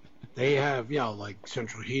 they have, like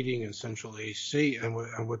central heating and central AC, and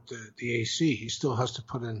with the AC, he still has to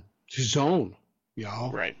put in his own,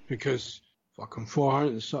 Right. Because fucking $400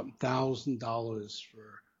 and something thousand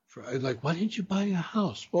for like, why didn't you buy a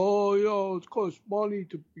house? Oh, it costs money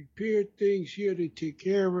to repair things here. They take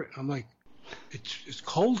care of it. I'm like, it's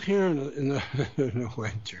cold here in the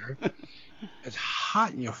winter. It's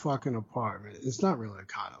hot in your fucking apartment. It's not really a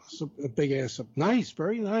condo. It's a big ass, nice,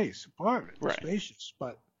 very nice apartment, right. Spacious.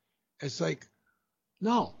 But it's like,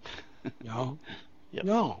 no, Yep.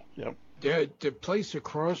 no. Yep. The place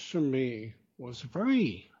across from me was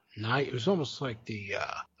very nice. It was almost like the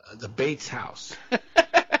Bates house.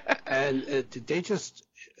 And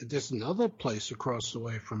there's another place across the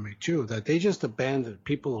way from me too that they just abandoned.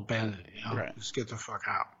 People abandoned it. Right. Just get the fuck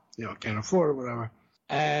out. Can't afford it, whatever.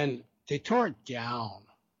 And they tore it down.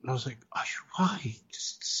 And I was like, why?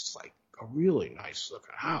 This is like a really nice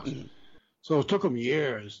looking house. Mm-hmm. So it took them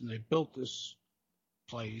years, and they built this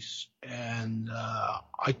place. And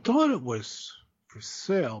I thought it was for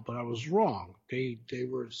sale, but I was wrong. They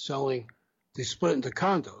were selling. They split into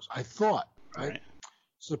condos. I thought, right?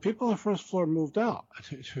 So the people on the first floor moved out.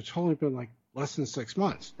 It's only been like less than 6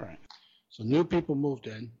 months. Right. So new people moved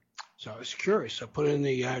in. So I was curious. I put in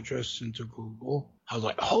the address into Google. I was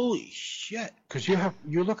like, holy shit. Because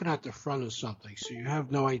you're looking at the front of something, so you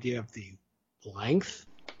have no idea of the length.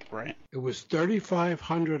 Right. It was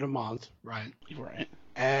 $3,500 a month, right? Right.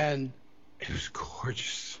 And it was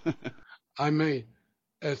gorgeous. I mean,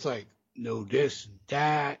 it's like, no this and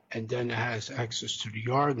that, and then it has access to the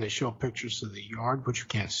yard, and they show pictures of the yard, which you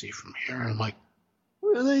can't see from here. And I'm like,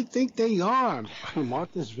 where do they think they are?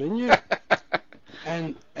 Martha's Vineyard?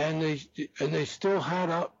 and they still had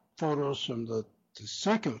up photos from the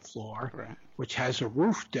second floor, right. which has a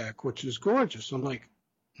roof deck, which is gorgeous. I'm like,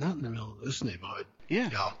 not in the middle of this neighborhood.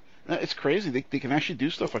 Yeah. It's crazy. They can actually do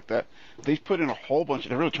stuff like that. They've put in a whole bunch.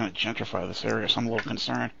 They're really trying to gentrify this area, so I'm a little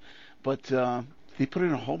concerned. But they put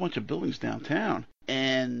in a whole bunch of buildings downtown,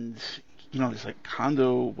 and there's like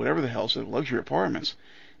condo, whatever the hell, so luxury apartments.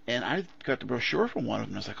 And I got the brochure from one of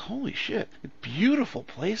them. I was like, holy shit, beautiful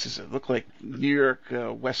places. It looked like New York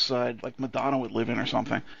West Side, like Madonna would live in or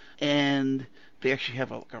something. And they actually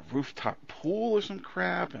have a rooftop pool or some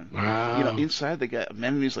crap. And wow. Inside they got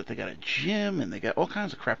amenities, like they got a gym and they got all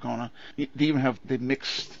kinds of crap going on. They even have the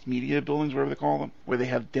mixed media buildings, whatever they call them, where they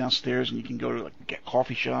have downstairs and you can go to like get a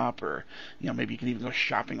coffee shop, or maybe you can even go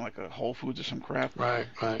shopping like a Whole Foods or some crap. Right.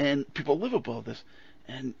 And people live above this.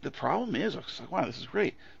 And the problem is, I was like, wow, this is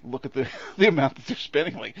great. Look at the amount that they're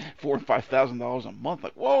spending, like $4,000 and $5,000 a month.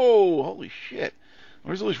 Like, whoa, holy shit.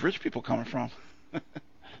 Where's all these rich people coming from?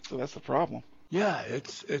 So that's the problem. Yeah,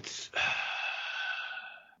 it's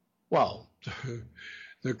well,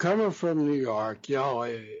 they're coming from New York,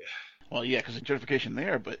 Well, yeah, because there's gentrification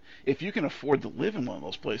there. But if you can afford to live in one of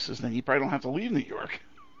those places, then you probably don't have to leave New York.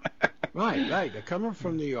 Right. They're coming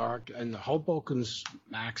from New York, and the Hoboken's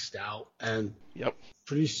maxed out, and yep.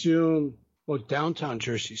 Pretty soon, downtown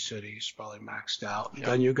Jersey City is probably maxed out. Yep.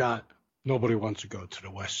 Then you got nobody wants to go to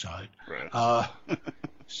the West Side. Right.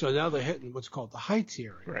 So now they're hitting what's called the Heights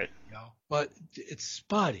area. Right. But it's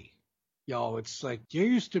spotty. It's like there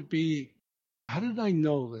used to be. How did I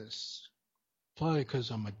know this? Probably because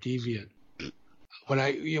I'm a deviant. When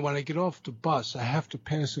I get off the bus, I have to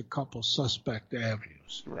pass a couple suspect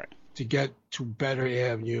avenues. Right. To get to Better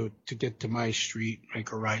Avenue, to get to my street,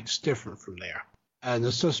 make a right. It's different from there. And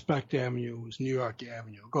the suspect avenue is New York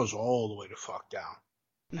Avenue. It goes all the way the fuck down.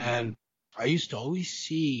 Mm-hmm. And I used to always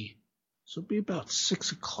see, so it'd be about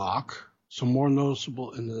 6 o'clock, so more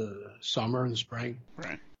noticeable in the summer and spring.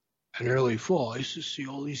 Right. And early fall, I used to see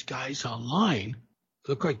all these guys online,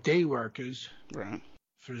 look like day workers. Right.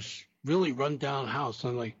 For this really run-down house.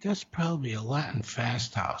 I'm like, that's probably a Latin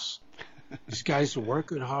fast house. These guys are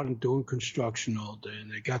working hard and doing construction all day,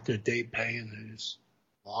 and they got their day pay, and they just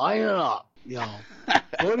line it up.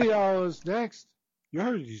 $40 next. You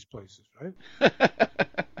heard of these places, right?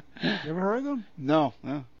 You ever heard of them? No.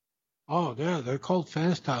 Oh, yeah, they're called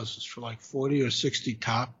fast houses for like 40 or 60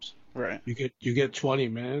 tops. Right. You get 20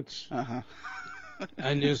 minutes. Uh-huh.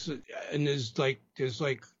 And there's like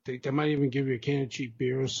they might even give you a can of cheap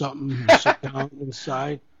beer or something. You sit down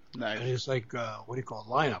inside. Nice. And it's like what do you call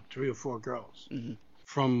it? Lineup, 3 or 4 girls. Mm-hmm.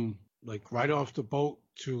 From like right off the boat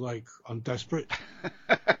to like I'm desperate.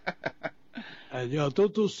 And they'll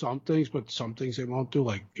do some things, but some things they won't do.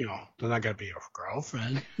 Like they're not gonna be your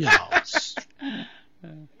girlfriend.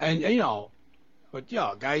 And but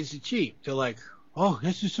guys are cheap. They're like, oh,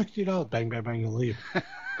 this is $60. Bang, bang, bang, and leave.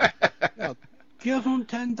 Give them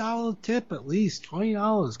 $10 tip at least,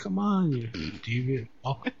 $20. Come on, you deviant.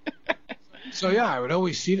 Oh. So yeah, I would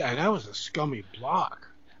always see that, and that was a scummy block.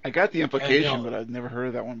 I got the implication, And, but I'd never heard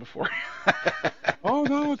of that one before. Oh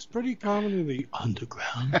no, it's pretty common in the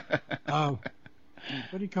underground.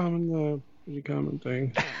 Pretty common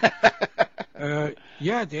thing.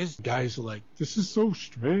 Yeah, there's guys who are like, this is so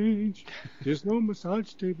strange. There's no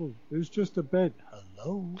massage table. There's just a bed.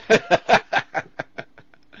 Hello.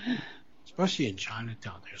 Especially in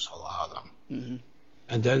Chinatown, there's a lot of them. Mm-hmm.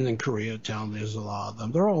 And then in Koreatown, there's a lot of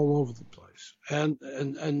them. They're all over the place.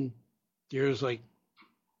 And there's like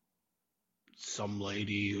some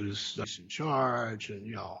lady who's in charge,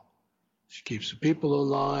 and she keeps the people in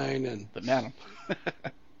line, and The madam.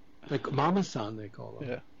 like Mama-san, they call her.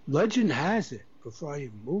 Yeah. Legend has it, before I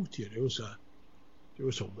even moved here, there was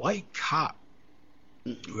a white cop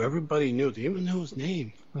who everybody knew. They even knew his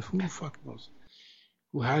name. Who the fuck knows?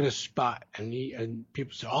 Who had a spot, and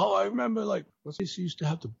people say, "Oh, I remember, like, what's this? He used to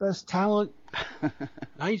have the best talent.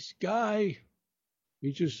 Nice guy.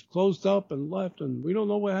 He just closed up and left, and we don't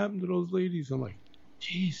know what happened to those ladies." I'm like,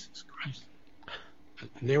 Jesus Christ.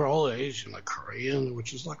 And they were all Asian, like Korean,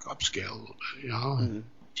 which is like upscale a little bit, Mm-hmm.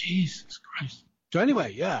 Jesus Christ. So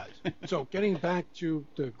anyway, yeah. So getting back to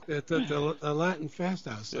the Latin Fast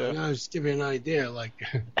House, Yeah. I was giving you an idea. Like,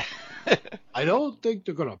 I don't think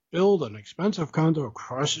they're gonna build an expensive condo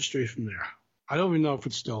across the street from there. I don't even know if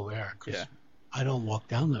it's still there, because I don't walk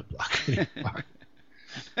down that block anymore.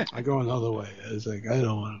 I go another way. It's like, I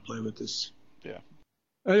don't want to play with this. Yeah.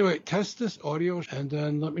 Anyway, test this audio and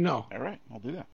then let me know. All right, I'll do that.